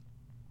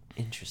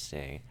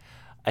Interesting.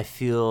 I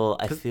feel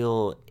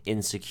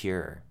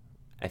insecure.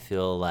 I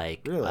feel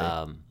like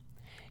Really?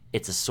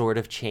 it's a sort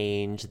of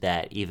change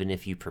that even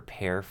if you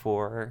prepare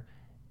for,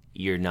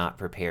 you're not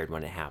prepared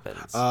when it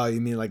happens. oh, you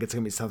mean like it's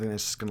gonna be something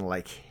that's just gonna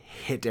like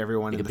hit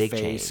everyone Like in a the big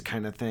face, change.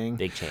 kind of thing?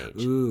 Big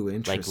change. Ooh,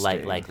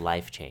 interesting. Like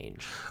life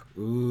change.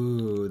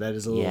 Ooh, that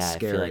is a little Yeah,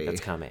 scary. I feel like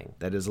that's coming.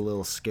 That is a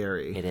little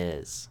scary. It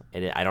is.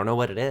 I don't know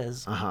what it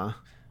is. Uh-huh.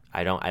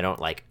 I don't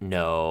like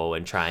know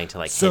and trying to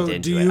like So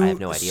hint do into you? it. I have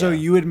no idea. So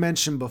you had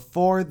mentioned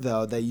before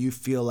though that you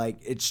feel like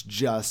it's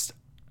just.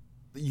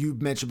 You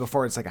mentioned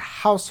before it's like a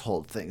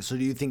household thing. So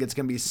do you think it's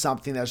going to be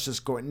something that's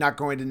just not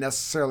going to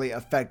necessarily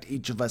affect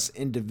each of us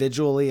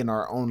individually in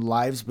our own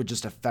lives, but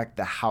just affect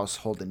the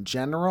household in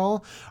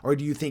general? Or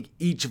do you think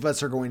each of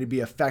us are going to be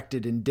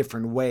affected in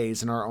different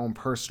ways in our own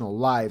personal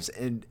lives,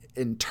 and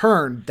in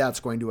turn, that's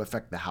going to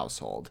affect the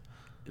household?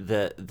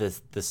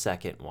 The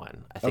second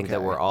one. I think that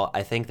Okay.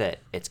 I think that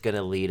it's going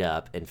to lead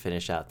up and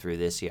finish out through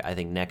this year. I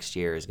think next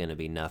year is going to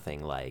be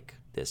nothing like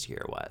this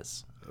year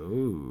was.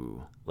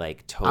 Ooh.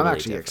 Like totally I'm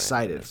actually different than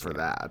excited this for year.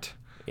 that.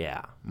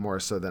 Yeah. More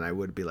so than I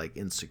would be like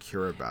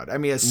insecure about it. I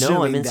mean, No,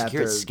 assuming I'm that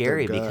insecure. It's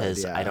scary they're good,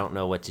 because yeah. I don't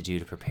know what to do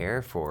to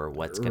prepare for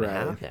what's going to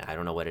Right. happen. I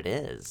don't know what it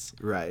is.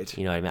 Right.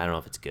 You know what I mean? I don't know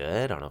if it's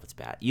good. I don't know if it's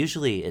bad.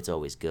 Usually it's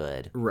always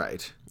good,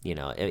 Right. you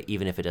know,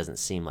 even if it doesn't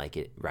seem like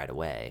it right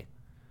away.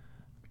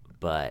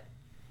 But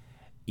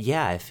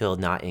yeah, I feel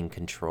not in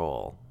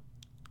control.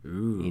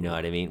 Ooh. You know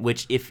what I mean?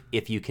 Which if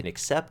you can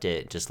accept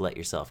it, just let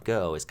yourself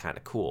go is kind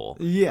of cool.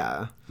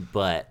 Yeah.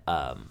 But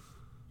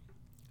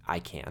I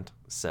can't.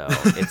 So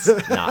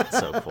it's not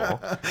so cool.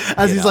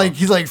 As you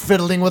he's know? like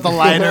fiddling with a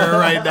lighter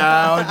right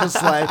now, and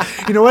just like,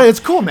 you know what? It's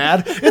cool,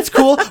 man. It's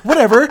cool.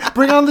 Whatever.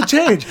 Bring on the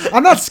change.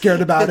 I'm not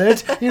scared about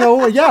it. You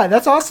know, yeah,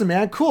 that's awesome,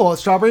 man. Cool.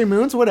 Strawberry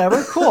moons,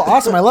 whatever. Cool.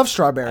 Awesome. I love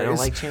strawberries. I don't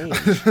like change.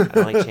 I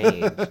don't like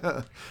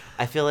change.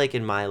 I feel like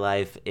in my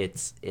life,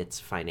 it's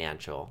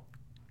financial.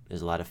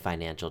 There's a lot of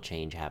financial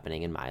change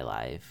happening in my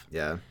life.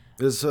 Yeah.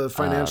 There's a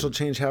financial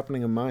change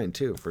happening in mine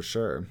too, for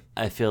sure.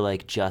 I feel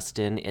like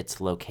Justin, it's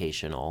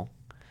locational.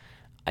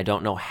 I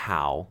don't know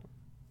how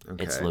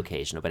it's Okay.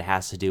 locational, but it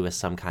has to do with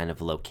some kind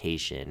of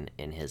location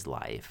in his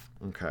life.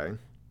 Okay.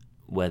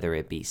 Whether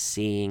it be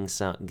seeing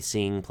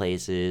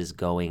places,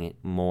 going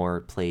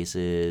more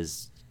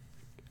places,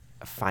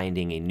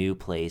 finding a new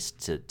place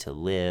to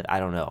live. I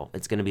don't know.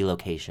 It's going to be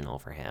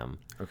locational for him.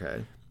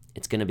 Okay.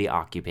 It's going to be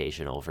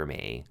occupational for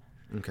me.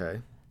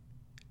 Okay.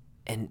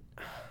 And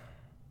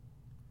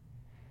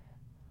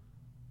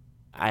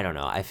I don't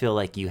know. I feel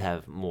like you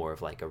have more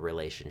of like a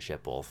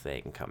relationshipal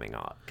thing coming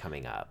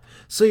up.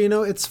 So, you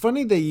know, it's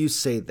funny that you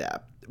say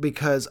that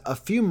because a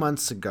few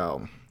months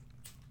ago,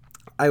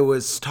 I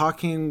was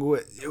talking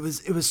with, it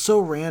was so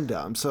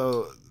random.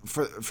 So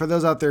for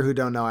those out there who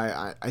don't know,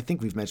 I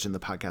think we've mentioned the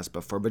podcast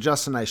before, but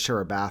Justin and I share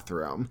a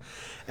bathroom.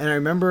 And I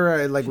remember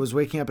I like was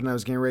waking up and I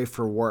was getting ready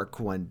for work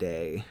one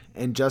day,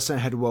 and Justin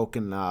had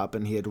woken up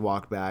and he had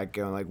walked back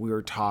and like we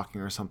were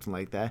talking or something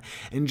like that.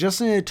 And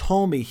Justin had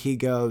told me, he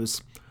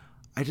goes,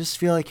 I just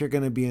feel like you're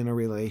going to be in a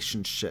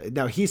relationship.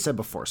 Now, he said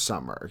before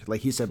summer.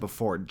 Like, he said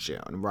before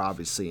June. We're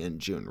obviously in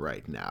June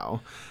right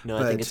now. No,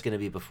 but, I think it's going to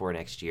be before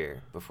next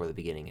year, before the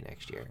beginning of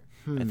next year.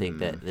 I think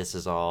that this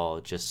is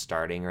all just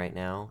starting right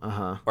now.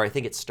 Uh-huh. Or I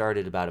think it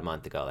started about a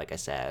month ago, like I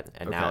said.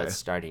 And now Okay. it's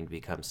starting to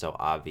become so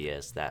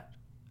obvious that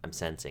I'm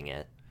sensing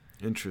it.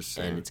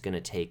 Interesting. And it's going to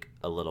take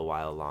a little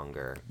while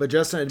longer. But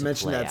Justin had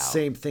mentioned play that out.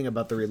 same thing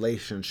about the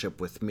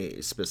relationship with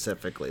me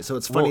specifically. So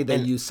it's funny that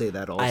and you say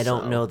that also. I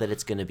don't know that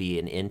it's going to be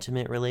an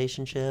intimate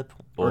relationship.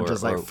 Or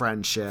just like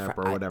friendship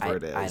or whatever I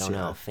it is. I don't yeah.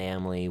 know,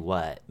 family,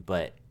 what.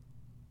 But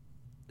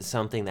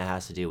something that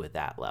has to do with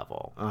that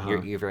level.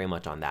 Uh-huh. You're very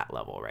much on that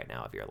level right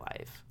now of your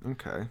life.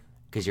 Okay.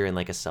 Because you're in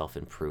like a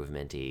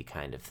self-improvement-y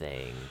kind of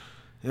thing.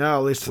 Yeah,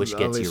 at least, Which at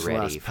gets you least the ready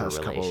last for past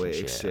couple weeks.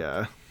 relationship.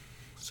 Yeah.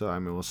 So, I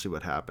mean, we'll see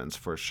what happens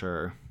for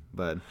sure.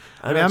 But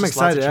I I don't mean, know, I'm just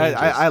lots of excited.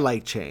 changes. I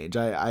like change.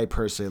 I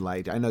personally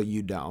like. I know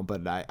you don't,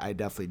 but I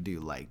definitely do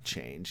like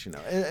change. You know,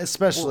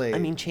 especially. Well,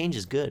 I mean, change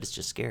is good. It's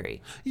just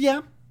scary.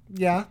 yeah,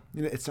 yeah.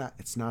 You know,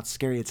 it's not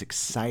scary. It's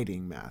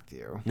exciting,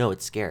 Matthew. No,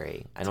 it's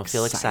scary. I don't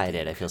feel exciting.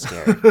 excited. I feel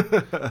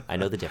scared. I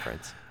know the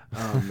difference.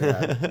 Oh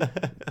man.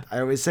 I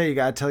always say you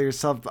gotta tell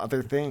yourself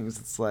other things.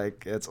 It's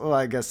like well,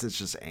 I guess it's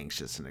just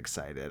anxious and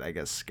excited. I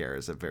guess scare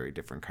is a very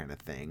different kind of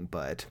thing,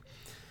 but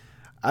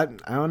I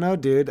don't know,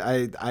 dude.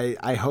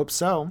 I hope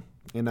so.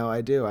 You know, I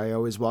do. I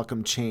always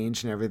welcome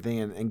change and everything,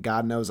 and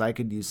God knows I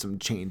could use some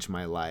change in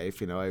my life.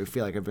 You know, I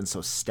feel like I've been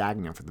so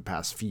stagnant for the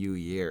past few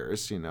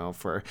years, you know,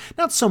 for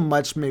not so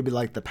much maybe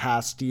like the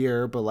past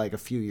year, but like a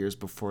few years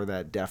before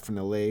that,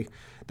 definitely,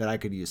 that I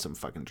could use some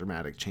fucking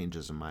dramatic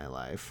changes in my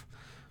life.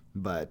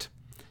 But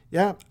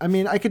yeah, I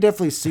mean, I could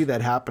definitely see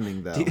that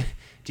happening though.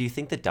 Do you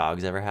think the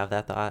dogs ever have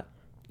that thought?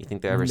 You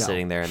think they're ever No.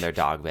 sitting there in their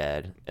dog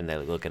bed and they're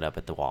looking up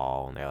at the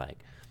wall and they're like,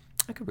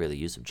 I could really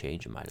use some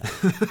change in my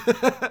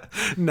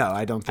life. No,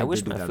 I don't think I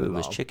wish they do my that food at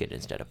was all. chicken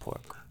instead of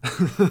pork.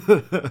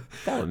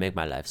 That would make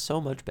my life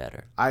so much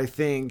better. I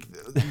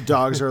think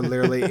dogs are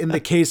literally, in the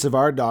case of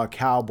our dog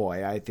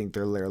Cowboy, I think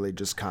they're literally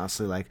just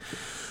constantly like,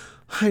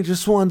 I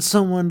just want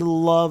someone to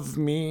love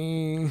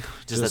me.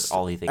 Just that's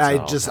all he thinks about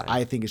all the time.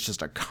 I think it's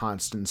just a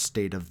constant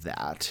state of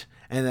that.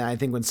 And then I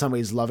think when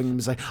somebody's loving him,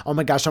 he's like, oh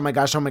my gosh, oh my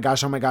gosh, oh my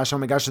gosh, oh my gosh, oh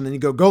my gosh. And then you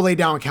go lay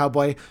down,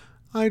 Cowboy.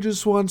 I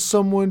just want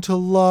someone to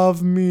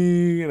love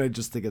me. And I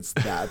just think it's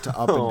that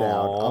up and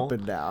down, Aw. up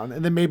and down.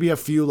 And then maybe a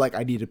few like,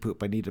 I need to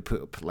poop,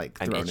 like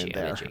I'm thrown itchy, in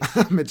I'm there.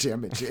 itchy.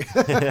 I'm itchy.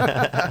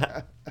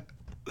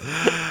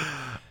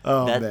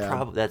 Oh,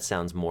 man. That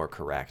sounds more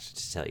correct,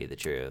 to tell you the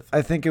truth.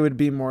 I think it would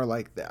be more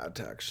like that,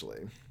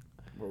 actually.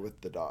 Or with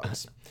the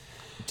dogs.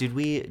 Did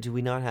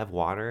we not have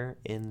water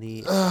in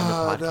the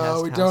podcast?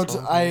 No, we household?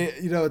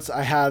 don't.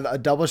 I had a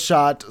double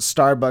shot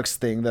Starbucks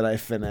thing that I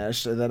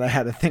finished, and then I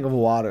had a thing of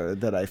water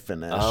that I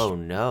finished. Oh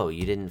no,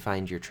 you didn't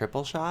find your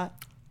triple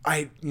shot?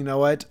 You know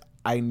what?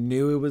 I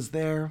knew it was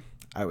there.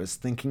 I was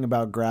thinking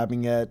about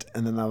grabbing it,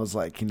 and then I was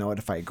like, you know what,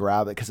 if I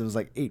grab it, because it was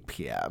like 8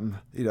 p.m.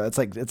 You know, it's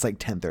like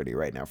 10:30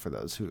 right now for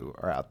those who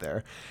are out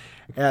there.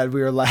 And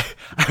we were like,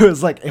 I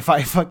was like, if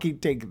I fucking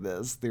take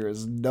this, there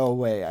is no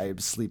way I am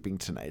sleeping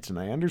tonight. And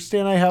I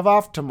understand I have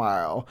off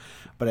tomorrow,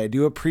 but I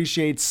do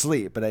appreciate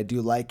sleep, but I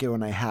do like it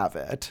when I have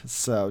it.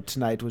 So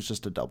tonight was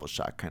just a double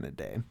shot kind of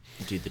day.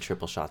 Dude, the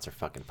triple shots are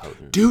fucking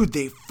potent. Dude,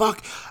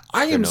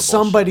 I am no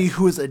somebody bullshit.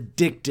 who is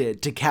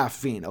addicted to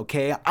caffeine,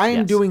 okay? I am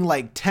Yes. doing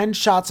like 10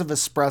 shots of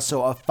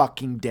espresso a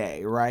fucking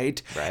day, right?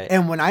 Right.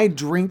 And when I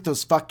drink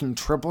those fucking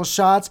triple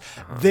shots,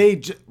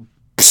 they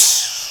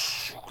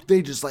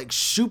just like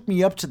shoot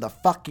me up to the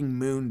fucking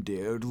moon,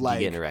 dude.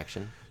 Like, You get an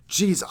erection?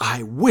 geez,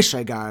 I wish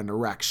I got an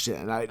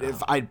erection.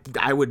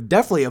 I would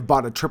definitely have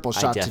bought a triple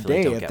shot definitely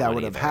today don't if get that one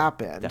would have either.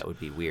 happened. That would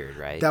be weird,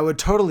 right? That would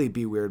totally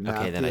be weird,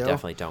 Matthew. Okay, then I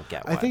definitely don't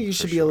get one. I think you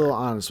should be a little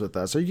honest with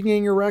us. Are you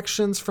getting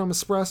erections from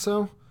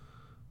espresso?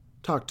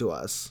 Talk to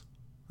us.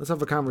 Let's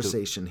have a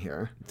conversation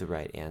here. The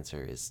right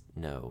answer is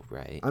no,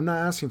 right? I'm not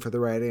asking for the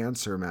right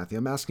answer, Matthew.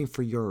 I'm asking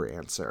for your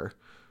answer.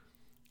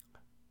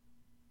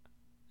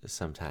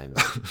 Sometimes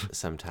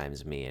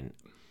me and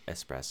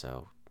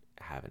espresso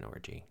have an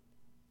orgy.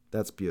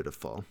 That's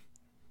beautiful.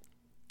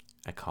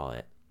 I call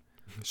it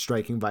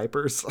Striking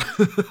vipers.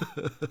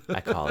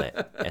 I call it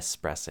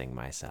expressing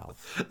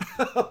myself.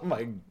 Oh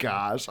my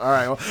gosh. All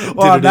right.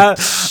 Well, on that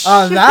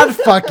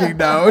fucking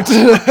note.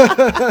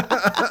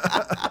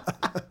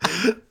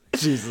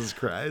 Jesus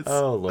Christ.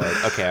 Oh Lord.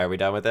 Okay, are we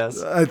done with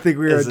this? I think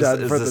we are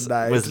done for the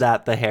night. Was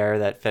that the hair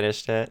that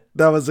finished it?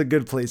 That was a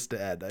good place to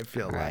end, I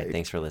feel All like. right,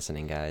 thanks for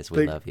listening, guys.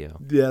 We love you.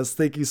 Yes,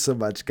 thank you so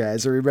much,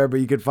 guys. And remember,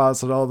 you can follow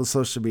us on all the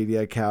social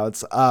media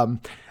accounts.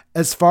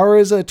 As far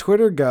as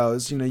Twitter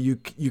goes, you know, you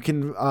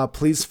can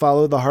please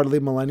follow the Hardly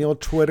Millennial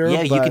Twitter.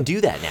 Yeah, you can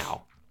do that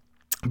now.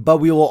 But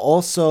we will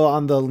also,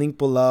 on the link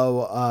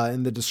below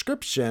in the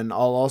description,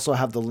 I'll also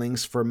have the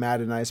links for Matt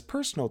and I's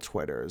personal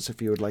Twitters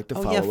if you would like to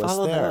follow us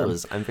follow there.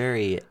 those. I'm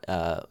very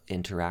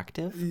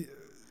interactive.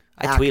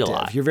 I tweet a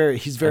lot. He's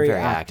very very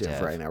active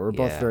active. right now. We're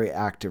both Yeah. very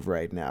active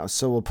right now.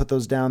 So we'll put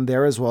those down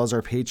there as well as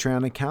our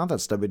Patreon account.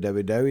 That's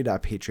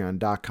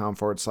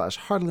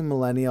www.patreon.com/Hardly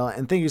Millennial.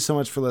 And thank you so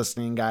much for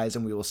listening, guys.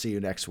 And we will see you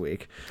next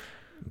week.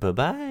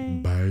 Bye-bye.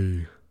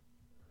 Bye.